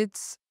things.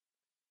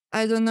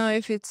 I don't know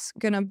if it's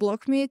gonna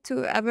block me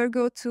to ever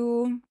go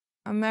to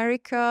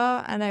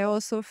America, and I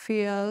also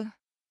feel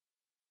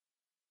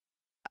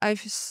I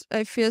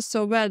feel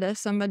so bad that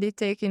somebody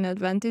taking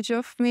advantage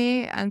of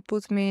me and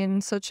put me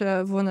in such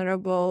a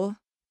vulnerable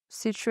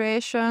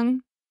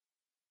situation.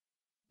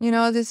 You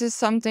know, this is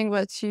something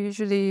what you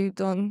usually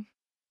don't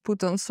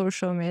put on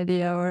social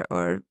media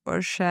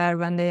or share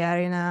when they are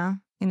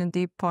in a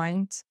deep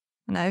point,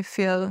 and I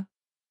feel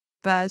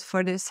bad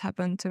for this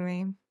happened to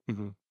me.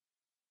 And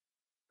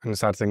the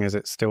sad thing is,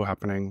 it's still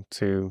happening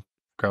to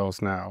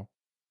girls now.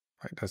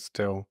 There's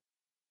still,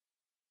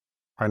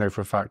 I know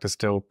for a fact, there's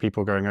still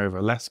people going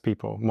over. Less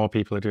people, more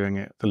people are doing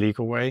it the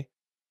legal way,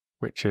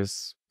 which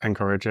is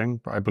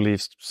encouraging. But I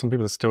believe some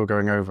people are still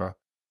going over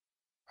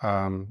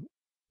and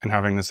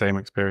having the same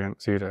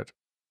experience you did.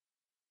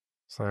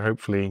 So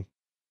hopefully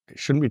it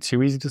shouldn't be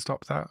too easy to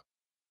stop that.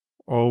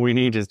 All we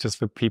need is just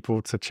for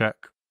people to check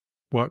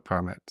work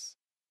permits.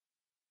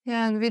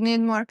 Yeah, and we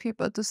need more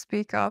people to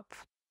speak up.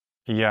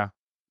 Yeah.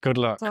 Good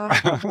luck.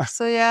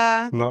 So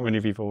yeah. Not many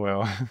people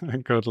will.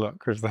 Good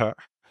luck with that.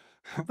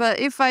 But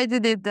if I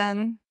did it,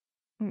 then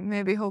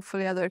maybe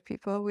hopefully other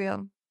people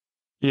will.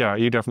 Yeah,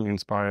 you definitely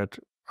inspired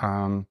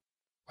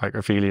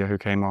Ophelia, who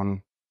came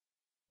on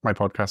my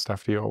podcast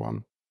after your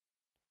one.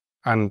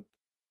 And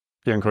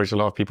you encouraged a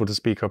lot of people to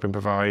speak up and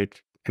provide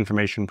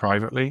information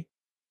privately,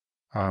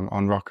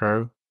 on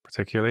Rocco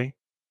particularly.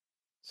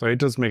 So it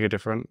does make a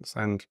difference.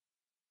 And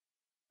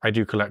I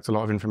do collect a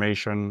lot of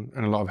information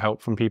and a lot of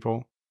help from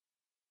people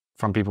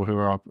who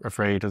are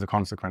afraid of the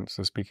consequences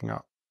of speaking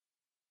up.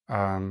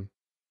 And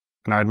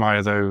I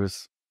admire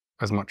those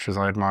as much as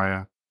I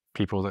admire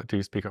people that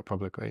do speak up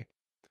publicly.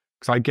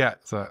 Because I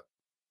get that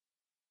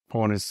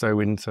porn is so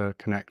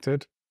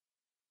interconnected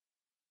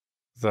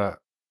that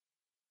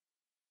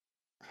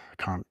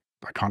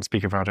I can't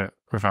speak about it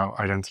without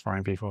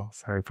identifying people.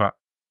 So, but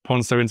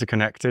porn's so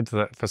interconnected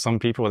that for some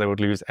people they would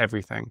lose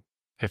everything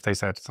if they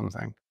said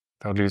something.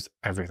 They would lose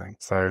everything.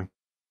 So,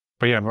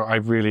 but yeah, but I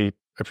really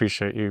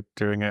appreciate you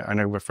doing it. I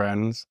know we're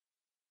friends,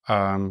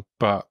 but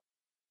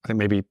I think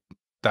maybe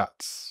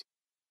that's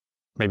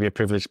maybe a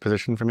privileged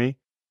position for me.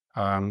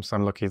 So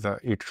I'm lucky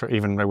that you,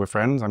 even though we're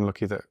friends, I'm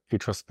lucky that you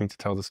trust me to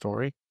tell the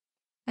story.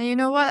 And you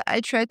know what?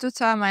 I tried to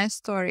tell my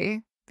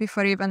story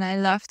before even I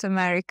left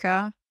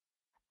America,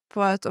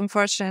 but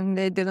unfortunately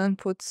they didn't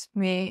put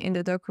me in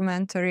the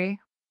documentary.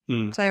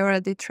 So I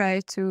already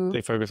tried to...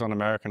 They focus on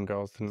American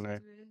girls, didn't they?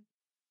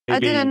 I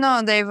didn't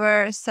know they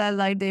were said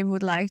like they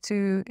would like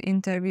to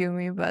interview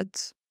me,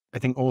 but... I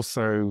think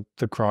also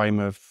the crime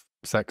of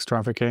sex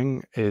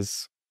trafficking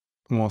is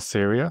more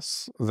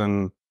serious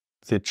than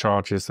the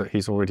charges that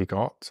he's already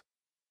got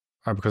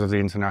because of the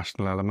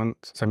international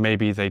element. So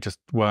maybe they just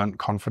weren't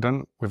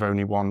confident with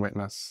only one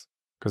witness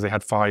because they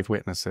had 5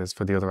 witnesses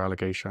for the other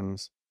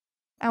allegations.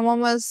 And one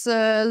was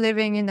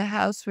living in the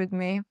house with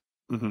me.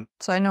 Mm-hmm.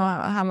 So I know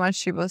how much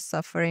she was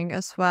suffering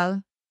as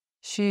well.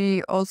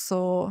 She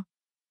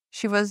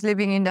was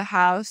living in the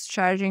house,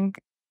 charging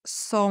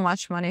so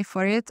much money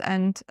for it.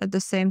 And at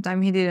the same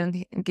time, he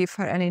didn't give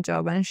her any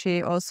job. And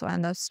she also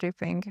ended up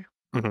stripping.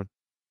 Mm-hmm.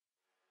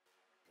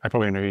 I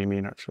probably know who you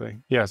mean, actually.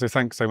 Yeah, so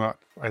thanks so much.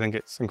 I think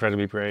it's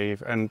incredibly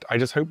brave. And I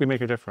just hope we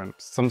make a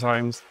difference.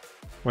 Sometimes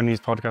when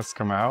these podcasts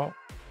come out,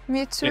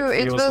 me too.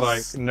 It feels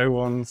like no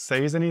one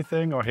says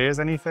anything or hears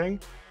anything.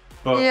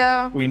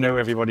 But we know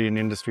everybody in the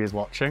industry is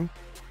watching.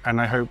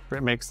 And I hope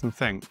it makes them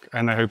think.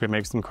 And I hope it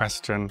makes them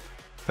question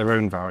their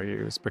own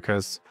values,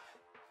 because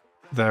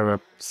there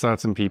are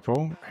certain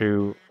people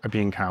who are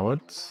being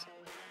cowards.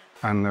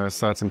 And there are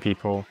certain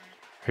people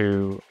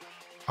who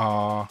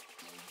are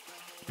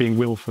being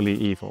willfully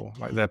evil,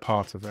 like they're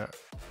part of it,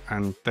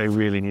 and they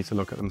really need to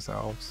look at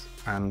themselves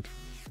and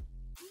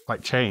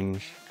like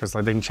change, because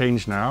like they can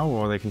change now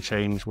or they can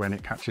change when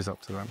it catches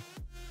up to them,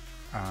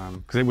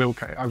 because it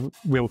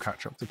will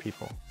catch up to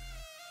people.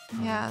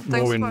 Yeah,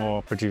 more and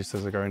more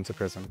producers are going to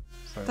prison.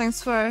 So.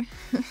 Thanks for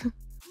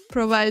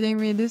providing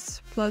me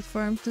this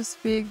platform to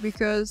speak,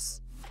 because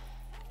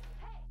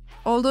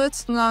although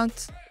it's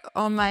not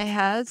on my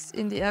head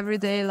in the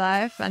everyday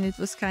life and it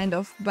was kind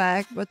of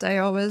back, but I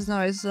always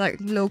know it's like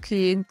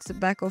low-key in the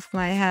back of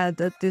my head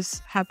that this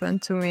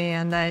happened to me,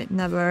 and I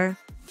never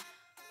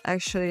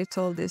actually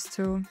told this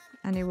to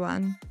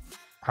anyone.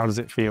 How does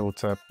it feel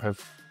to have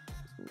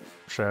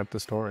shared the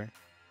story?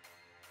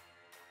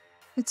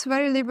 It's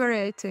very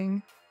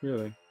liberating.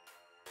 Really?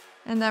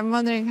 And I'm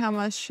wondering how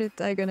much shit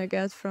I'm gonna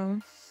get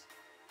from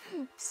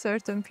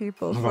certain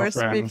people for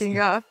speaking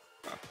up.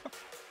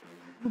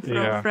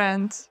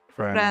 From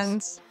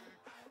friends.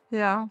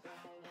 Yeah.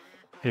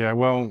 Yeah,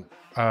 well,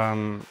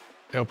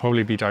 it'll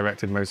probably be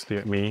directed mostly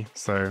at me,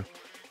 so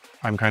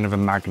I'm kind of a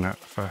magnet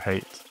for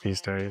hate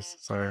these days,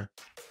 so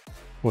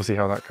we'll see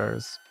how that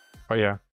goes. But yeah,